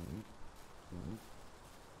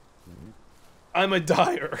 I'm a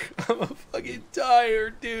dyer. I'm a fucking dyer,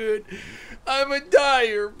 dude. I'm a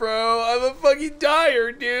dyer, bro. I'm a fucking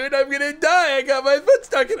dyer, dude. I'm gonna die. I got my foot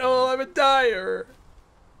stuck in a hole. I'm a dyer.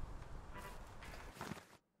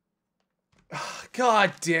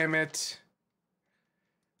 God damn it.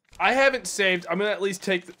 I haven't saved. I'm gonna at least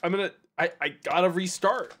take. I gotta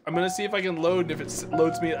restart. I'm gonna see if I can load. And if it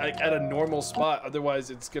loads me like at a normal spot,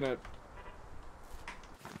 otherwise it's gonna.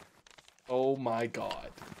 Oh my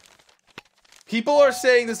god. People are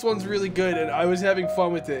saying this one's really good, and I was having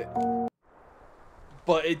fun with it.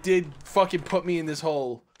 But it did fucking put me in this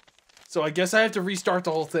hole. So I guess I have to restart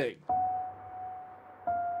the whole thing.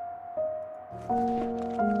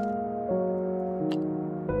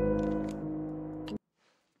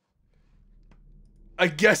 I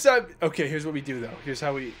guess I'm... Okay, here's what we do, though. Here's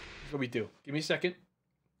what we do. Give me a second.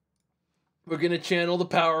 We're gonna channel the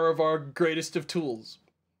power of our greatest of tools.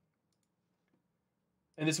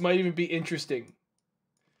 And this might even be interesting.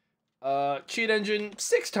 Cheat engine,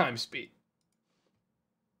 6 times speed.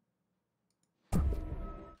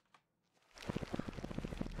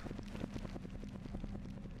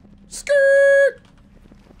 Skirt!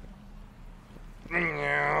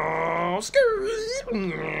 Skirt!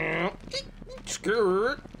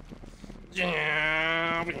 Skirt!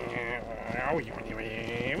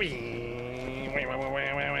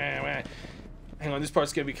 Hang on, this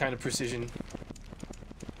part's gonna be kind of precision.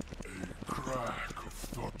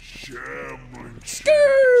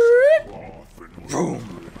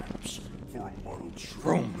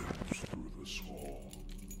 Vroom.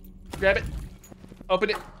 Grab it. Open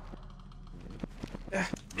it.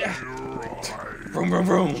 Yeah. Vroom, vroom,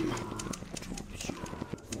 vroom.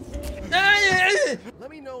 Let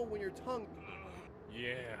me know when your tongue...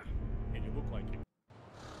 Yeah, and you look like it.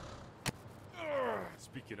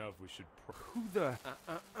 Speaking of, we should... Who the...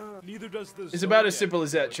 Neither does this... It's about as simple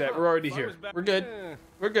as that, chat. We're already here. We're good.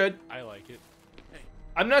 We're good. I like it.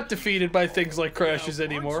 I'm not defeated by things like crashes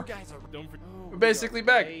anymore. We're basically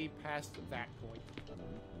back. Past that point.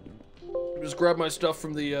 Just grab my stuff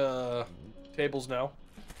from the tables now.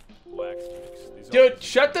 Blacksmiths. Dude,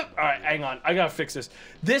 shut the... Alright, hang on. I gotta fix this.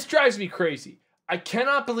 This drives me crazy. I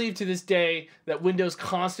cannot believe to this day that Windows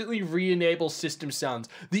constantly re-enables system sounds.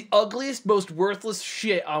 The ugliest, most worthless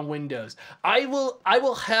shit on Windows. I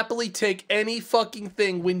will happily take any fucking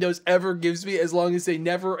thing Windows ever gives me as long as they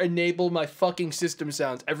never enable my fucking system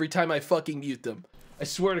sounds every time I fucking mute them. I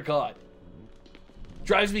swear to God.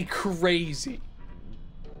 Drives me crazy.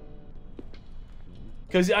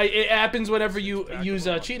 Because it happens whenever you use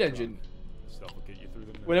a cheat engine.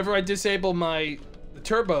 Whenever I disable the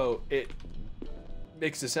turbo, it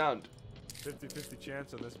makes the sound. 50-50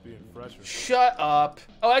 chance on this being fresher. Shut up.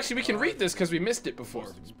 Oh, actually, we can read this because we missed it before.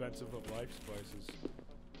 Most expensive of life spices.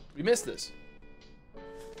 We missed this.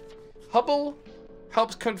 Hubble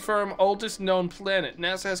helps confirm oldest known planet.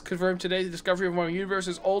 NASA has confirmed today the discovery of one of the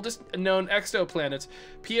universe's oldest known exoplanets,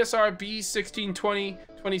 PSR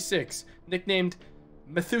B162026, nicknamed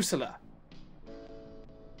Methuselah.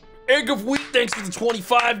 Egg of Wheat, thanks for the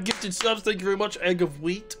 25 gifted subs. Thank you very much, Egg of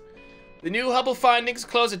Wheat. The new Hubble findings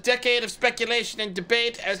close a decade of speculation and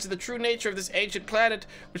debate as to the true nature of this ancient planet,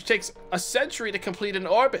 which takes a century to complete an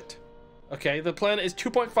orbit. Okay, the planet is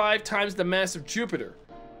 2.5 times the mass of Jupiter.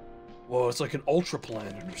 Whoa, it's like an ultra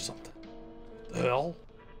planet or something. The hell?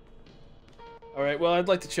 All right, well, I'd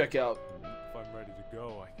like to check out. If I'm ready to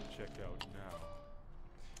go, I can check out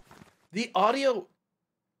now. The audio...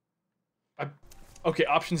 Okay,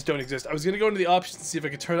 options don't exist. I was gonna go into the options and see if I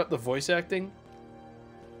could turn up the voice acting.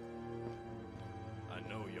 I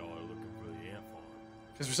know y'all are looking for the ant farm.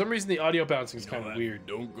 Because for some reason the audio bouncing is kind of If weird.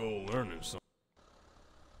 you don't go learning something.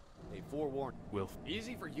 Hey, forewarned. Will.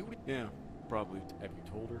 Easy for you to... Yeah, probably. Have you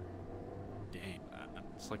told her? Dang,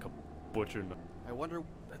 it's like a butcher. I wonder...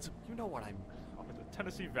 You know what I'm... The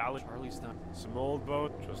Tennessee Valley. Charlie's not... Some old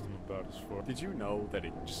boat. Trust him about his far. Did you know that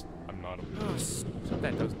it just... I'm not a.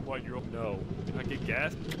 That doesn't... What, you're. No. I get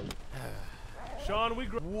gas? Sean, we.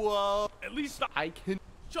 Whoa. At least I can...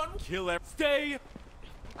 Sean, Kill every... stay.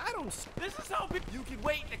 I don't... This is how people. You can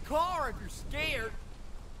wait in the car if you're scared.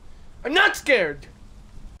 I'm not scared!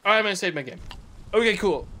 Alright, I'm gonna save my game. Okay,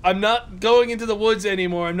 cool. I'm not going into the woods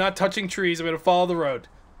anymore. I'm not touching trees. I'm gonna follow the road.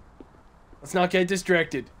 Let's not get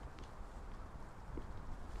distracted.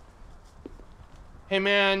 Hey,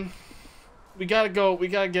 man. We gotta go. We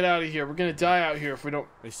gotta get out of here. We're gonna die out here if we don't...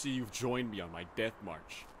 I see you've joined me on my death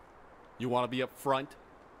march. You want to be up front?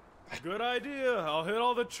 Good idea. I'll hit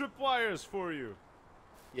all the tripwires for you.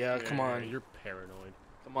 Yeah, come on. You're paranoid.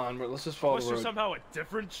 Come on. Let's just follow Unless the you're road. somehow a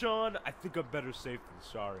different Sean, I think I'm better safe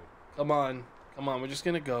than sorry. Come on. Come on. We're just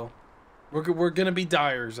gonna go. We're gonna be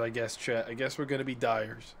dyers, I guess, chat. I guess we're gonna be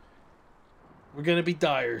dyers. We're gonna be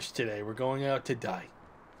dyers today. We're going out to die.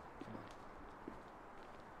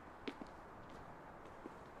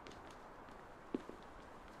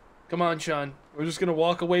 Come on, Sean. We're just gonna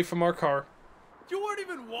walk away from our car. You weren't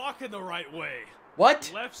even walking the right way. What?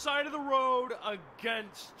 Left side of the road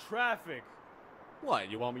against traffic. What,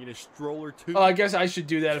 you want me to stroll or two? Oh, I guess I should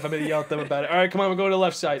do that if I'm gonna yell at them about it. All right, come on. We're going to the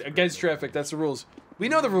left side. Against traffic. That's the rules. We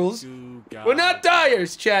know the rules. We're not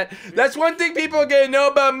dyers, chat. That's one thing people are gonna know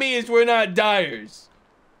about me is we're not dyers.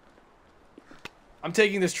 I'm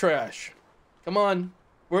taking this trash. Come on.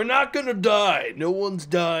 We're not gonna die. No one's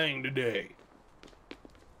dying today.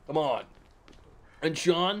 Come on. And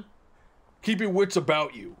Sean, keep your wits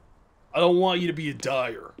about you. I don't want you to be a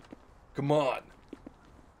dyer. Come on.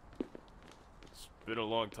 It's been a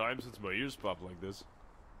long time since my ears popped like this.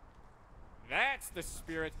 That's the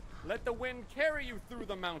spirit. Let the wind carry you through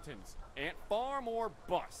the mountains. Ant farm or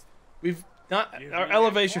bust. We've not... Give Our me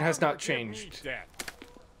elevation ant has farm or not give me changed. death.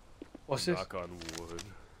 What's this? Knock on wood.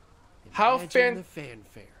 How Imagine the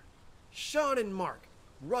fanfare. Sean and Mark,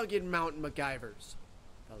 rugged mountain MacGyvers.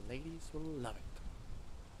 The ladies will love it.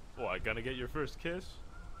 Oh, I gonna get your first kiss?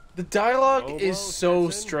 The dialogue Hobo is so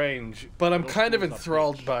kissing? strange, but I'm Those kind of fools are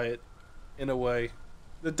enthralled bitch. by it, in a way.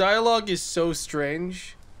 The dialogue is so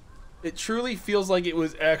strange. It truly feels like it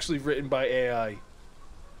was actually written by AI.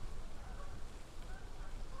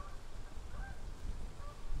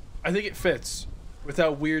 I think it fits with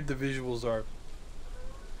how weird the visuals are.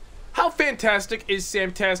 How fantastic is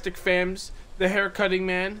Samtastic Fams, the haircutting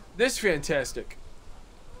man? This fantastic.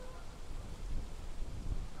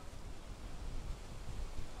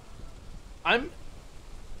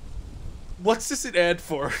 What's this an ad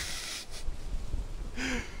for?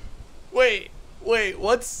 Wait,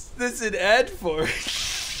 what's this an ad for?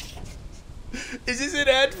 Is this an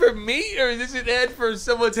ad for me or is this an ad for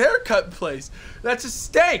someone's haircut place? That's a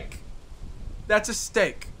steak. That's a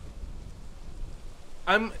steak.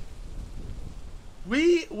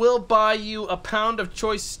 We will buy you a pound of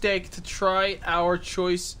choice steak to try our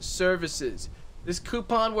choice services. This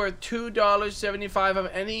coupon worth $2.75 of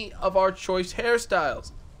any of our choice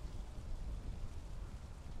hairstyles.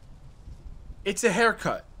 It's a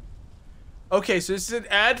haircut. Okay, so this is an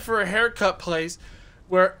ad for a haircut place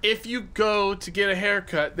where if you go to get a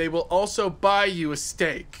haircut, they will also buy you a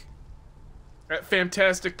steak. At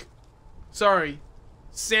Fantastic... Sorry.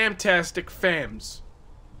 Samtastic Fams.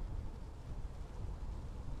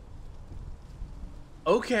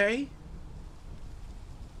 Okay.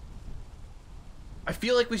 I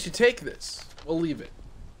feel like we should take this. We'll leave it.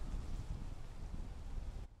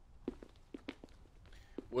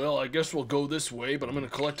 Well, I guess we'll go this way, but I'm gonna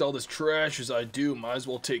collect all this trash as I do. Might as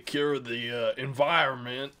well take care of the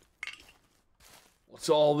environment. What's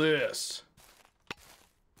all this?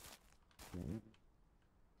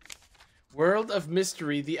 World of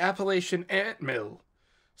Mystery, the Appalachian Ant Mill.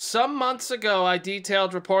 Some months ago, I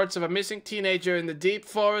detailed reports of a missing teenager in the deep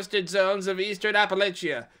forested zones of eastern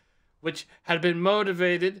Appalachia, which had been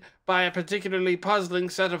motivated by a particularly puzzling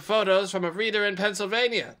set of photos from a reader in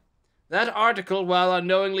Pennsylvania. That article, while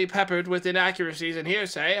unknowingly peppered with inaccuracies and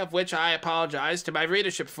hearsay, of which I apologize to my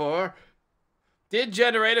readership for, did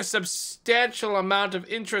generate a substantial amount of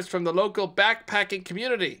interest from the local backpacking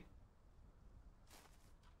community.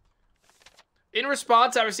 In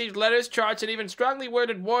response, I received letters, charts, and even strongly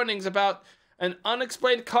worded warnings about an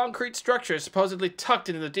unexplained concrete structure supposedly tucked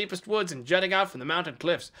into the deepest woods and jutting out from the mountain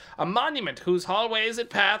cliffs. A monument whose hallways and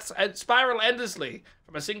paths spiral endlessly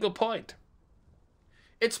from a single point.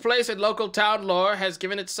 Its place in local town lore has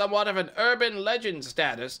given it somewhat of an urban legend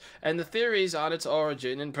status, and the theories on its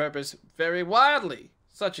origin and purpose vary wildly.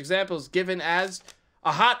 Such examples given as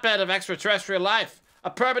a hotbed of extraterrestrial life,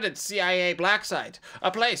 a permanent CIA black site,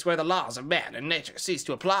 a place where the laws of man and nature cease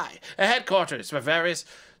to apply, a headquarters for various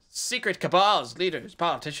secret cabals, leaders,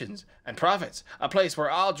 politicians, and prophets, a place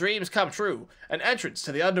where all dreams come true, an entrance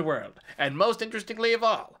to the underworld, and most interestingly of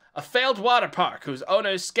all, a failed water park whose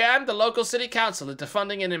owners scammed the local city council into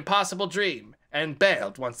funding an impossible dream, and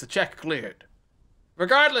bailed once the check cleared.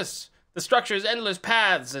 Regardless, the structure's endless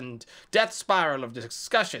paths and death spiral of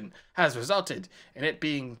discussion has resulted in it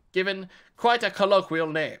being given quite a colloquial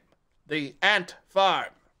name, the Ant Farm.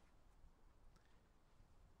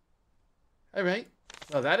 Alright,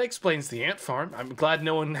 well that explains the ant farm. I'm glad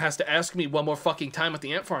no one has to ask me one more fucking time what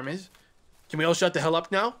the ant farm is. Can we all shut the hell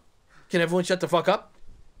up now? Can everyone shut the fuck up?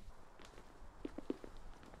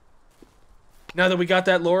 Now that we got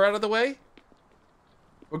that lore out of the way,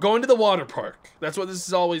 we're going to the water park. That's what this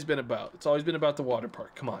has always been about. It's always been about the water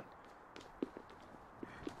park. Come on.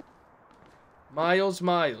 Miles.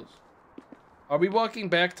 Are we walking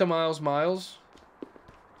back to Miles? 3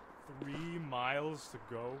 miles to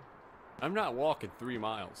go? I'm not walking 3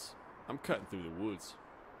 miles. I'm cutting through the woods.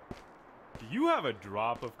 Do you have a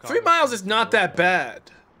drop of 3 miles is not that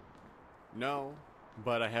bad. No,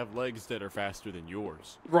 but I have legs that are faster than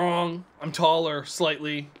yours. Wrong. I'm taller,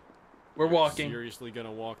 slightly. We're walking. Seriously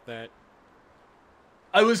gonna walk that?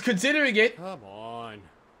 I was considering it. Come on.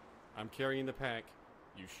 I'm carrying the pack.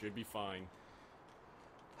 You should be fine.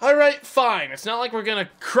 Alright, fine. It's not like we're gonna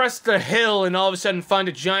crest the hill and all of a sudden find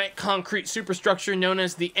a giant concrete superstructure known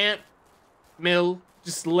as the ant mill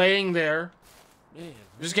just laying there. Man,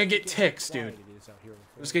 We're just gonna get ticks, dude.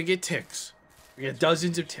 We're just gonna get ticks. We get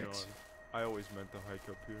dozens of ticks. I always meant to hike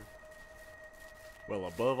up here. Well,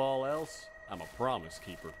 above all else, I'm a promise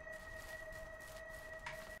keeper.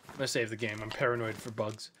 I'm gonna save the game. I'm paranoid for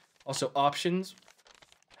bugs. Also, options.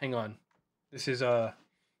 Hang on. This is, I've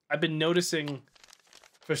been noticing,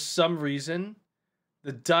 for some reason,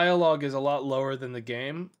 the dialogue is a lot lower than the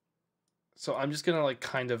game. So I'm just gonna, like,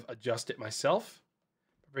 kind of adjust it myself.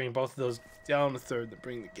 Bring both of those down a third to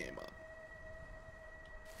bring the game up.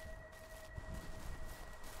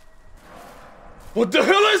 What the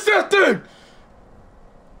hell is that thing?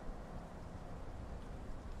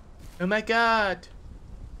 Oh my god.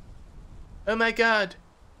 Oh my god.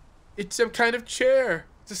 It's some kind of chair.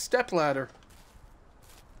 It's a stepladder.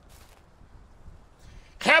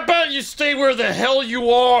 How about you stay where the hell you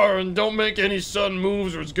are and don't make any sudden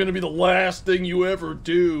moves or it's gonna be the last thing you ever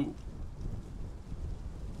do.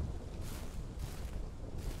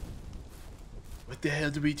 What the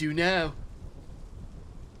hell do we do now?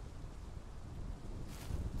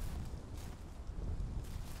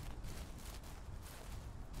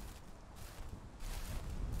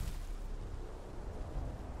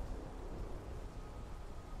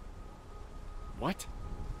 What?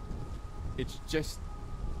 It's just...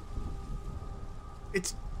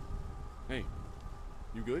 It's Hey,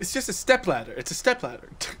 you good? just a stepladder. It's a stepladder.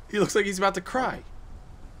 He looks like he's about to cry.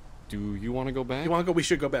 Do you want to go back? You want to go? We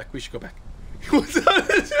should go back. We should go back. What's on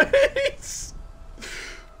his face?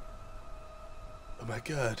 Oh my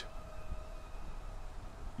god.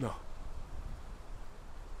 No.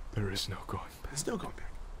 There is no going back. There's no going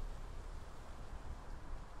back.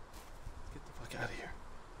 Let's get the fuck out of here.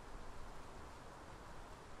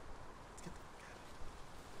 Let's get the fuck out of here.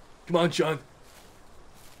 Come on, Sean.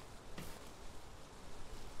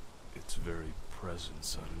 Its very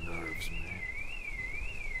presence unnerves me.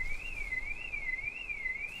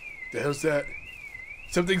 The hell's that?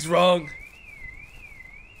 Something's wrong.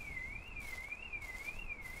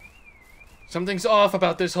 Something's off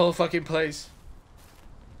about this whole fucking place.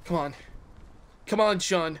 Come on. Come on,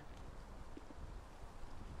 Sean.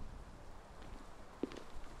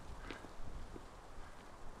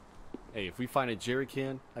 Hey, if we find a jerry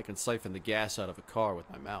can, I can siphon the gas out of a car with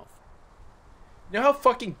my mouth. You know how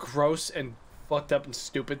fucking gross and fucked up and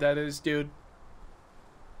stupid that is, dude?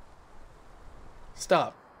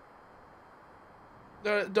 Stop.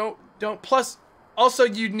 Don't. Plus, also,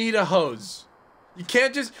 you need a hose. You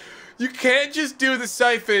can't just do the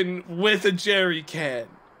siphon with a jerry can.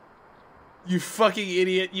 You fucking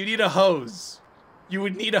idiot. You need a hose. You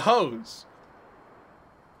would need a hose.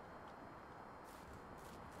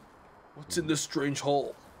 What's in this strange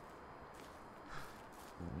hole?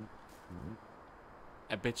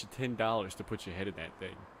 I bet you $10 to put your head in that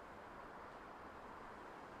thing.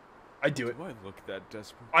 I'd do it. Do I look that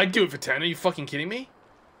desperate? I'd do it for 10. Are you fucking kidding me?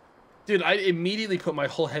 Dude, I'd immediately put my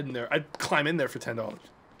whole head in there. I'd climb in there for $10.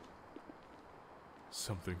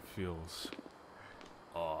 Something feels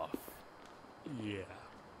off. Yeah.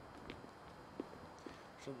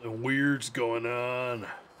 Something weird's going on.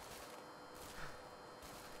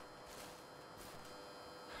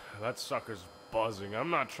 That sucker's buzzing. I'm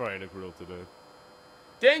not trying to grill today.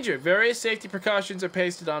 Danger. Various safety precautions are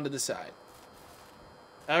pasted onto the side.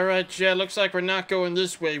 Alright, Chad, looks like we're not going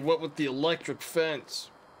this way. What with the electric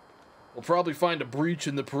fence? We'll probably find a breach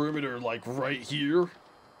in the perimeter, like right here,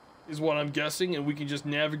 is what I'm guessing, and we can just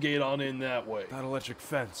navigate on in that way. That electric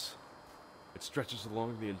fence. It stretches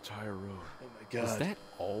along the entire road. Oh my god. Was that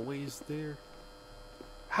always there?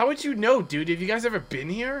 How would you know, dude? Have you guys ever been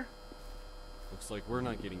here? Looks like we're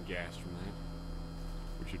not getting gas from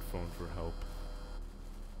that. We should phone for help.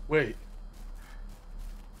 Wait.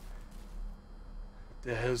 What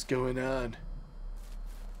the hell's going on?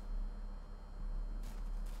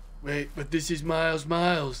 Wait, but this is Miles.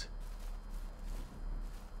 Miles.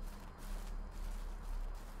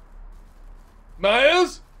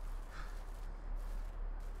 Miles?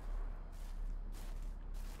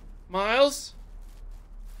 Miles?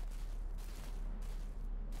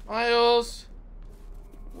 Miles?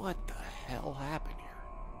 What the hell happened here?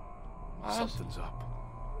 Miles? Something's up.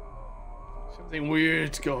 Something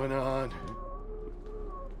weird's going on.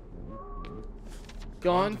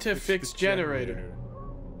 Gone to fix the generator.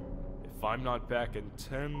 If I'm not back in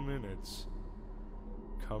 10 minutes,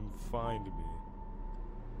 come find me.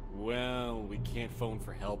 Well, we can't phone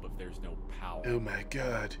for help if there's no power. Oh my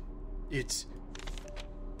god. It's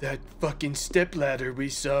that fucking stepladder we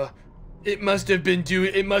saw. It must have been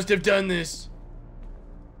it must have done this.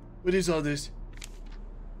 What is all this?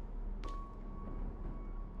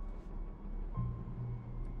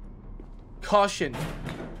 Caution.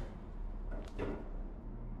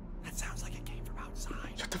 That sounds like it came from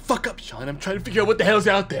outside. Shut the fuck up, Sean. I'm trying to figure out what the hell's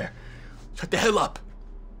out there. Shut the hell up.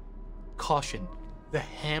 Caution. The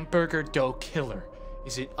hamburger dough killer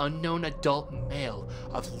is an unknown adult male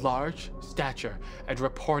of large stature and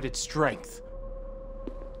reported strength.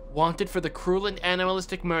 Wanted for the cruel and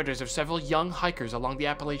animalistic murders of several young hikers along the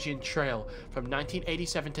Appalachian Trail from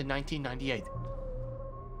 1987 to 1998.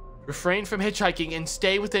 Refrain from hitchhiking and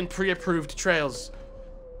stay within pre-approved trails.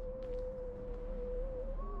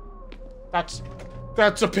 That's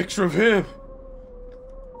a picture of him.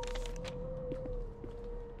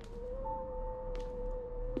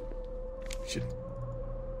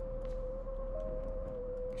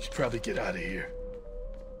 We should probably get out of here.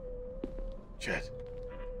 Chet.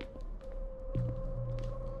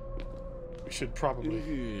 We should probably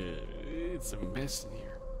It's a mess in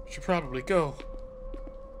here. should probably go.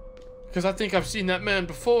 Because I think I've seen that man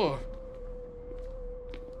before.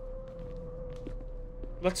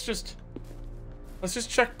 Let's just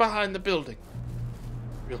check behind the building.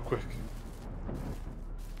 Real quick.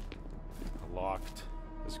 Locked.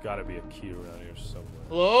 There's gotta be a key around here somewhere.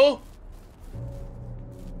 Hello?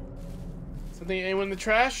 Something anyone in the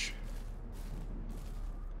trash?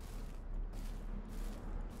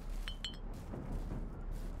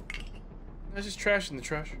 There's just trash in the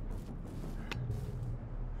trash.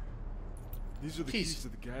 These are the Keys. keys to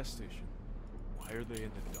the gas station. Why are they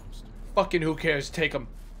in the dumpster? Fucking who cares? Take them.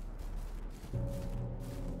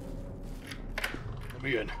 Let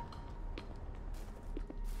me in.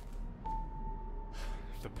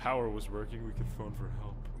 If the power was working, we could phone for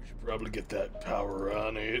help. We should probably get that power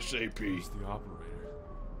on ASAP. Who's the operator?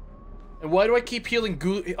 And why do I keep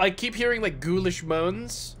I keep hearing like ghoulish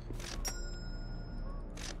moans?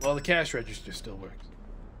 Well, the cash register still works.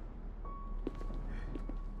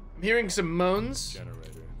 I'm hearing some moans.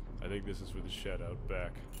 Generator. I think this is for the shed out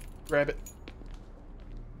back. Grab it.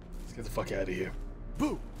 Let's get the fuck out of here.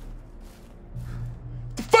 Boo!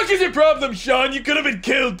 The fuck is your problem, Sean? You could have been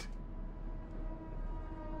killed.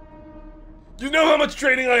 You know how much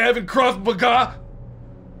training I have in Krav Maga?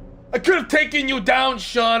 I could have taken you down,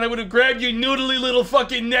 Sean. I would have grabbed your noodly little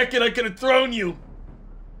fucking neck and I could have thrown you.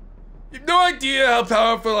 You have no idea how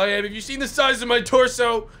powerful I am. Have you seen the size of my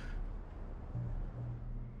torso?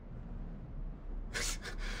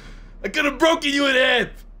 I could have broken you in half.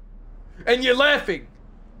 And you're laughing.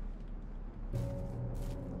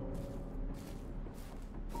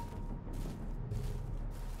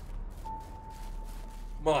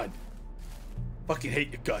 Come on. Fucking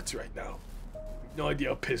hate your guts right now. No idea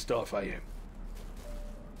how pissed off I am.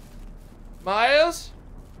 Miles?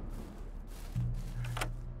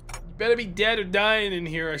 You better be dead or dying in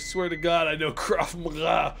here, I swear to God, I know Krav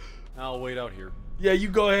Maga. I'll wait out here. Yeah, you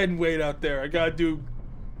go ahead and wait out there. I gotta do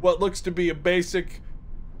what looks to be a basic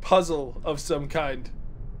puzzle of some kind.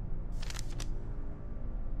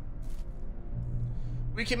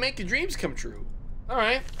 We can make your dreams come true.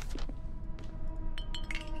 Alright.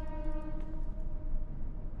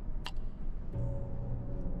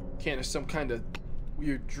 Can of some kind of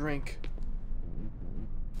weird drink.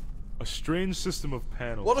 A strange system of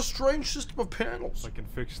panels. What a strange system of panels. If I can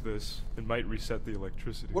fix this, it might reset the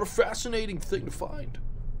electricity. What a fascinating thing to find.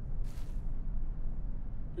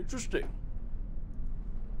 Interesting.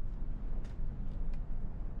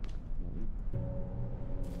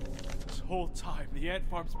 This whole time, the ant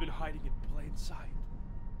farm's been hiding in plain sight.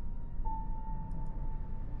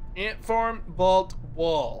 Ant farm, vault,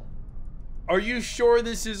 wall. Are you sure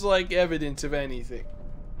this is like evidence of anything?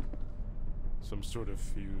 Some sort of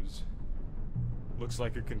fuse. Looks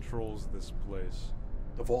like it controls this place.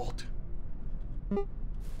 The vault.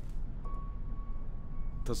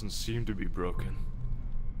 Doesn't seem to be broken.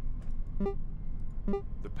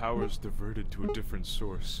 The power's diverted to a different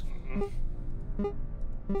source.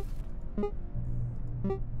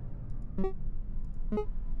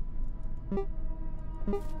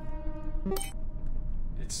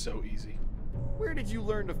 It's so easy. Where did you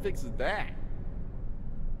learn to fix that?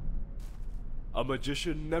 A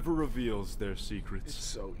magician never reveals their It's secrets.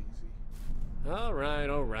 so easy. All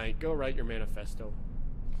right. Go write your manifesto.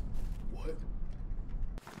 What?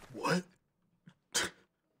 What?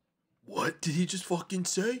 What did he just fucking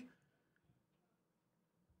say?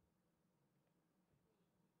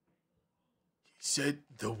 He said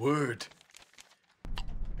the word.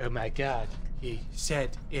 Oh my God, he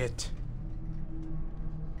said it.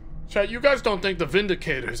 Chat, you guys don't think the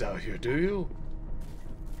Vindicator's out here, do you?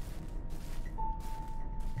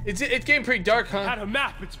 It's getting pretty dark, huh? Had a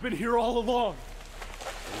map, it's been here all along.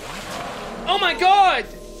 Oh my God!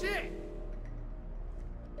 Shit!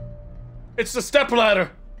 It's the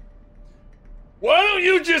stepladder. Why don't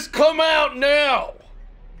you just come out now?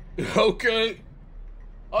 Okay.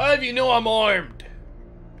 I'll have you know I'm armed.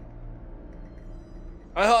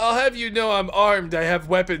 I'll have you know I'm armed. I have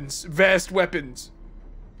weapons, vast weapons.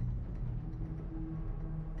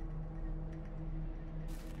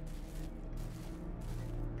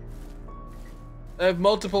 I have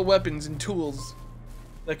multiple weapons and tools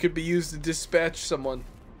that could be used to dispatch someone.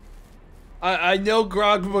 I know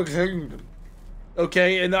Grog McKinnon,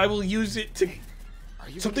 okay, and I will use it to.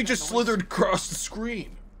 Something just slithered across the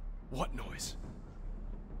screen. What noise?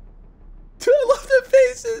 I love the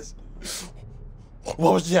faces. What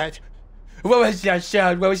was that? What was that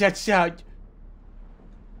sound? What was that sound?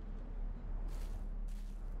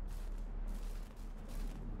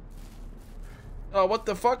 Oh, what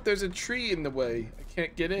the fuck? There's a tree in the way. I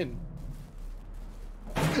can't get in.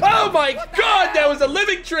 Oh my God! That was a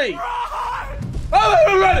living tree! Oh,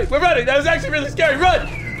 we're running! We're running! That was actually really scary. Run!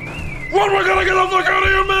 Run! We're gonna get the fuck out of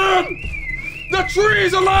here, man! The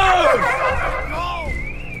tree's alive!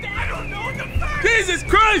 I don't know what the fuck! Jesus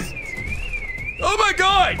Christ! Oh my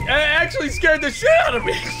God! It actually scared the shit out of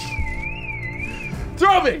me!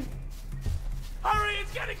 Throw me! Hurry,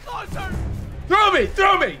 it's getting closer! Throw me!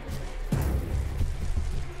 Throw me!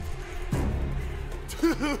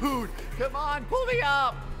 Dude, come on, pull me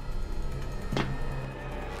up.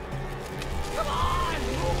 Come on,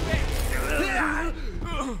 move it.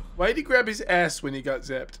 Why did he grab his ass when he got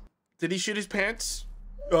zapped? Did he shit his pants?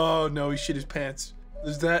 Oh no, he shit his pants.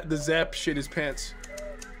 The zap shit his pants.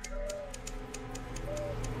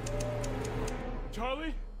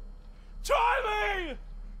 Charlie? Charlie!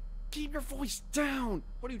 Keep your voice down.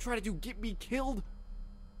 What are you trying to do? Get me killed?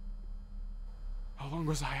 How long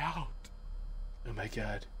was I out? Oh my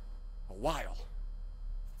God. A while.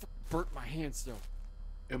 Burnt my hands though.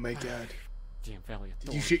 Oh my God. Damn Valley of Did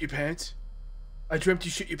you Thorns. shit your pants? I dreamt you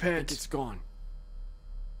shit your I think pants. it's gone.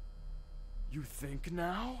 You think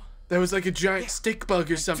now? That was like a giant stick bug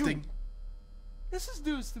or something. This is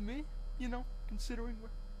news to me, you know, considering we're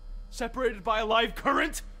separated by a live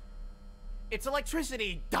current. It's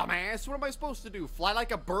electricity, dumbass. What am I supposed to do? Fly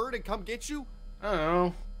like a bird and come get you? I don't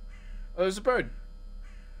know. Oh, there's a bird.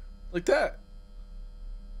 Like that.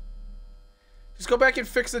 Just go back and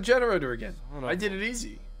fix the generator again. I did it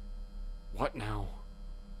easy. What now?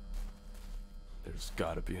 There's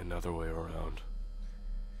gotta be another way around.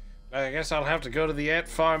 I guess I'll have to go to the ant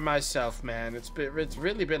farm myself, man. It's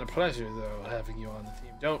really been a pleasure, though, having you on the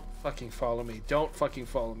team. Don't fucking follow me. Don't fucking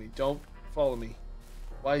follow me. Don't follow me.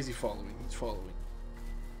 Why is he following? He's following.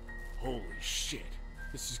 Holy shit.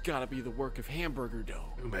 This has got to be the work of hamburger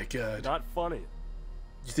dough. Oh my god. Not funny.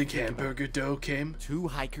 You think hamburger dough came? 2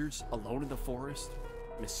 hikers alone in the forest?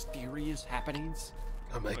 Mysterious happenings?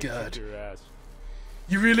 Oh my Kick god. your ass.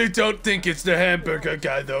 You really don't think it's the hamburger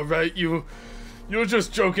guy though, right? You're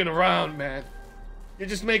just joking around, man. You're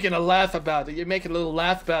just making a laugh about it. You're making a little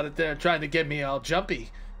laugh about it there, trying to get me all jumpy.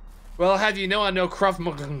 Well, I'll have you know I know Krav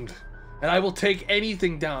Maga, and I will take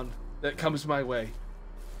anything down that comes my way.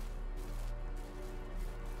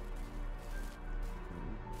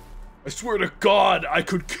 I swear to God, I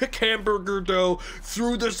could kick hamburger dough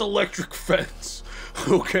through this electric fence.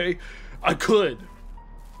 Okay? I could.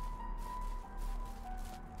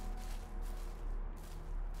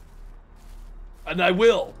 And I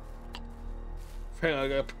will. Hang on, I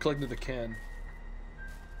gotta click into the can.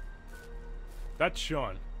 That's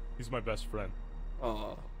Sean. He's my best friend.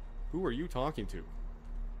 Aw. Who are you talking to?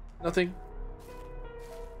 Nothing.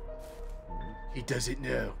 He doesn't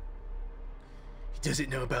know. He doesn't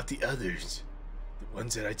know about the others. The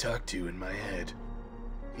ones that I talk to in my head.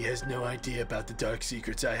 He has no idea about the dark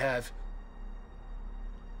secrets I have.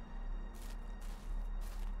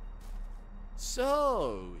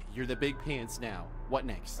 So, you're the big pants now. What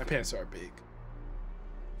next? My pants are big.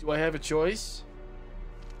 Do I have a choice?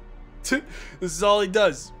 This is all he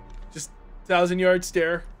does. Just 1,000-yard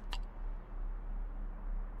stare.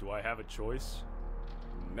 Do I have a choice?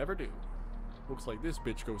 Never do. Looks like this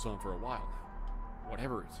bitch goes on for a while now.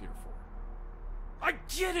 Whatever it's here for. I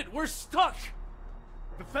get it. We're stuck.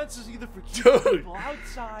 The fence is either for Dude. keeping people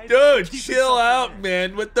outside. or Dude, keeping chill something out, in.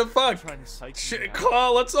 man. What the fuck? Trying to psych Shit, me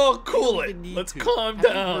out. let's all cool You it. even need Let's to. calm Have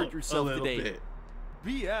you down hurt a yourself little today? bit.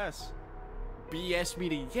 BS. BS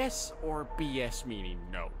meaning yes or BS meaning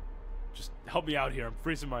no? Just help me out here. I'm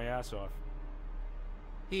freezing my ass off.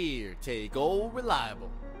 Here, take old reliable.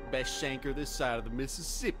 Best shanker this side of the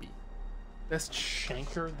Mississippi. Best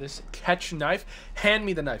shanker, this catch knife. Hand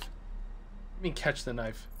me the knife. I mean, catch the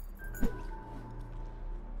knife.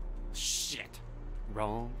 Shit.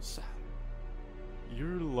 Wrong side.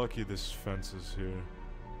 You're lucky this fence is here.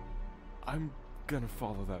 I'm gonna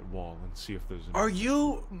follow that wall and see if there's. Are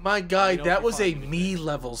you my guy? know That if was you a find me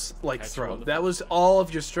levels like Catch throw. one of That them. was all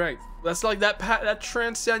of your strength. That's like that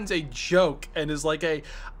transcends a joke and is like a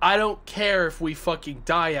I don't care if we fucking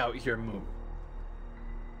die out here move.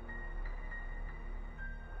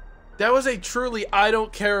 That was a truly I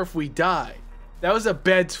don't care if we die. That was a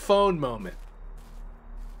bed's phone moment.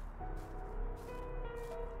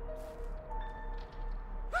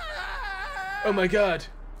 Oh my god.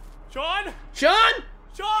 Sean? John!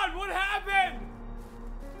 Sean, what happened?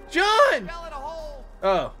 John! Fell in a hole.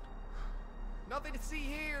 Oh, Nothing to see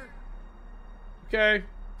here. okay.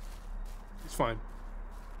 It's fine.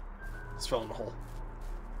 Just fell in the hole.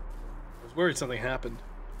 I was worried something happened.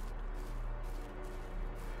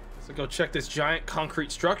 So go check this giant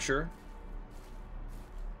concrete structure.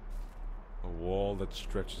 A wall that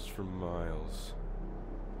stretches for miles.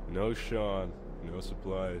 No Sean, no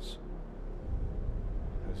supplies.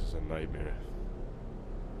 This is a nightmare.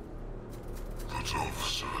 That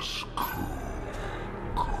officer's cool.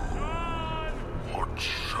 What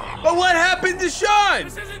shall But what happened to Sean?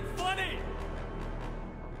 This isn't funny!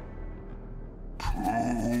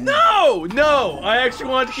 No! No! I actually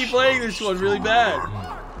wanted to keep playing this one really bad.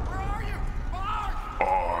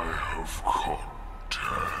 I have caught 10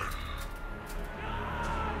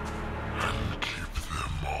 and keep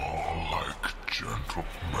them all like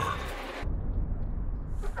gentlemen.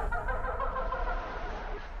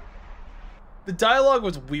 The dialogue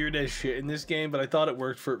was weird as shit in this game, but I thought it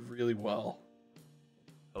worked for it really well.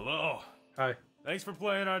 Hello. Hi. Thanks for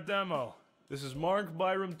playing our demo. This is Mark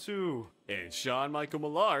Byram 2. And Sean Michael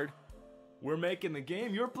Millard. We're making the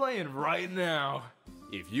game you're playing right now.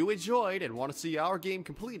 If you enjoyed and want to see our game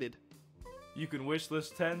completed, You can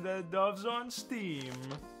wishlist 10 Dead Doves on Steam.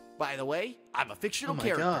 by the way, I'm a fictional Oh my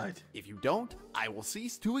character. God. If you don't, I will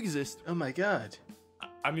cease to exist. Oh my god.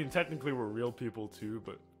 I mean, technically we're real people too,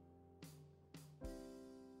 but...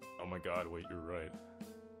 Oh my god, wait, you're right.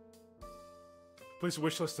 Please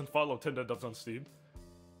wishlist and follow 10 Dead Doves on Steam.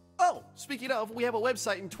 Oh, speaking of, we have a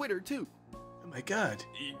website and Twitter too. Oh my god.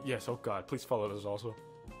 Yes, oh god, please follow us also.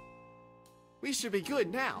 We should be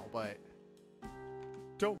good now, but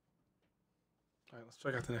don't. Alright, let's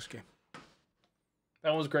check out the next game. That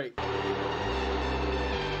one was great.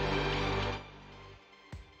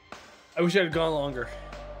 I wish I had gone longer.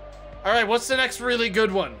 Alright, what's the next really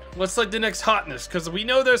good one? What's like the next hotness? Because we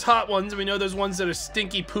know there's hot ones, and we know there's ones that are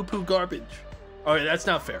stinky poo-poo garbage. Alright, that's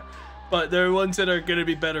not fair. But there are ones that are going to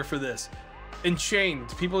be better for this. Enchained.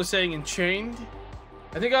 People are saying Enchained.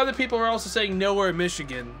 I think other people are also saying Nowhere,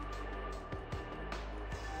 Michigan.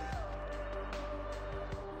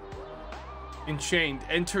 Enchained.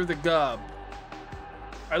 Enter the gob.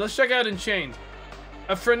 Alright, let's check out Enchained.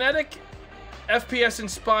 A frenetic FPS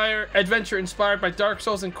adventure inspired by Dark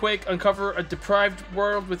Souls and Quake. Uncover a deprived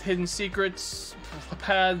world with hidden secrets,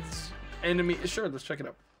 paths, enemy. Sure, let's check it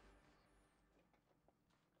out.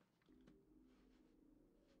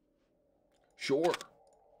 Sure.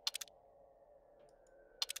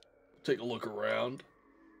 Take a look around.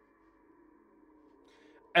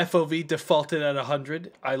 FOV defaulted at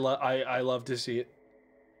 100. I love to see it.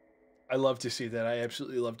 I love to see that. I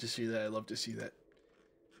absolutely love to see that. I love to see that.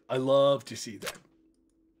 I love to see that.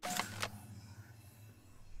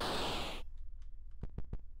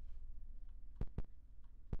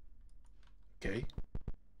 Okay.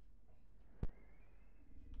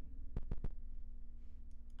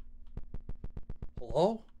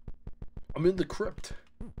 Hello? I'm in the crypt.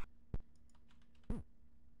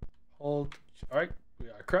 Hold. Alright, we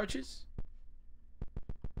got crouches.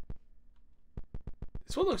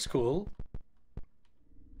 This one looks cool.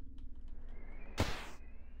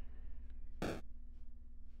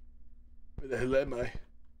 Where the hell am I?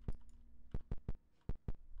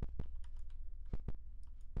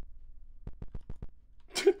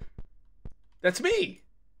 That's me!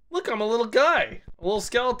 Look, I'm a little guy. A little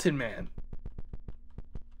skeleton man.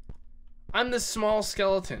 I'm the small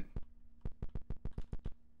skeleton.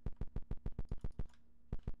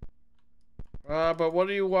 But what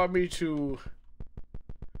do you want me to...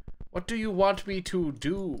 What do you want me to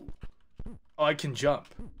do? Oh, I can jump.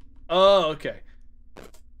 Oh, okay.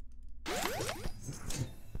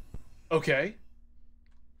 Okay.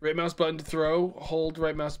 Right mouse button to throw. Hold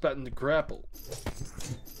right mouse button to grapple.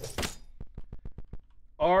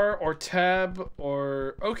 R or tab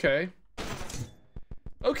or... Okay.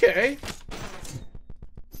 Okay.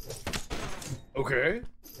 Okay.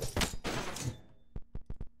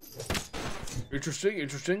 Interesting,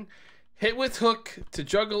 interesting. Hit with hook to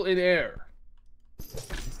juggle in air.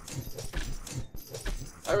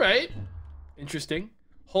 Alright. Interesting.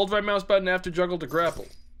 Hold right mouse button after juggle to grapple.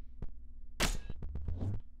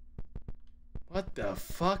 What the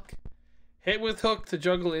fuck? Hit with hook to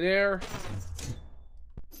juggle in air.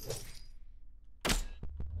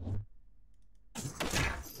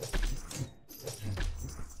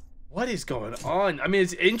 What is going on? I mean,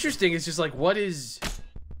 it's interesting. It's just like, what is...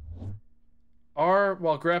 R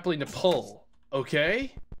while grappling to pull.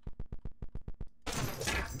 Okay.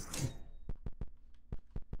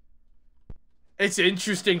 It's an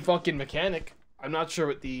interesting fucking mechanic. I'm not sure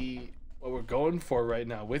what we're going for right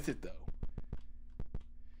now with it though.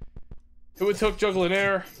 Hit with hook, juggle in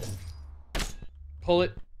air. Pull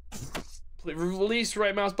it. Release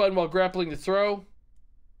right mouse button while grappling to throw.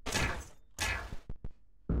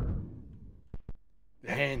 The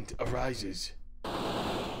hand arises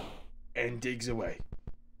and digs away.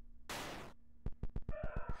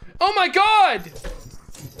 Oh my god!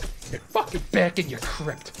 You're fucking back in your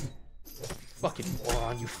crypt. Fucking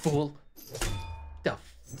moron, you fool. Get the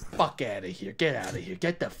fuck out of here. Get out of here.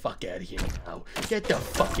 Get the fuck out of here now. Get the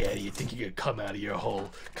fuck out of here. Think you're gonna come out of your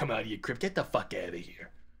hole. Come out of your crypt. Get the fuck out of here.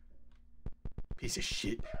 Piece of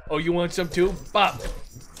shit. Oh, you want some too? Bop. Get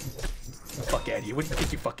the fuck out of here. What do you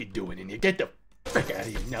think you're fucking doing in here? Get the fuck out of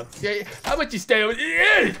here now. How about you stay over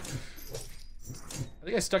here? I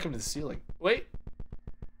think I stuck him to the ceiling. Wait.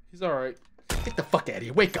 He's alright. Get the fuck out of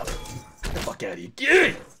here. Wake up. Get the fuck out of here.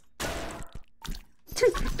 Get it!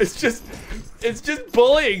 It's just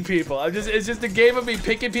bullying people. It's just a game of me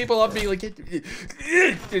picking people up, being like, and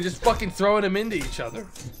just fucking throwing them into each other.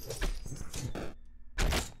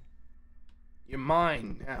 You're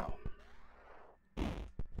mine now.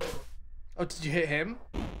 Oh, did you hit him?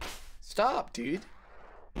 Stop, dude.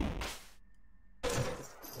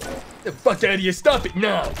 Get the fuck out of here. Stop it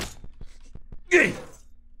now.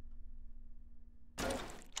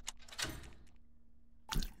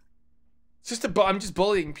 I'm just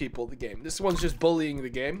bullying people, the game. This one's just bullying the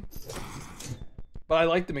game. But I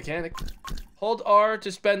like the mechanic. Hold R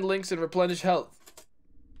to spend links and replenish health.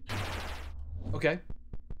 Okay.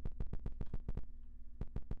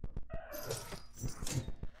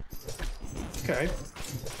 Okay.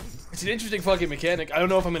 It's an interesting fucking mechanic. I don't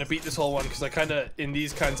know if I'm gonna beat this whole one because I kinda, in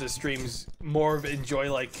these kinds of streams, more of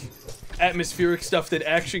enjoy like atmospheric stuff than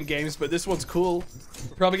action games, but this one's cool.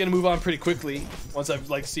 We're probably gonna move on pretty quickly once I've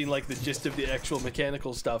like seen like the gist of the actual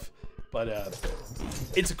mechanical stuff. But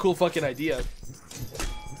it's a cool fucking idea.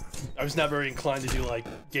 I was not very inclined to do like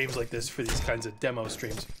games like this for these kinds of demo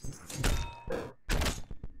streams.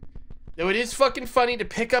 Though it is fucking funny to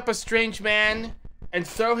pick up a strange man and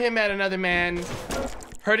throw him at another man,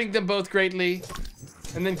 hurting them both greatly,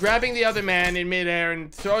 and then grabbing the other man in midair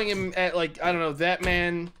and throwing him at like, I don't know, that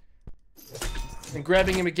man. and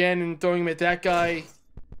grabbing him again and throwing him at that guy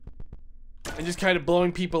and just kind of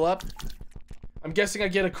blowing people up. I'm guessing I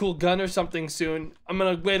get a cool gun or something soon. I'm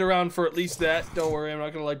gonna wait around for at least that. Don't worry, I'm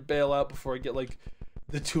not gonna like bail out before I get like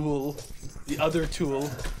the tool, the other tool.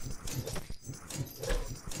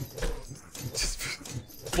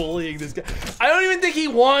 Just bullying this guy. I don't even think he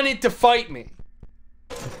wanted to fight me.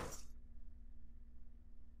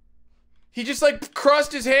 He just like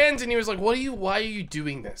crossed his hands and he was like, why are you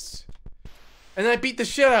doing this? And then I beat the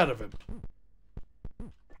shit out of him.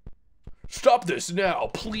 Stop this now,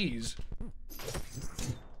 please.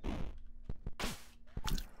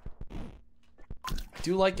 I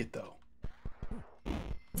do like it though.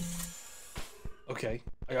 Okay,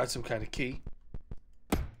 I got some kind of key.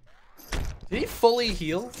 Did he fully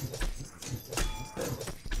heal?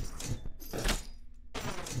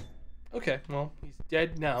 Okay, well, he's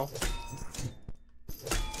dead now.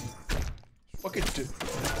 Fucking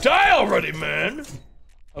die already, man!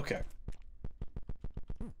 Okay.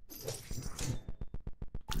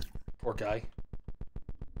 Poor guy.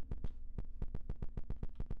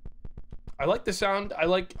 I like the sound. I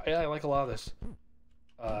like a lot of this.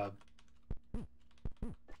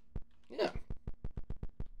 Yeah.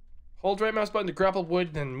 Hold right mouse button to grapple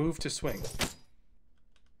wood, then move to swing.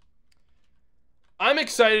 I'm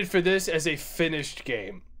excited for this as a finished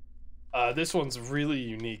game. This one's really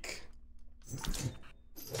unique.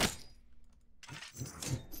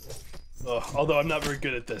 Ugh, although I'm not very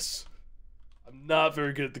good at this. I'm not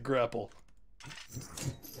very good at the grapple.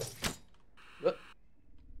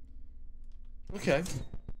 Okay.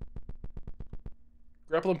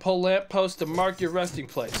 Grapple and pull lamppost to mark your resting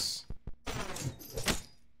place.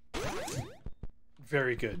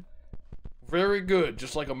 Very good. Very good.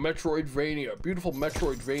 Just like a Metroidvania. Beautiful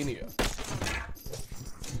Metroidvania.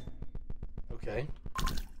 Okay.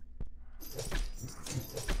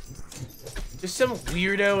 Just some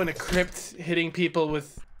weirdo in a crypt hitting people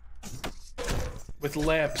with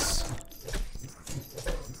lamps.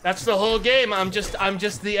 That's the whole game. I'm just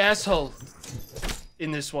the asshole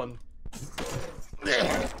in this one.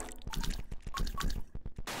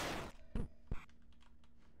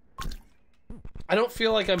 I don't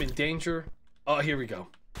feel like I'm in danger. Oh, here we go.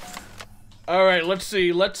 All right, let's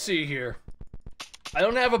see here. I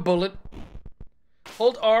don't have a bullet.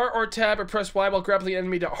 Hold R or tab or press Y while grappling the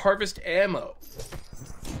enemy to harvest ammo.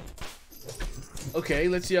 Okay,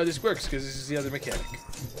 let's see how this works, because this is the other mechanic.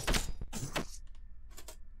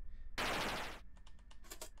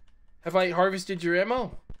 Have I harvested your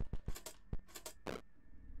ammo?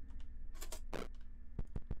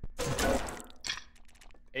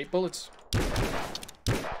 Eight bullets.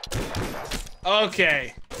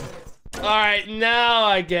 Okay. Alright, now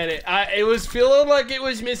I get it. It was feeling like it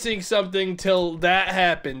was missing something till that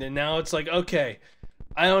happened, and now it's like, okay,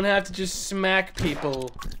 I don't have to just smack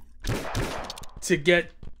people to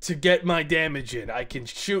get my damage in. I can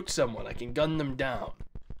shoot someone. I can gun them down.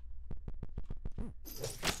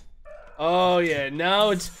 Oh yeah,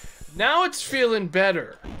 now it's feeling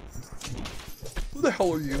better. Who the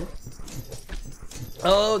hell are you?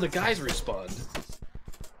 Oh, the guys respawned.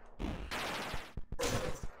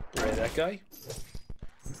 Right, that guy.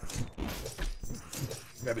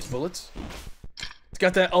 Grab his bullets. It's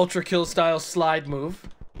got that ultra kill style slide move.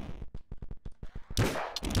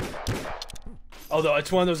 Although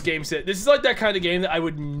it's one of those games that this is like that kind of game that I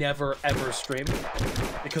would never ever stream,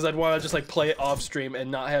 because I'd want to just like play it off stream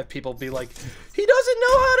and not have people be like, he doesn't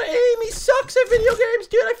know how to aim, he sucks at video games,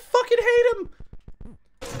 dude, I fucking hate him.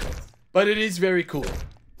 But it is very cool.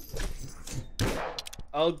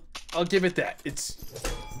 I'll give it that.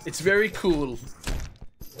 It's very cool.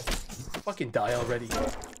 Fucking die already.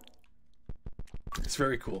 It's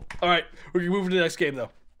very cool. All right, we're gonna move to the next game though.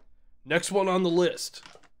 Next one on the list.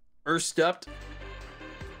 Stepped.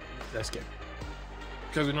 Next game.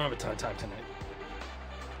 Because we don't have a ton of time tonight.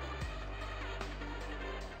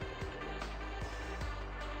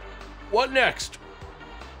 What next?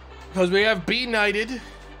 Because we have Be Knighted.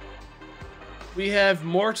 We have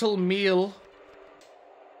Mortal Meal.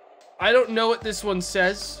 I don't know what this one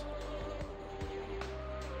says.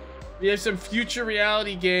 We have some future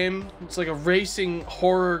reality game. It's like a racing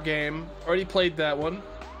horror game. Already played that one.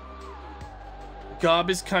 Gob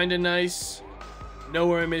is kind of nice.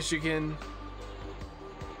 Nowhere in Michigan.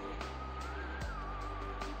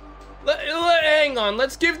 Hang on.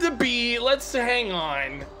 Let's give the bee. Let's hang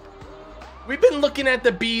on. We've been looking at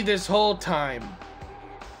the bee this whole time.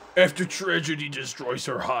 After tragedy destroys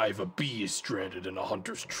her hive, a bee is stranded in a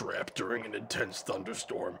hunter's trap during an intense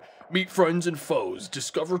thunderstorm. Meet friends and foes,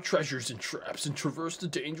 discover treasures and traps, and traverse the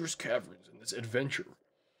dangerous caverns in this adventure.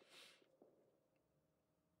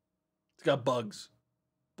 It's got bugs.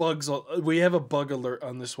 Bugs. We have a bug alert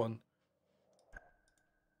on this one.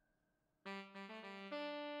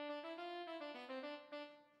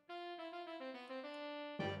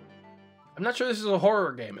 I'm not sure this is a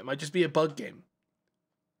horror game. It might just be a bug game.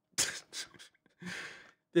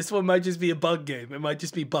 This one might just be a bug game. It might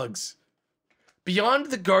just be bugs.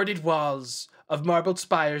 Beyond the guarded walls of marbled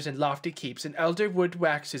spires and lofty keeps, an elder wood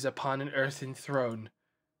waxes upon an earthen throne.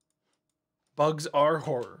 Bugs are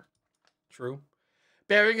horror. True.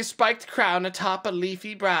 Bearing a spiked crown atop a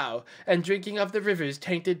leafy brow, and drinking of the rivers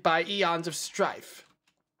tainted by eons of strife.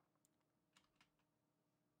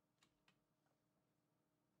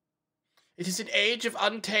 It is an age of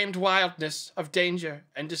untamed wildness, of danger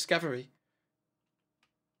and discovery.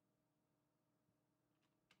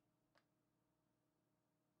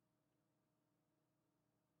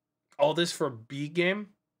 All this for a B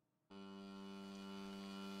game?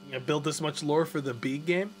 You gonna build this much lore for the B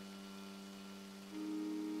game?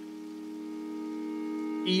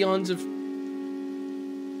 Eons of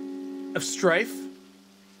strife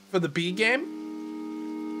for the B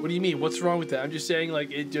game? What do you mean? What's wrong with that? I'm just saying,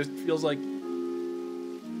 like, it just feels like...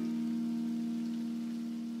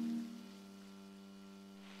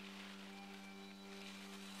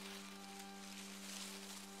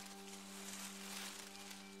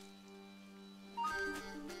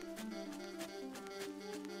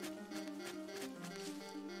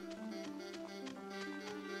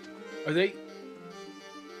 Are they...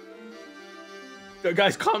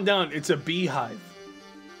 Guys, calm down. It's a beehive.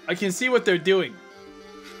 I can see what they're doing.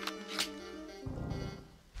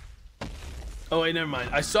 Oh, wait, never mind.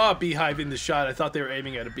 I saw a beehive in the shot. I thought they were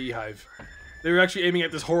aiming at a beehive. They were actually aiming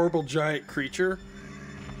at this horrible giant creature.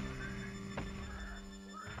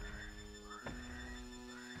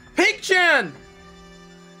 Pig-chan!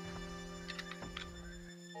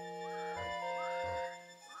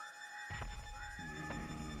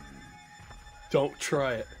 Don't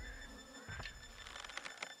try it.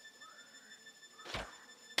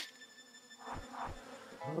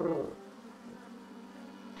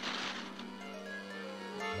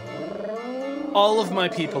 All of my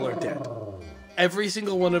people are dead. Every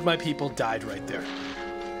single one of my people died right there.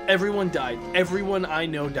 Everyone died. Everyone I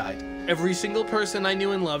know died. Every single person I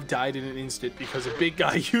knew and loved died in an instant because a big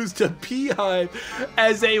guy used a beehive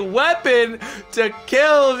as a weapon to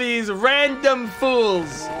kill these random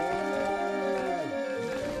fools.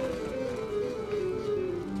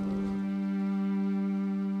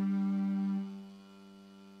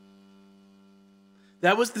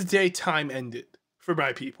 That was the day time ended for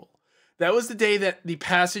my people. That was the day that the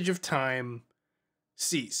passage of time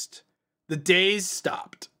ceased. The days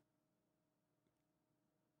stopped.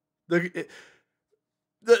 The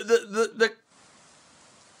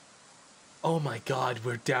oh my God,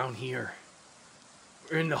 we're down here.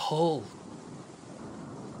 We're in the hole.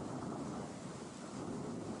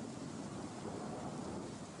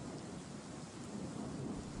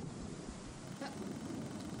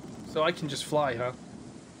 So I can just fly, huh?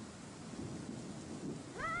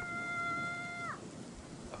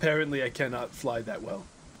 Apparently I cannot fly that well.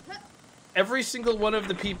 Every single one of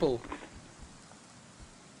the people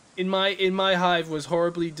in my hive was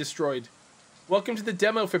horribly destroyed. Welcome to the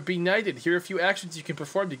demo for Benighted. Here are a few actions you can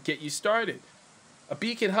perform to get you started. A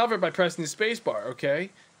bee can hover by pressing the spacebar, okay?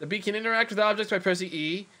 The bee can interact with objects by pressing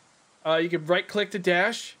E. You can right-click to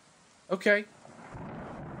dash. Okay.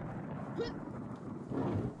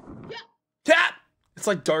 Tap! It's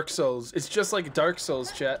like Dark Souls. It's just like Dark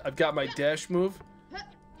Souls, chat. I've got my dash move.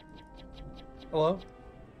 Hello?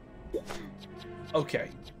 Okay.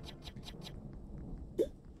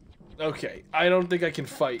 Okay, I don't think I can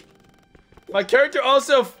fight. My character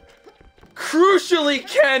also crucially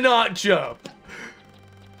cannot jump.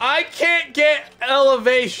 I can't get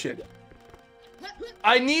elevation.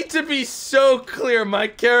 I need to be so clear. My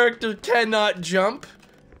character cannot jump.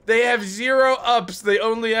 They have 0 ups. They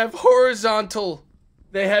only have horizontal.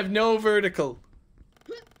 They have no vertical.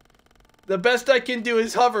 The best I can do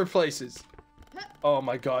is hover places. Oh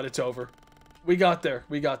my God, it's over. We got there.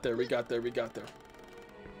 We got there. We got there. We got there.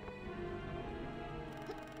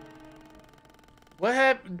 What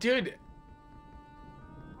happened? Dude.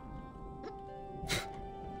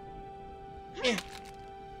 I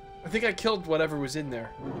think I killed whatever was in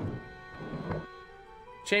there.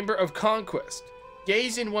 Chamber of Conquest.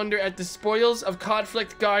 Gaze in wonder at the spoils of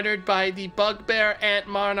conflict garnered by the bugbear ant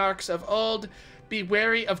monarchs of old. Be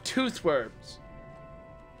wary of toothworms.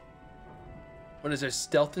 What is there,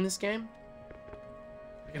 stealth in this game?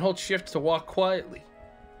 I can hold shift to walk quietly.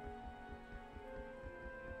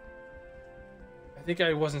 I think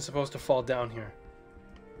I wasn't supposed to fall down here.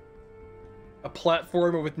 A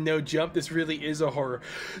platformer with no jump. This really is a horror.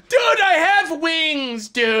 Dude, I have wings,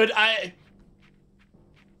 dude.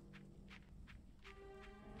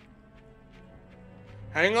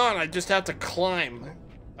 Hang on, I just have to climb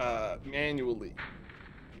manually.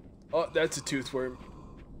 Oh, that's a tooth worm.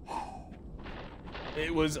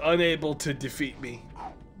 It was unable to defeat me.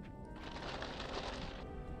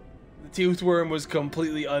 The tooth worm was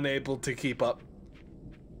completely unable to keep up.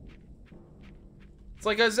 It's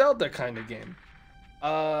like a Zelda kind of game.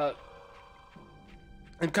 I'm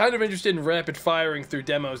kind of interested in rapid firing through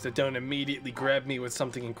demos that don't immediately grab me with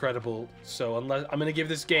something incredible. So unless I'm gonna give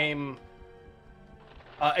this game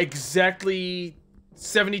exactly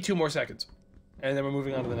 72 more seconds, and then we're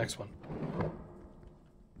moving on to the next one.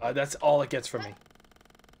 That's all it gets from me.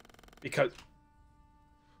 Because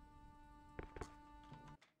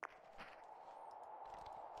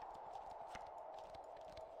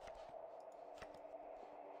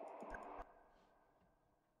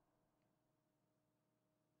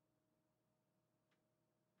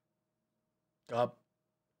God.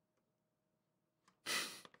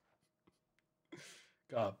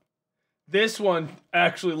 This one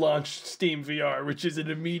actually launched Steam VR, which is an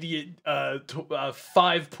immediate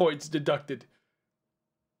 5 points deducted.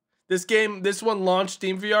 This one launched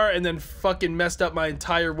Steam VR and then fucking messed up my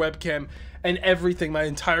entire webcam and everything. My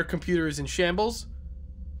entire computer is in shambles.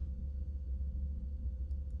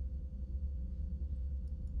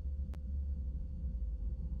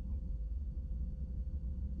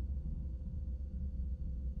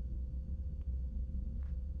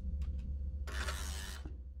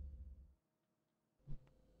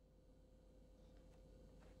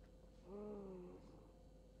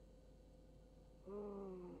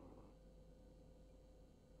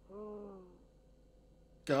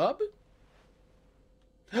 Gob?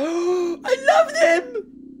 I love them!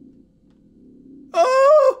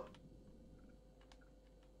 Oh!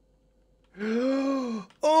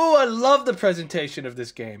 Oh, I love the presentation of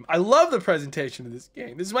this game. I love the presentation of this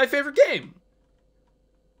game. This is my favorite game.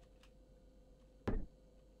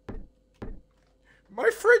 My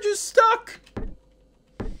fridge is stuck.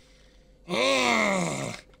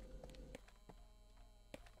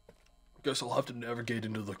 Guess I'll have to navigate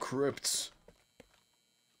into the crypts.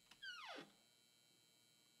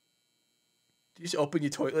 You just open your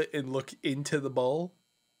toilet and look into the bowl.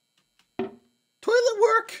 Toilet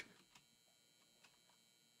work!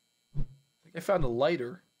 I think I found a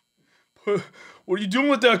lighter. What are you doing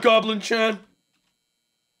with that, Goblin Chan?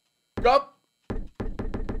 Goblin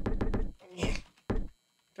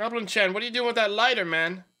Chan, what are you doing with that lighter,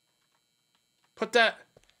 man? Put that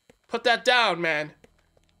down, man.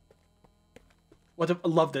 I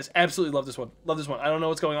love this. Absolutely love this one. Love this one. I don't know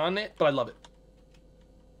what's going on in it, but I love it.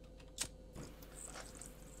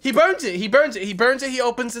 He burns it. He burns it. He burns it. He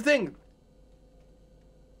opens the thing.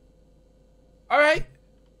 All right.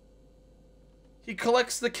 He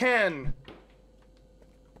collects the can.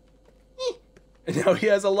 And now he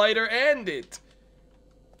has a lighter and it.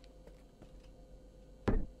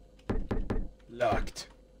 Locked.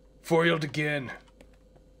 Foiled again.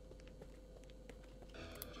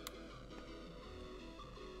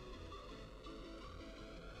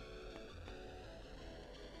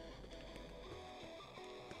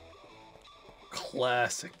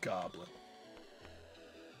 Classic Goblin.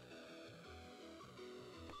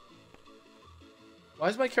 Why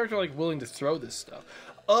is my character like willing to throw this stuff?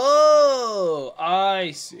 Oh,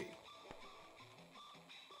 I see.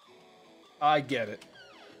 I get it.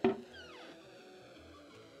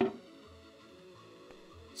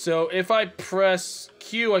 So if I press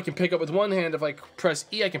Q, I can pick up with one hand. If I press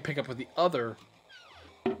E, I can pick up with the other.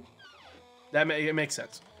 It makes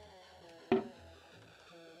sense.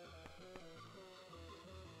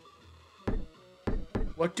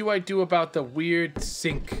 What do I do about the weird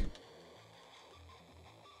sink?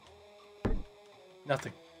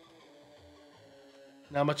 Nothing.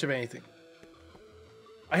 Not much of anything.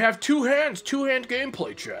 I have two hands. Two-hand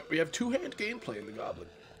gameplay, chat. We have two-hand gameplay in the Goblin.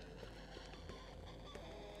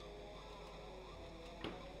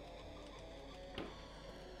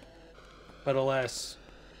 But alas,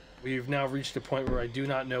 we've now reached a point where I do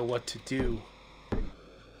not know what to do.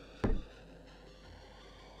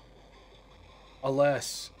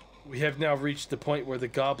 Alas, we have now reached the point where the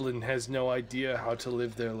Goblin has no idea how to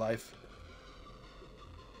live their life.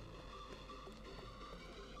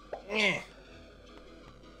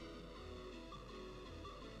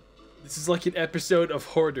 This is like an episode of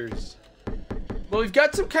Hoarders. Well, we've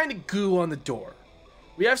got some kind of goo on the door.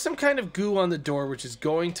 We have some kind of goo on the door which is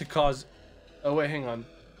going to cause... Oh, wait, hang on.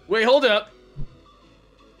 Wait, hold up!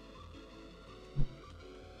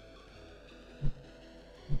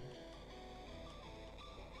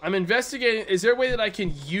 I'm investigating. Is there a way that I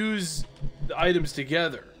can use the items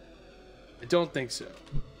together? I don't think so.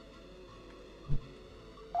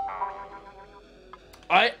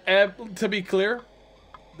 I am, to be clear,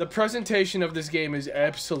 the presentation of this game is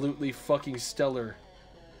absolutely fucking stellar.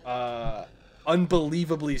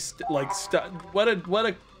 Unbelievably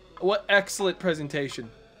what excellent presentation.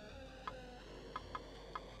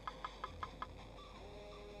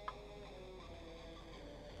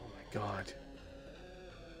 Oh my god.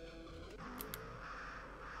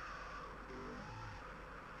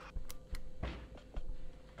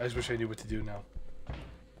 I just wish I knew what to do now.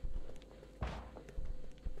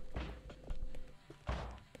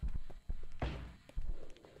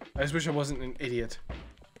 I just wish I wasn't an idiot.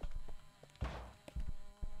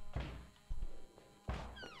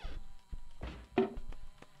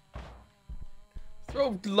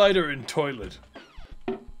 Throw lighter in toilet.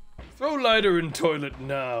 Throw lighter in toilet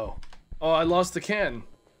now. Oh, I lost the can.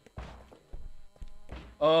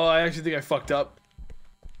 Oh, I actually think I fucked up.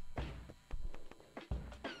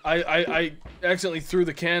 I accidentally threw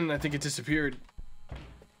the can and I think it disappeared.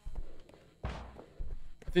 I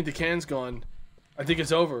think the can's gone. I think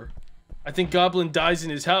it's over. I think Goblin dies in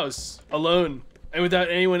his house, alone, and without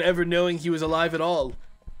anyone ever knowing he was alive at all.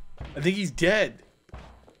 I think he's dead.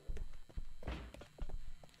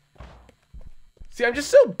 See, I'm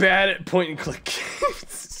just so bad at point-and-click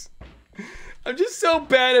games. I'm just so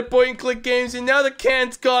bad at point-and-click games, and now the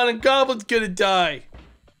can's gone and Goblin's gonna die.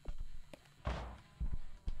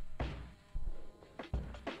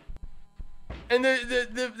 And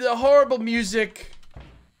the horrible music.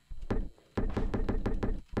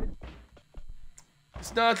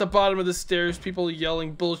 It's not at the bottom of the stairs, people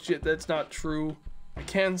yelling bullshit that's not true. The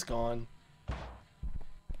can's gone.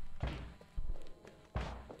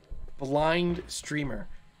 Blind streamer.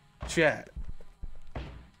 Chat.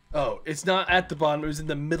 Oh, it's not at the bottom, it was in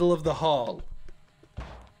the middle of the hall.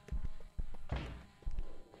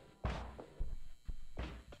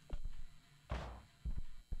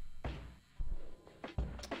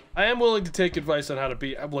 I am willing to take advice on how to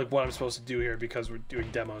be, like, what I'm supposed to do here because we're doing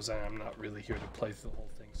demos and I'm not really here to play through the whole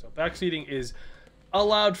thing. So backseating is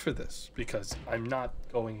allowed for this because I'm not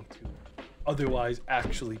going to otherwise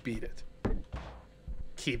actually beat it.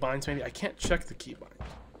 Keybinds, maybe? I can't check the keybinds.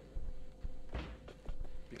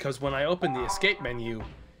 Because when I open the escape menu,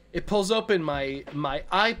 it pulls open my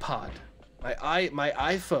iPod, my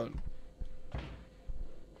iPhone.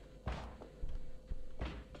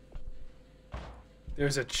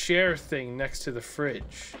 There's a chair thing next to the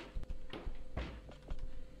fridge.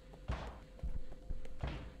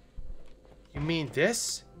 You mean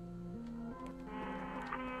this?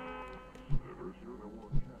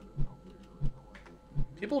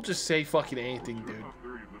 People just say fucking anything, dude.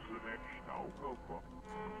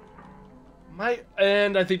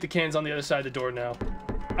 And I think the can's on the other side of the door now.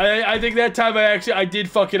 I think that time I did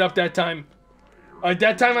fuck it up that time.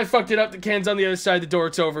 That time I fucked it up, the can's on the other side of the door,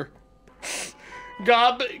 it's over.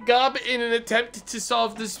 Gob, in an attempt to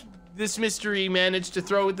solve this mystery, managed to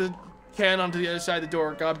throw the can onto the other side of the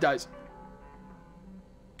door. Gob dies.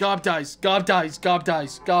 Gob dies. Gob dies. Gob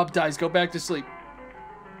dies. Gob dies. Go back to sleep.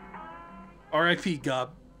 R.I.P.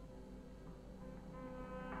 Gob.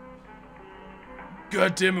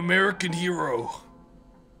 Goddamn American hero.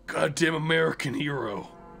 Goddamn American hero.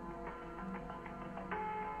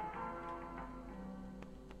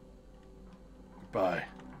 Goodbye.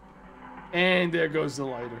 And there goes the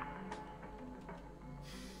lighter.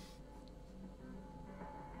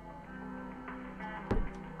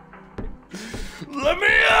 Let me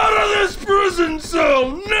out of this prison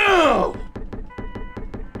cell now!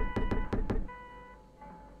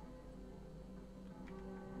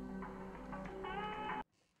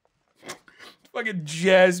 Fucking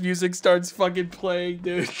jazz music starts fucking playing,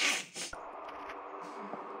 dude.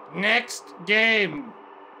 Next game.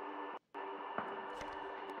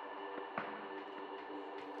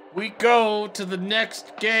 We go to the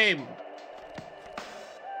next game.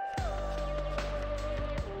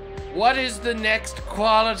 What is the next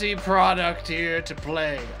quality product here to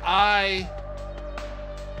play? I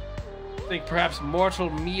think perhaps Mortal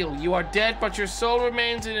Meal. You are dead, but your soul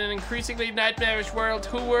remains in an increasingly nightmarish world.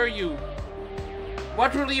 Who were you?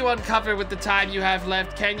 What will you uncover with the time you have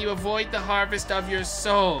left? Can you avoid the harvest of your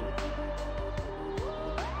soul?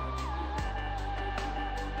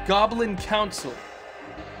 Goblin Council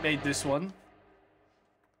made this one.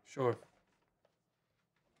 Sure.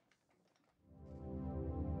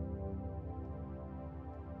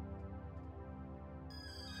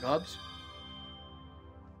 Gobs?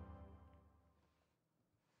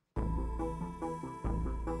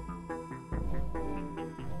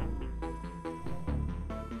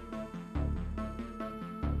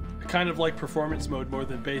 kind of like performance mode more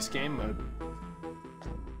than base game mode.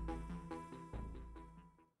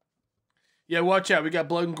 Yeah, watch out. We got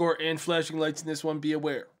blood and gore and flashing lights in this one. Be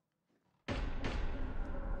aware.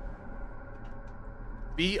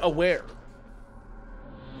 Be aware.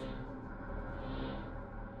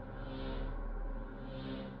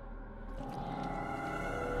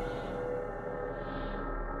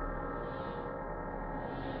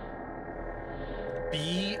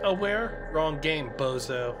 Be aware? Wrong game,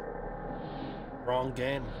 bozo. Wrong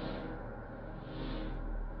game.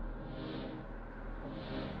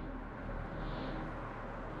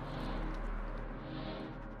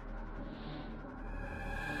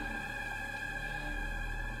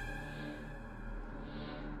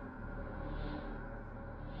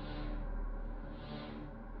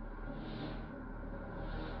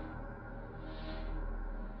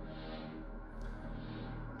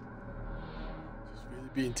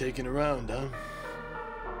 Being taken around, huh?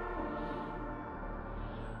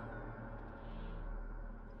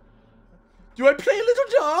 Do I play a little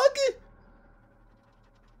dog?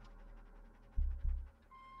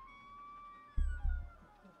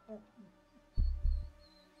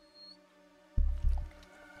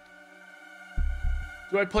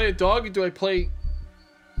 Do I play a dog or do I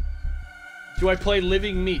play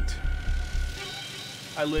living meat?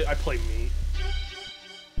 I play meat.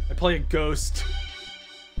 I play a ghost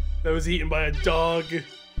that was eaten by a dog.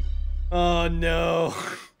 Oh no.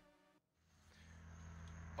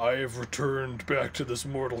 I have returned back to this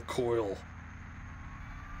mortal coil.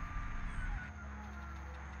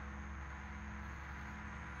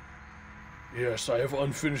 Yes, I have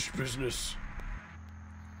unfinished business.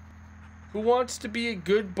 Who wants to be a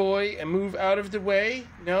good boy and move out of the way?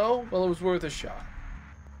 No? Well, it was worth a shot.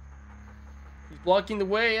 He's blocking the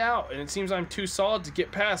way out, and it seems I'm too solid to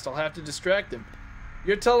get past. I'll have to distract him.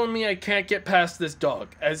 You're telling me I can't get past this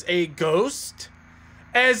dog as a ghost?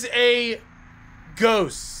 As a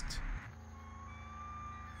ghost.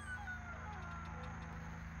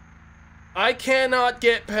 I cannot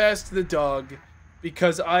get past the dog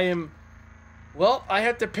because I am... Well, I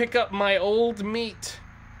have to pick up my old meat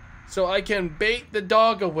so I can bait the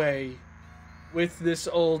dog away with this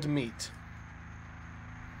old meat.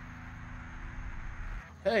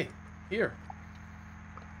 Hey, here.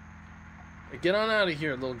 Get on out of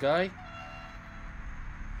here, little guy.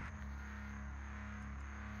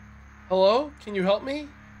 Hello? Can you help me?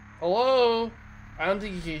 Hello? I don't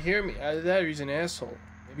think he can hear me. Either that or he's an asshole.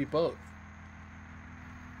 Maybe both.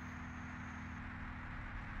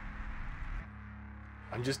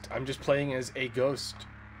 I'm just playing as a ghost.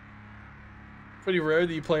 Pretty rare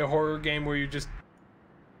that you play a horror game where you just...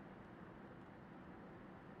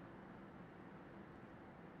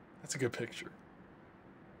 That's a good picture.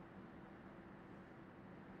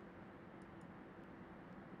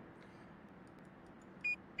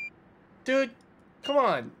 Dude, come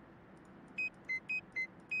on.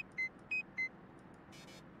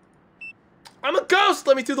 I'm a ghost!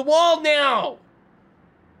 Let me through the wall now!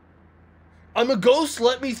 I'm a ghost,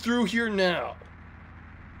 let me through here now.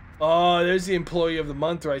 Oh, there's the employee of the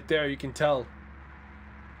month right there, you can tell.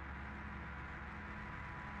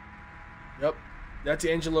 Yep, that's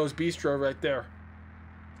Angelo's Bistro right there.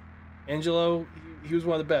 Angelo, he was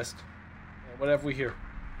one of the best. Yeah, what have we here?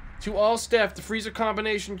 To all staff, the freezer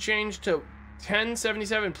combination changed to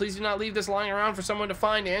 1077. Please do not leave this lying around for someone to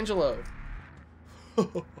find Angelo.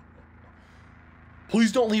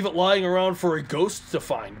 Please don't leave it lying around for a ghost to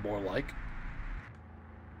find, more like.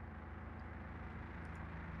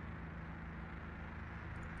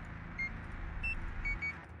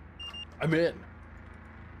 I'm in.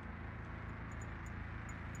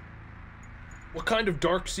 What kind of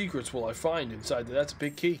dark secrets will I find inside there? That's a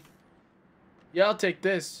big key. Yeah, I'll take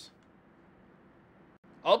this.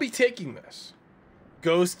 I'll be taking this.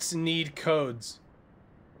 Ghosts need codes.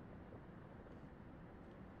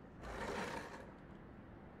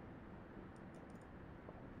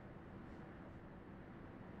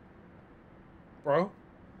 Bro,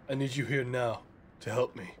 I need you here now to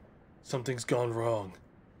help me. Something's gone wrong.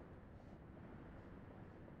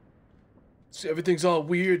 See, everything's all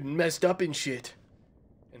weird and messed up and shit.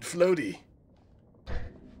 And floaty.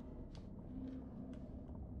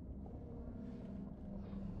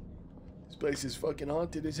 This place is fucking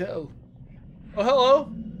haunted as hell. Oh,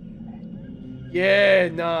 hello. Yeah,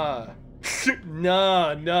 nah.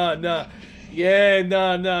 nah. Yeah,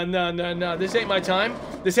 nah. This ain't my time.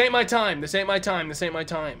 This ain't my time. It's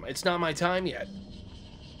not my time yet.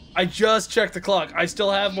 I just checked the clock. I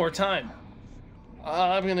still have more time.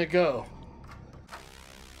 I'm gonna go.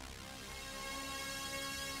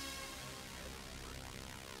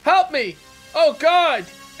 Help me! Oh God!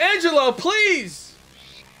 Angelo, please!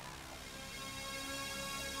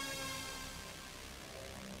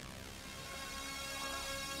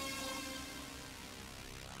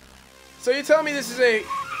 So you tell me this is a...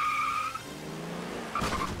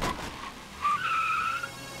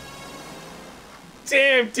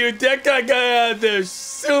 Damn, dude, that guy got out of there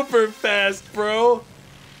super fast, bro.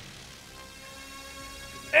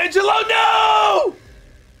 Angelo, no!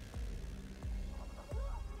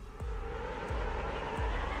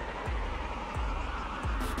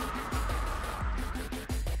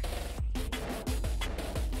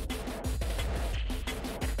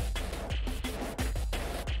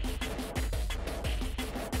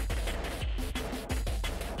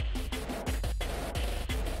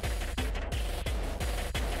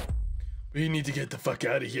 We need to get the fuck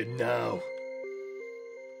out of here now.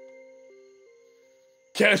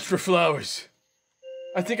 Cash for flowers.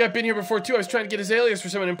 I think I've been here before too. I was trying to get azaleas for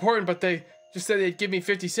someone important, but they just said they'd give me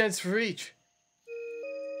 50 cents for each.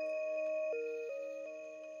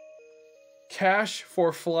 Cash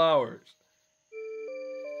for flowers.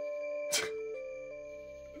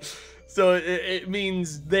 So it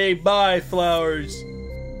means they buy flowers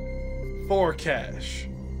for cash.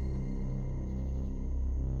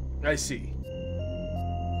 I see.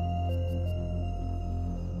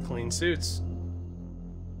 Clean suits.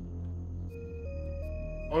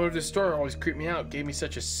 Owner of the store always creeped me out, gave me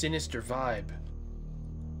such a sinister vibe.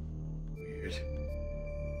 Weird.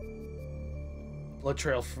 Blood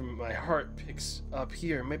trail from my heart picks up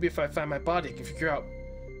here. Maybe if I find my body, I can figure out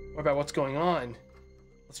more about what's going on.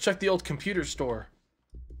 Let's check the old computer store.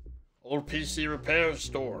 Old PC repair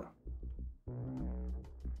store.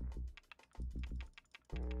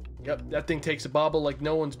 Yep, that thing takes a bobble like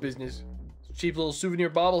no one's business. It's a cheap little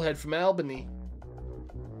souvenir bobblehead from Albany.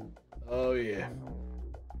 Oh yeah.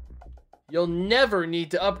 You'll never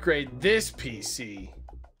need to upgrade this PC.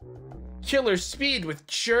 Killer speed with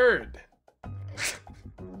churd.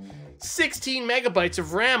 16 megabytes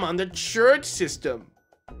of RAM on the churd system.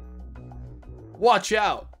 Watch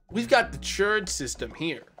out. We've got the churd system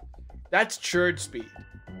here. That's churd speed.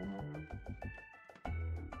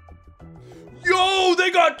 Yo,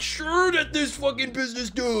 they got churd at this fucking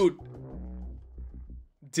business, dude.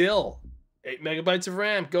 Dill, 8 megabytes of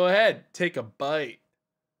RAM. Go ahead, take a bite.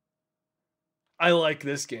 I like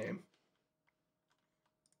this game.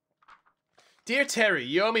 Dear Terry,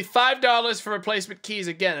 you owe me $5 for replacement keys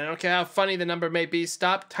again. I don't care how funny the number may be.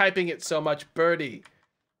 Stop typing it so much, Birdie.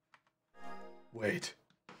 Wait.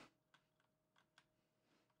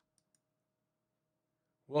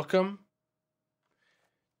 Welcome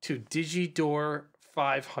to DigiDoor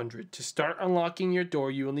 500. To start unlocking your door,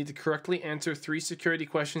 you will need to correctly answer 3 security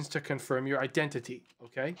questions to confirm your identity,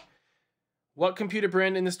 okay? What computer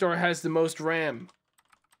brand in the store has the most RAM?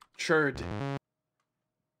 Churd.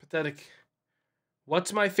 Pathetic.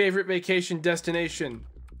 What's my favorite vacation destination?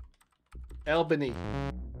 Albany.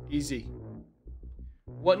 Easy.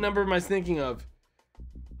 What number am I thinking of?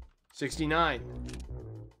 69.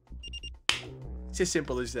 It's as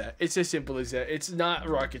simple as that. It's as simple as that. It's not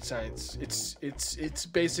rocket science. It's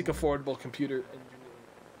basic affordable computer engineering.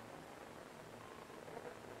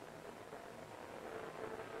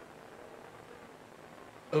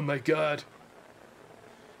 Oh my god.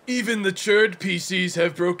 Even the churd PCs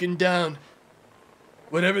have broken down.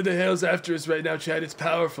 Whatever the hell's after us right now, Chad, it's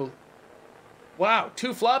powerful. Wow,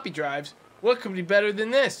 2 floppy drives? What could be better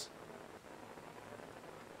than this?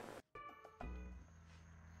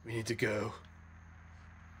 We need to go.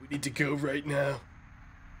 We need to go right now.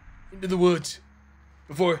 Into the woods.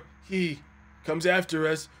 Before he comes after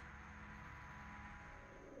us.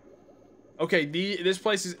 Okay, this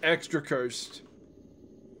place is extra cursed.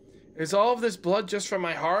 Is all of this blood just from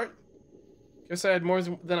my heart? Guess I had more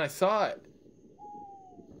than I thought.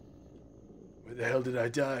 Where the hell did I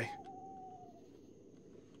die?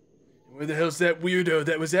 Where the hell's that weirdo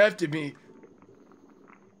that was after me?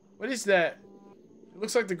 What is that? It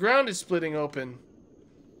looks like the ground is splitting open.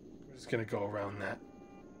 We're just gonna go around that.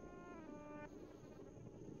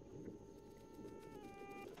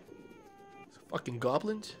 Fucking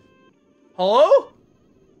goblins? Hello?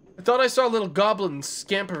 I thought I saw little goblins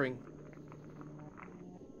scampering.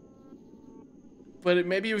 But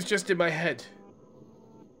maybe it was just in my head.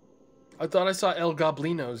 I thought I saw El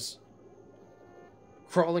Goblinos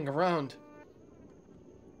crawling around.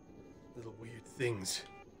 Little weird things.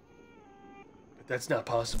 But that's not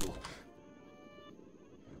possible.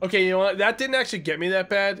 Okay, you know what? That didn't actually get me that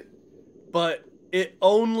bad. But it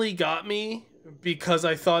only got me because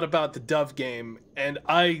I thought about the Dove game. And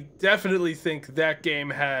I definitely think that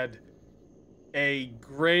game had a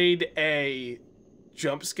grade A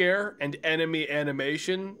jump scare and enemy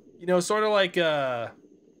animation. You know, sort of like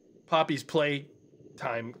Poppy's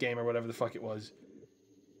Playtime game or whatever the fuck it was.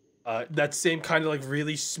 That same kind of like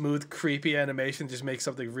really smooth, creepy animation just makes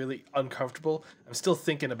something really uncomfortable. I'm still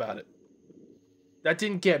thinking about it. That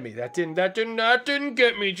didn't get me. That didn't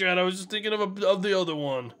get me, Chad. I was just thinking of the other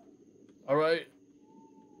one. All right.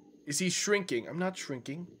 Is he shrinking? I'm not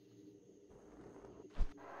shrinking.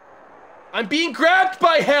 I'm being grabbed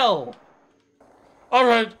by hell. All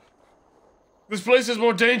right. This place is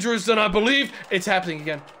more dangerous than I believe. It's happening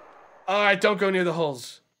again. All right, don't go near the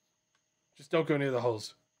holes. Just don't go near the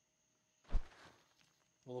holes.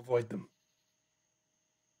 We'll avoid them.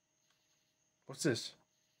 What's this?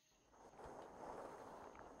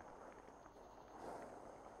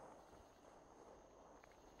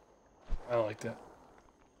 I don't like that.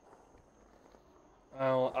 I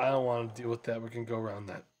don't want to deal with that. We can go around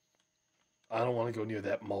that. I don't want to go near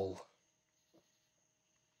that mole.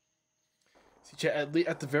 See, at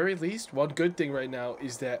the very least, one good thing right now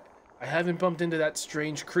is that I haven't bumped into that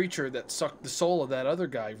strange creature that sucked the soul of that other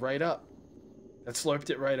guy right up. That slurped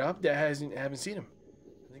it right up. That haven't seen him.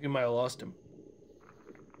 I think we might have lost him.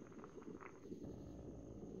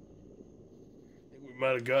 I think we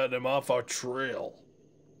might have gotten him off our trail.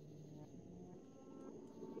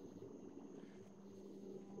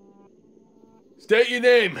 State your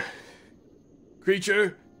name,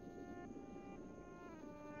 creature.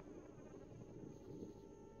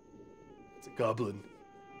 It's a goblin.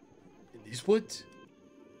 In these woods?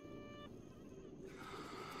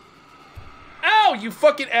 Ow, you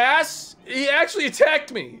fucking ass! He actually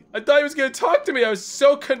attacked me. I thought he was gonna talk to me. I was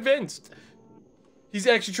so convinced. He's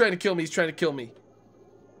actually trying to kill me. He's trying to kill me.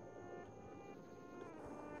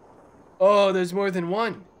 Oh, there's more than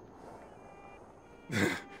one.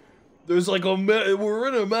 There's like we're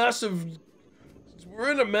in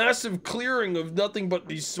a massive clearing of nothing but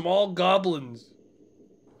these small goblins.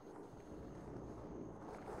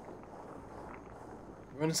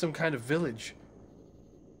 We're in some kind of village.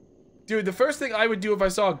 Dude, the first thing I would do if I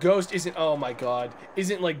saw a ghost isn't, oh my god,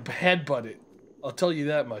 isn't like headbutt it. I'll tell you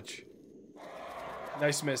that much.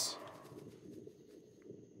 Nice miss.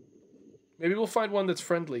 Maybe we'll find one that's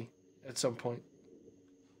friendly at some point.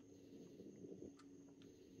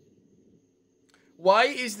 Why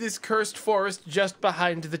is this cursed forest just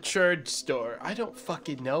behind the church store? I don't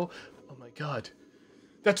fucking know. Oh my god.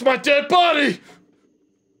 That's my dead body!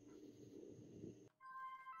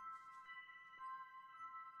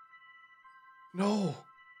 No.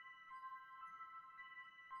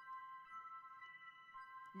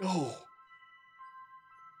 No.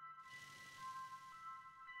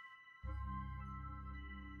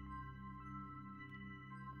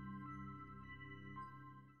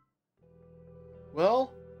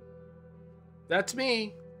 Well, that's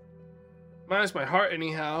me. Minus my heart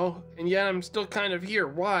anyhow, and yet I'm still kind of here.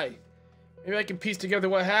 Why? Maybe I can piece together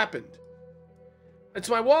what happened. It's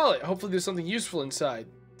my wallet. Hopefully there's something useful inside.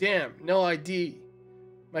 Damn, no ID.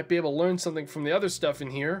 Might be able to learn something from the other stuff in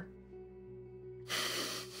here.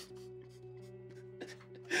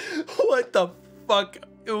 What the fuck?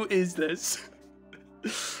 Who is this?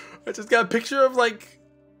 I just got a picture of like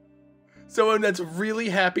someone that's really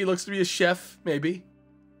happy, looks to be a chef, maybe.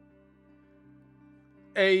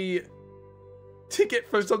 A ticket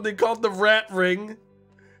for something called the Rat Ring,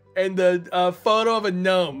 and the photo of a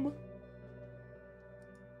gnome.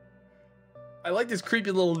 I like this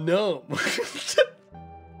creepy little gnome.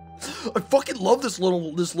 I fucking love this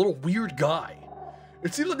little weird guy.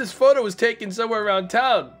 It seems like this photo was taken somewhere around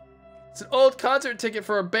town. It's an old concert ticket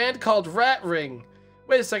for a band called Rat Ring.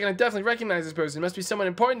 Wait a second, I definitely recognize this person. It must be someone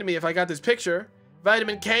important to me if I got this picture.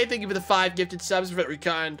 Vitamin K, thank you for the 5 gifted subs. Very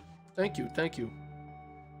kind. Thank you, thank you.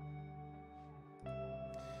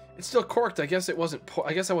 It's still corked. I guess I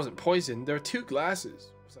wasn't poisoned. There are 2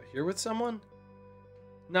 glasses. Was I here with someone?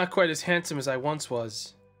 Not quite as handsome as I once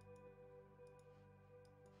was.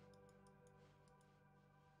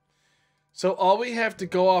 So all we have to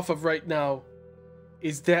go off of right now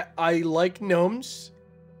is that I like gnomes,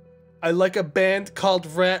 I like a band called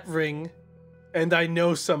Rat Ring, and I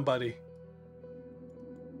know somebody.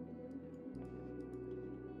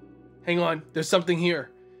 Hang on, there's something here.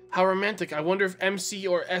 How romantic. I wonder if MC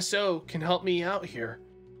or SO can help me out here.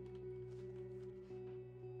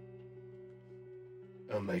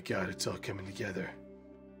 Oh my god, it's all coming together.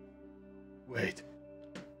 Wait,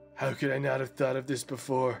 how could I not have thought of this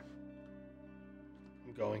before?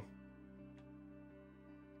 I'm going.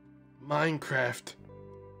 Minecraft.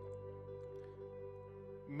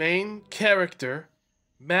 Main character,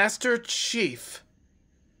 Master Chief.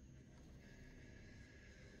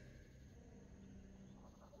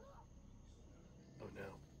 Oh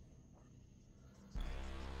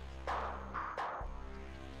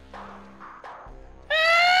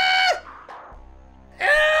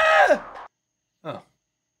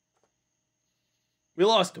We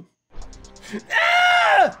lost him.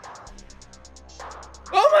 Ah!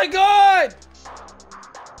 Oh my god!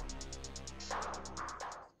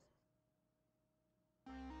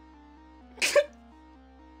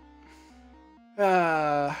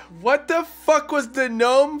 What the fuck was the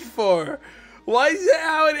gnome for? Why is that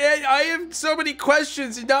how it ends? I have so many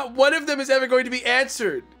questions and not one of them is ever going to be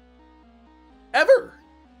answered. Ever.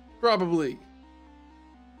 Probably.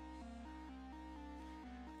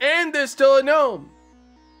 And there's still a gnome.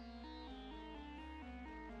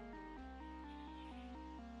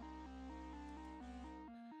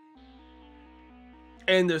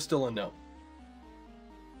 And there's still a gnome.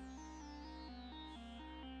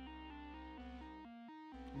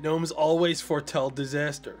 Gnomes always foretell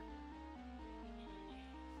disaster.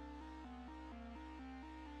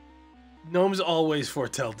 Gnomes always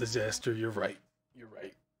foretell disaster. You're right. You're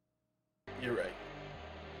right. You're right.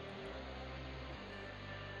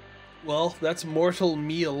 Well, that's mortal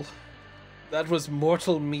meal. That was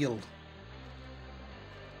mortal meal.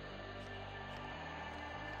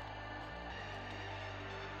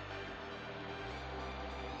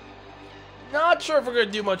 Not sure if we're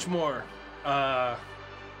gonna do much more. I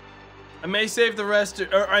may save the rest,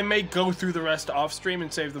 or I may go through the rest off stream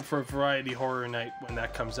and save them for a variety horror night when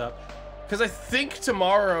that comes up. Because I think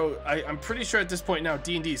tomorrow, I'm pretty sure at this point now,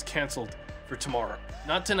 D&D is canceled for tomorrow.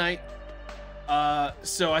 Not tonight.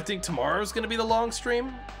 So I think tomorrow's gonna be the long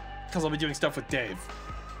stream, because I'll be doing stuff with Dave.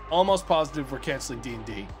 Almost positive we're canceling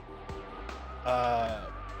D&D.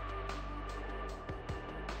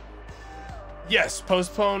 Yes,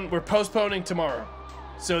 we're postponing tomorrow.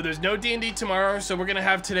 So there's no D&D tomorrow, so we're gonna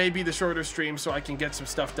have today be the shorter stream so I can get some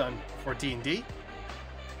stuff done for D&D.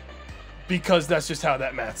 Because that's just how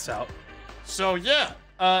that maths out. So yeah,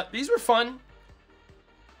 these were fun.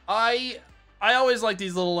 I always like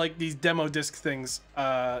these little, these demo disc things.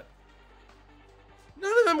 None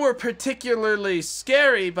of them were particularly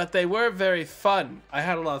scary, but they were very fun. I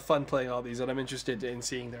had a lot of fun playing all these, and I'm interested in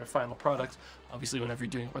seeing their final products. Obviously, whenever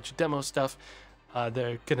you're doing a bunch of demo stuff,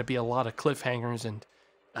 there are gonna be a lot of cliffhangers, and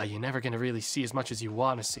you're never going to really see as much as you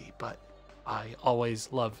want to see, but I always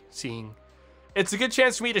love seeing. It's a good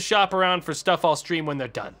chance for me to shop around for stuff I'll stream when they're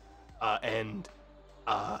done. And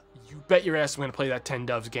you bet your ass I'm going to play that 10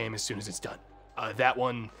 Doves game as soon as it's done. That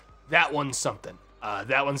one's something.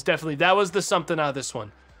 That was the something out of this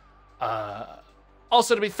one.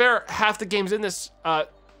 Also, to be fair, half the games in this, well,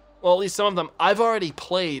 at least some of them, I've already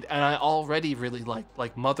played, and I already really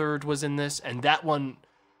like Mothered was in this, and that one,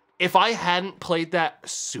 if I hadn't played that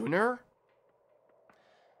sooner,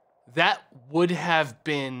 that would have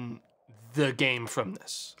been the game from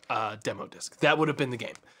this demo disc. That would have been the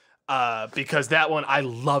game. Because that one, I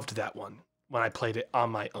loved that one when I played it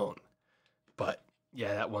on my own. But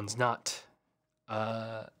yeah, that one's not.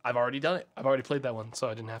 I've already done it. I've already played that one, so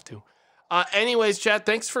I didn't have to. Anyways, chat,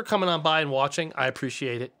 thanks for coming on by and watching. I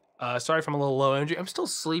appreciate it. Sorry if I'm a little low energy. I'm still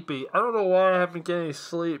sleepy. I don't know why I haven't get any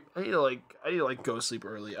sleep. I need to go to sleep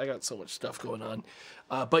early. I got so much stuff going on.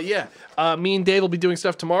 But yeah, me and Dave will be doing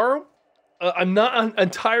stuff tomorrow. I'm not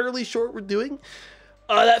entirely sure what we're doing.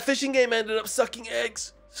 That fishing game ended up sucking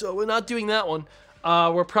eggs, so we're not doing that one.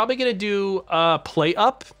 We're probably gonna do Play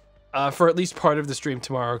Up for at least part of the stream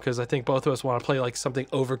tomorrow, because I think both of us want to play like something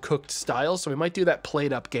Overcooked style. So we might do that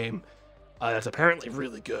Played Up game. That's apparently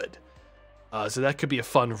really good. So that could be a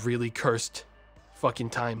fun, really cursed fucking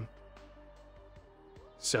time.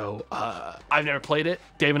 So I've never played it.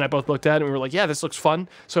 Dave and I both looked at it and we were like, yeah, this looks fun.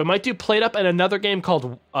 So I might do Played Up and another game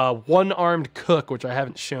called One-Armed Cook, which I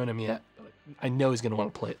haven't shown him yet. But I know he's going to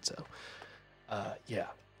want to play it, so yeah.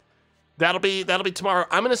 That'll be tomorrow.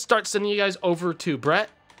 I'm going to start sending you guys over to Brett,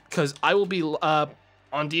 because I will be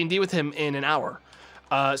on D&D with him in an hour.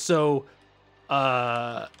 So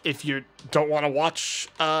if you don't want to watch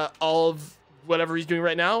all of whatever he's doing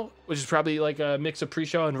right now, which is probably like a mix of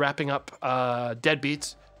pre-show and wrapping up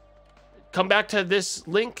Deadbeats, come back to this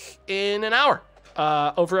link in an hour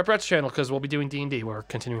over at Brett's channel, because we'll be doing D&D. We're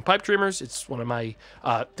continuing Pipe Dreamers. It's one of my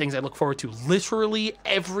things I look forward to literally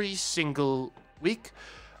every single week.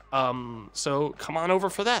 So come on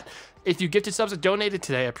over for that. If you gifted subs and donated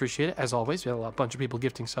today, I appreciate it. As always, we have a bunch of people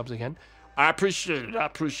gifting subs again. I appreciate it. I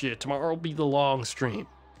appreciate it. Tomorrow will be the long stream,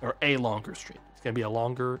 or a longer stream. It's going to be a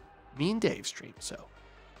longer me and Dave stream. So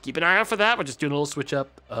keep an eye out for that. We're just doing a little switch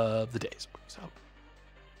up of the days. So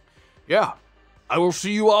Yeah, I will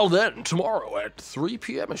see you all then tomorrow at 3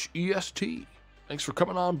 p.m. EST. Thanks for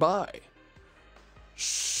coming on by.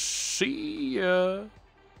 See ya.